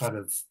legal kind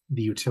of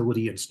the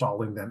utility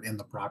installing them in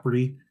the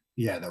property,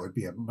 yeah, that would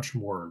be a much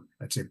more,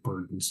 I'd say,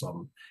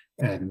 burdensome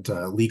and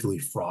legally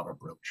fraught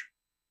approach.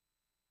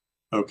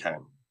 Okay,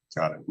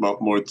 got it. Well,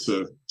 more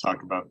to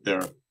talk about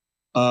there.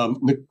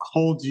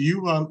 Nicole, do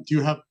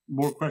you have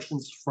more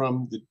questions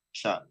from the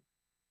chat?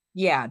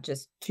 Yeah,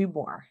 just two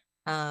more.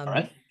 All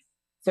right.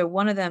 So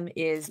one of them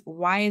is,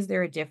 why is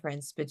there a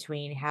difference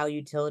between how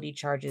utility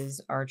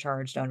charges are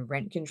charged on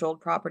rent-controlled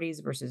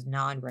properties versus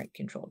non-rent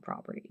controlled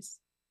properties?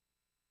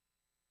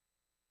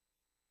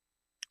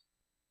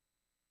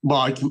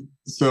 Well, I can.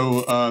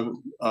 So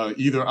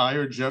either I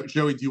or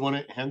Joey, do you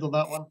want to handle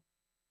that one,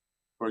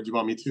 or do you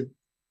want me to?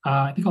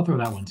 I think I'll throw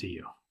that one to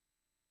you.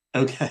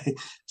 Okay.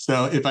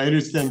 So if I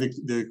understand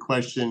the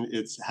question,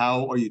 it's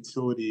how are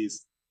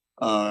utilities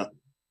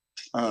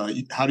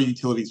how do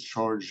utilities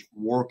charge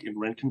work in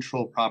rent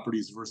control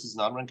properties versus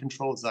non-rent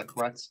control? Is that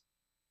correct?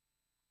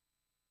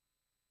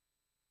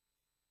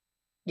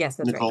 Yes,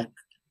 that's Nicole? right.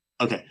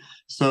 Okay.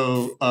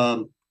 So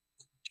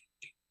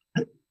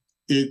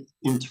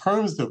in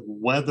terms of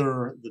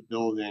whether the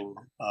building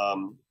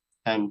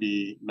can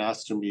be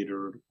master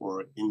metered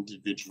or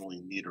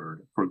individually metered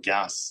for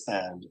gas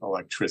and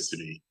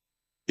electricity,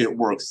 it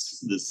works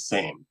the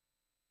same.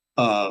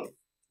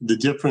 The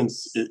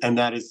difference, and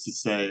that is to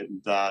say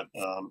that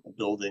a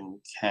building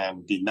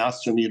can be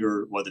master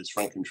metered, whether it's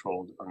rent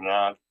controlled or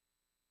not.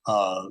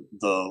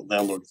 The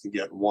landlord can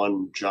get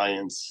one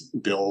giant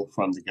bill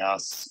from the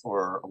gas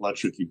or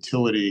electric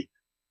utility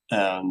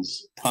and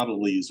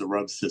probably use a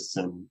RUB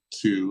system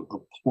to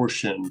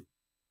apportion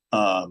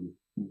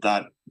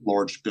that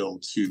large bill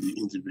to the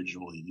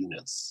individual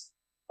units.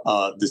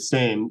 The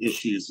same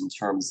issues in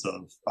terms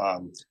of,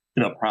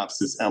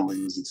 perhaps as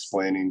Emily was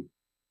explaining,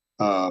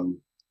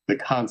 the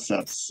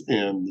concepts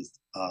in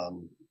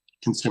the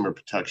Consumer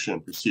Protection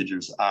and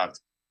Procedures Act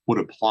would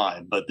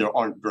apply, but there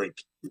aren't very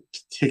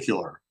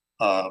particular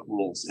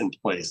rules in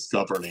place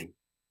governing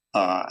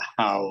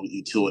how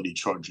utility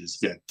charges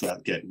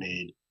get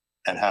made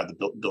and how the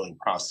billing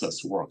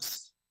process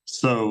works.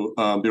 So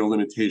there are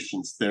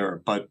limitations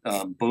there, but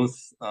both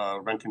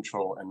rent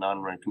control and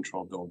non-rent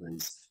control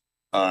buildings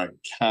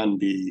can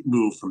be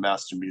moved from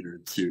master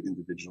metered to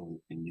individually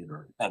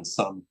metered, and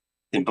some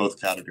in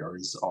both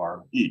categories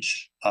are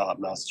each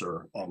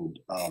master and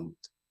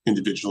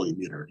individually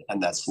metered,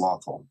 and that's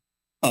lawful.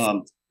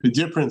 The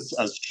difference,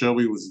 as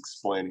Joey was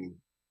explaining,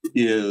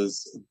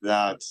 is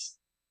that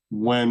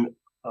when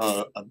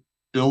a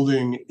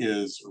building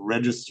is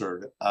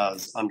registered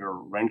as under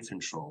rent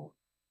control,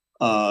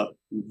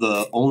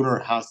 the owner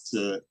has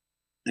to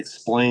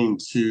explain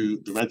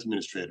to the rent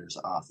administrator's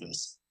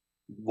office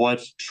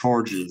what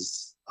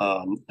charges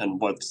and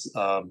what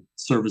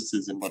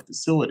services and what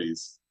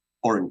facilities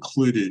are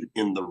included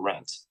in the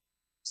rent,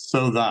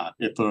 so that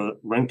if a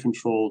rent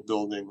controlled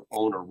building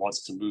owner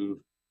wants to move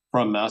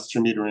from master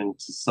metering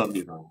to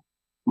sub-metering,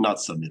 not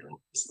sub-metering,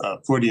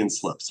 Freudian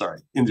slip,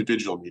 sorry,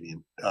 individual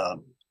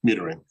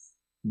metering,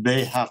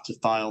 they have to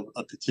file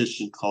a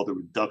petition called a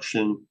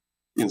reduction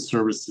in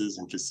services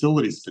and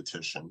facilities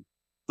petition,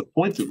 the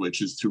point of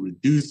which is to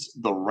reduce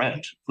the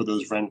rent for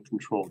those rent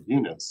controlled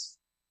units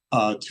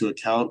to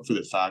account for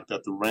the fact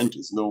that the rent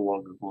is no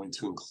longer going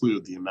to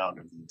include the amount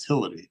of the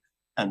utility.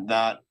 And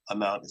that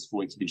amount is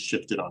going to be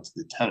shifted onto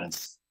the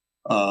tenants,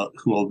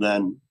 who will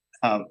then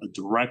have a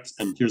direct,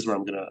 and here's where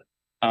I'm going to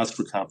ask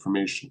for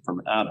confirmation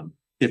from Adam.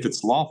 If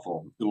it's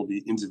lawful, it will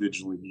be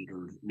individually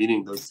metered,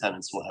 meaning those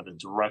tenants will have a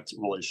direct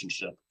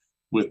relationship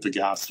with the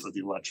gas or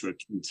the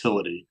electric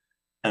utility,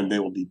 and they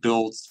will be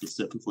billed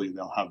specifically.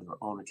 They'll have their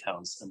own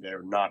accounts, and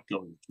they're not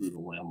going through the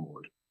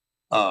landlord.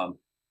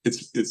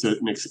 It's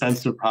an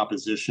expensive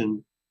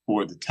proposition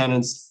for the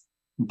tenants,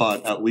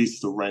 but at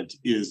least the rent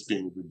is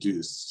being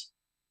reduced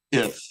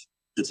if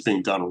it's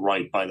being done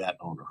right by that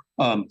owner.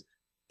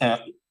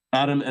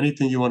 Adam,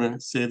 anything you want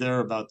to say there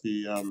about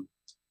the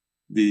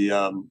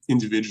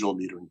individual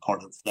metering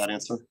part of that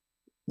answer,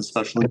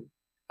 especially?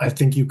 I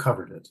think you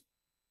covered it.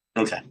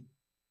 Okay.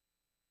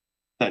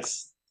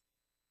 Thanks.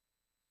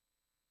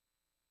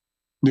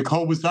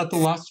 Nicole, was that the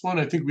last one?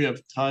 I think we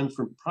have time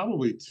for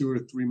probably 2 or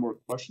 3 more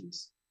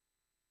questions.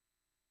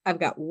 I've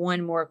got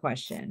one more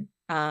question.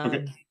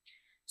 Okay.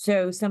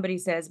 So somebody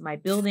says, my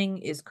building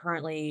is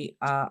currently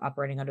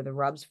operating under the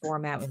RUBS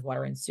format with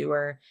water and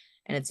sewer,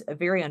 and it's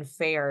very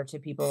unfair to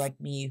people like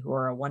me who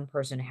are a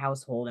one-person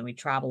household and we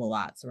travel a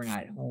lot, so we're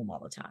not at home all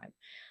the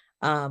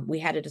time. We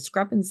had a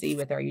discrepancy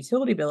with our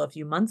utility bill a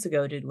few months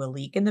ago due to a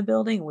leak in the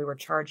building, and we were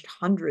charged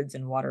hundreds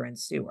in water and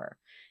sewer.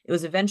 It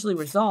was eventually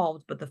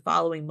resolved, but the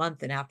following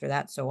month and after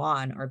that, so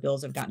on, our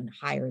bills have gotten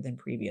higher than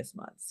previous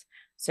months.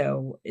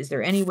 So is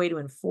there any way to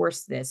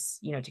enforce this,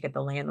 to get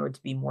the landlord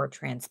to be more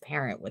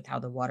transparent with how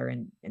the water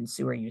and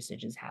sewer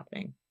usage is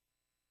happening?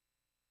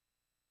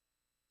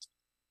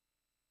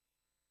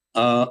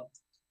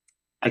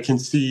 I can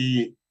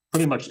see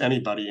pretty much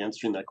anybody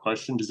answering that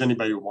question. Does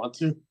anybody want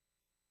to?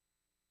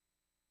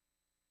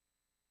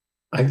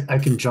 I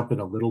can jump in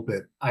a little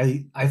bit.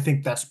 I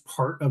think that's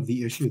part of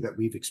the issue that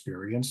we've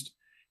experienced,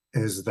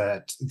 is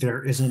that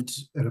there isn't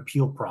an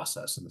appeal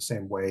process in the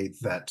same way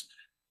that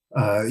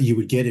you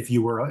would get if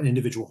you were an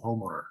individual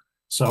homeowner.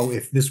 So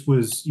if this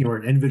was, you were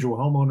an individual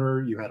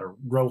homeowner, you had a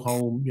row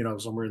home,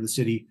 somewhere in the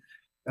city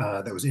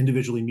that was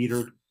individually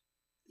metered,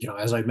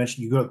 as I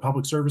mentioned, you go to the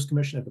Public Service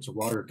Commission if it's a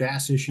water or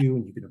gas issue,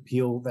 and you can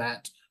appeal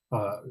that,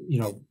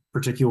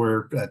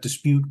 particular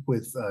dispute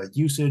with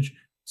usage.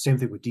 Same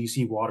thing with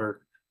DC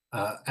water.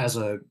 As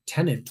a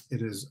tenant,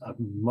 it is a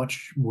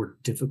much more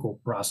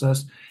difficult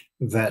process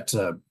that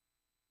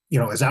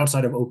is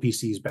outside of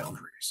OPC's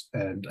boundaries.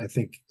 And I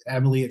think,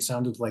 Emily, it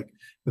sounded like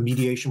the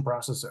mediation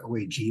process at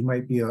OAG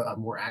might be a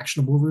more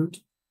actionable route.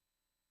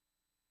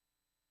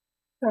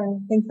 Sure,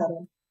 thanks,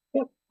 Adam.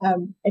 Yep,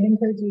 I'd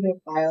encourage you to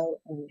file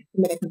and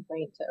submit a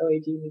complaint to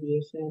OAG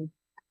mediation.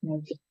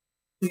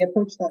 The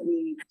approach that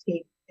we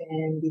take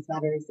in these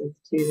matters is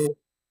to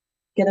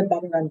get a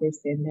better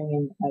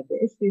understanding of the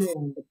issue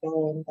and the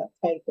billing that's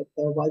type if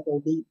there was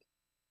a leak,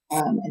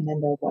 and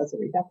then there was a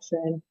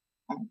reduction.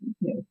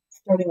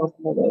 Starting with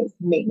some of those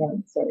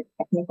maintenance or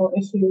technical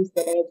issues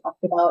that I had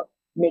talked about,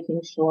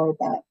 making sure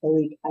that the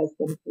leak has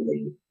been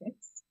fully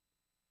fixed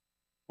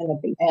and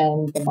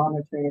the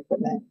monitoring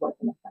equipment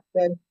wasn't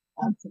affected,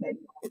 so that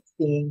you aren't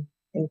seeing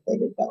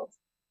inflated bills.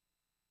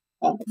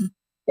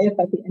 If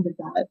at the end of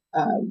that,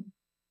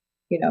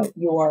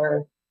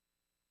 your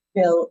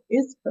bill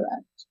is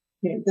correct,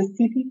 the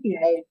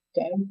CPPA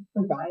does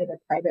provide a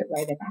private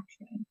right of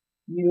action.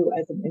 You,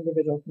 as an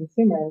individual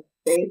consumer,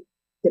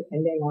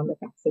 depending on the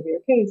facts of your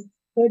case,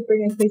 could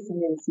bring a case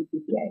into the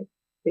CPPA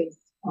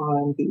based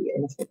on the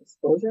initial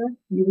disclosure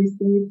you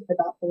received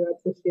about the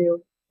RUBS issue,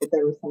 that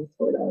there was some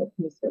sort of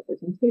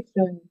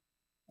misrepresentation,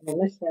 an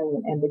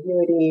omission, an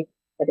ambiguity,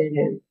 that it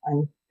is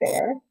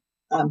unfair.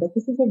 But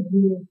this is a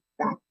really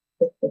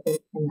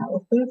fact-specific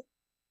analysis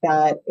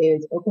that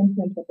is open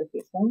to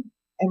interpretation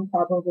and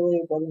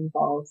probably will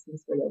involve some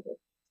sort of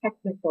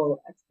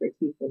technical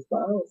expertise as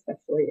well,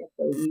 especially if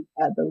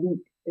the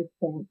leak is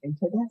thrown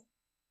into this.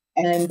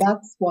 And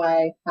that's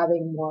why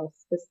having more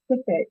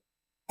specific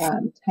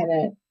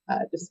tenant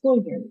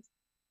disclosures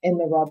in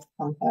the RUBS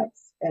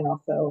context, and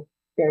also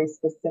very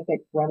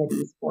specific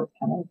remedies for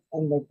tenants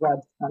in the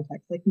RUBS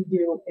context, like we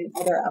do in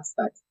other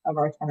aspects of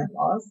our tenant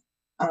laws,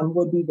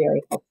 would be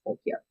very helpful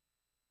here.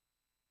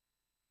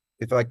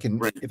 If I can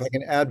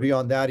add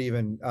beyond that,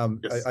 even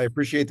Yes. I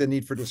appreciate the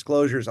need for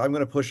disclosures. I'm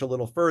going to push a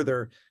little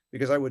further,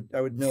 because I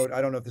would note,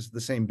 I don't know if this is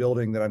the same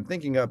building that I'm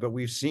thinking of, but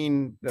we've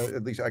seen,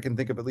 at least I can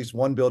think of at least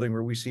one building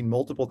where we've seen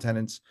multiple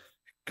tenants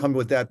come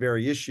with that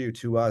very issue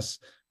to us,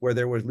 where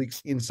there were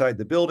leaks inside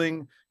the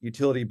building,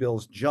 utility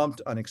bills jumped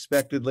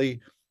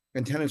unexpectedly,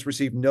 and tenants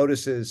received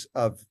notices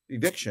of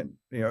eviction,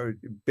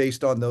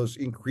 based on those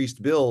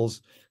increased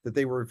bills that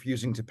they were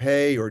refusing to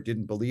pay or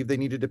didn't believe they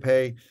needed to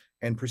pay,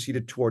 and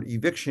proceeded toward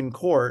eviction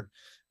court,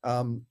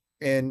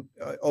 and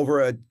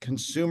over a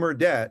consumer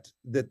debt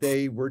that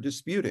they were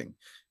disputing.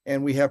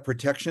 And we have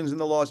protections in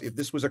the laws. If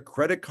this was a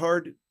credit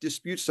card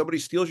dispute, somebody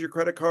steals your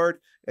credit card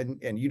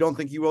and you don't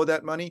think you owe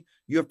that money,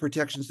 you have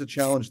protections to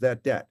challenge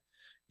that debt.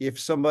 If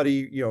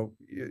somebody,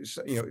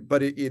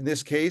 but in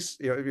this case,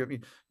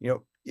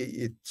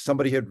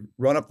 somebody had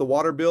run up the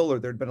water bill, or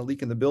there'd been a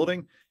leak in the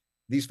building,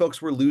 these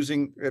folks were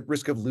at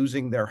risk of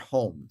losing their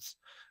homes.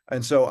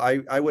 And so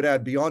I would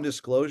add, beyond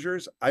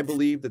disclosures, I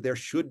believe that there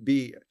should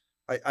be,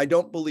 I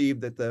don't believe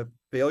that the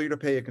failure to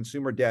pay a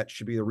consumer debt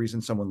should be the reason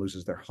someone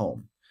loses their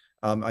home.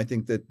 I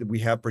think that we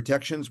have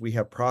protections, we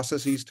have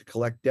processes to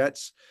collect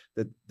debts,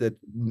 that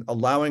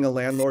allowing a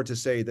landlord to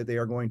say that they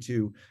are going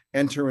to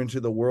enter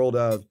into the world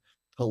of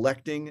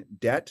collecting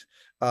debt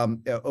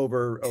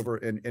over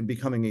and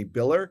becoming a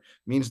biller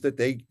means that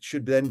they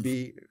should then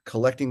be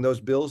collecting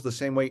those bills the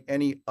same way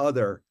any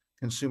other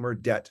consumer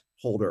debt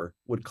holder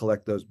would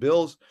collect those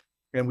bills.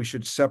 And we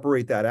should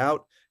separate that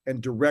out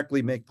and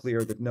directly make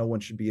clear that no one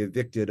should be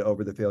evicted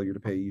over the failure to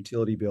pay a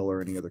utility bill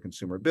or any other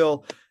consumer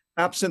bill.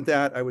 Absent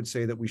that, I would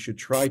say that we should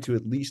try to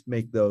at least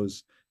make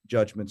those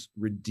judgments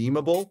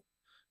redeemable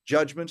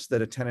judgments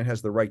that a tenant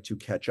has the right to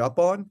catch up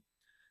on,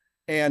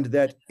 and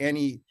that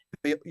any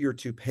failure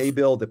to pay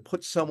bill that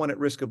puts someone at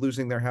risk of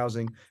losing their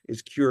housing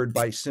is cured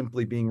by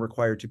simply being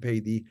required to pay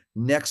the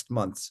next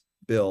month's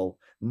bill,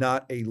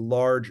 not a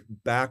large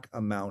back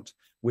amount,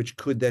 which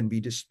could then be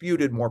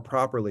disputed more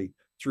properly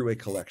through a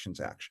collections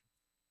action.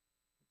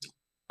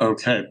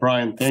 Okay,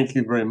 Brian, thank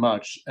you very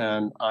much.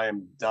 And I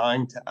am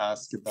dying to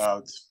ask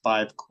about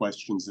 5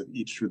 questions of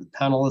each of the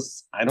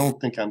panelists. I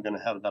don't think I'm going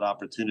to have that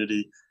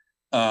opportunity.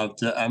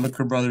 To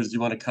Amaker Brothers, do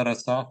you want to cut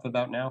us off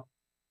about now?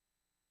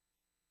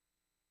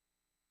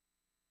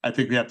 I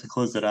think we have to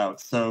close it out.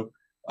 So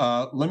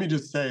let me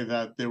just say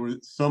that there were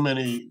so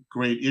many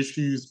great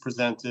issues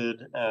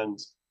presented and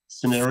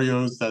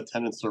scenarios that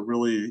tenants are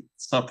really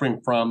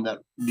suffering from that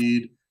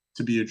need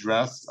to be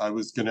addressed. I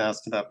was going to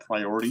ask about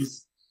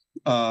priorities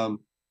of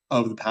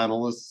the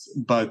panelists,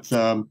 but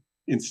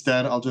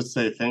instead I'll just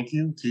say thank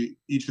you to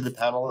each of the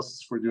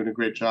panelists for doing a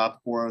great job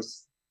for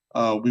us.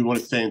 We want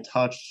to stay in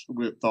touch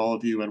with all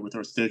of you and with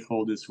our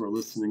stakeholders who are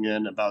listening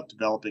in about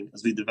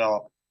as we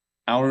develop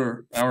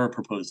our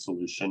proposed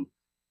solution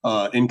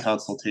in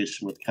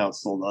consultation with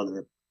council and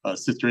other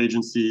sister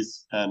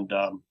agencies and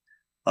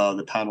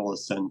the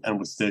panelists and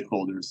with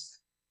stakeholders.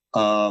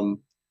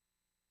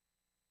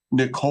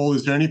 Nicole,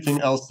 is there anything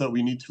else that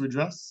we need to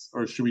address,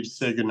 or should we just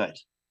say goodnight?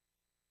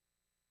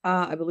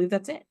 I believe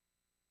that's it.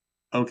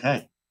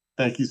 Okay.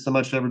 Thank you so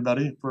much,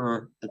 everybody,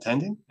 for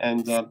attending,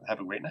 and have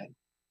a great night.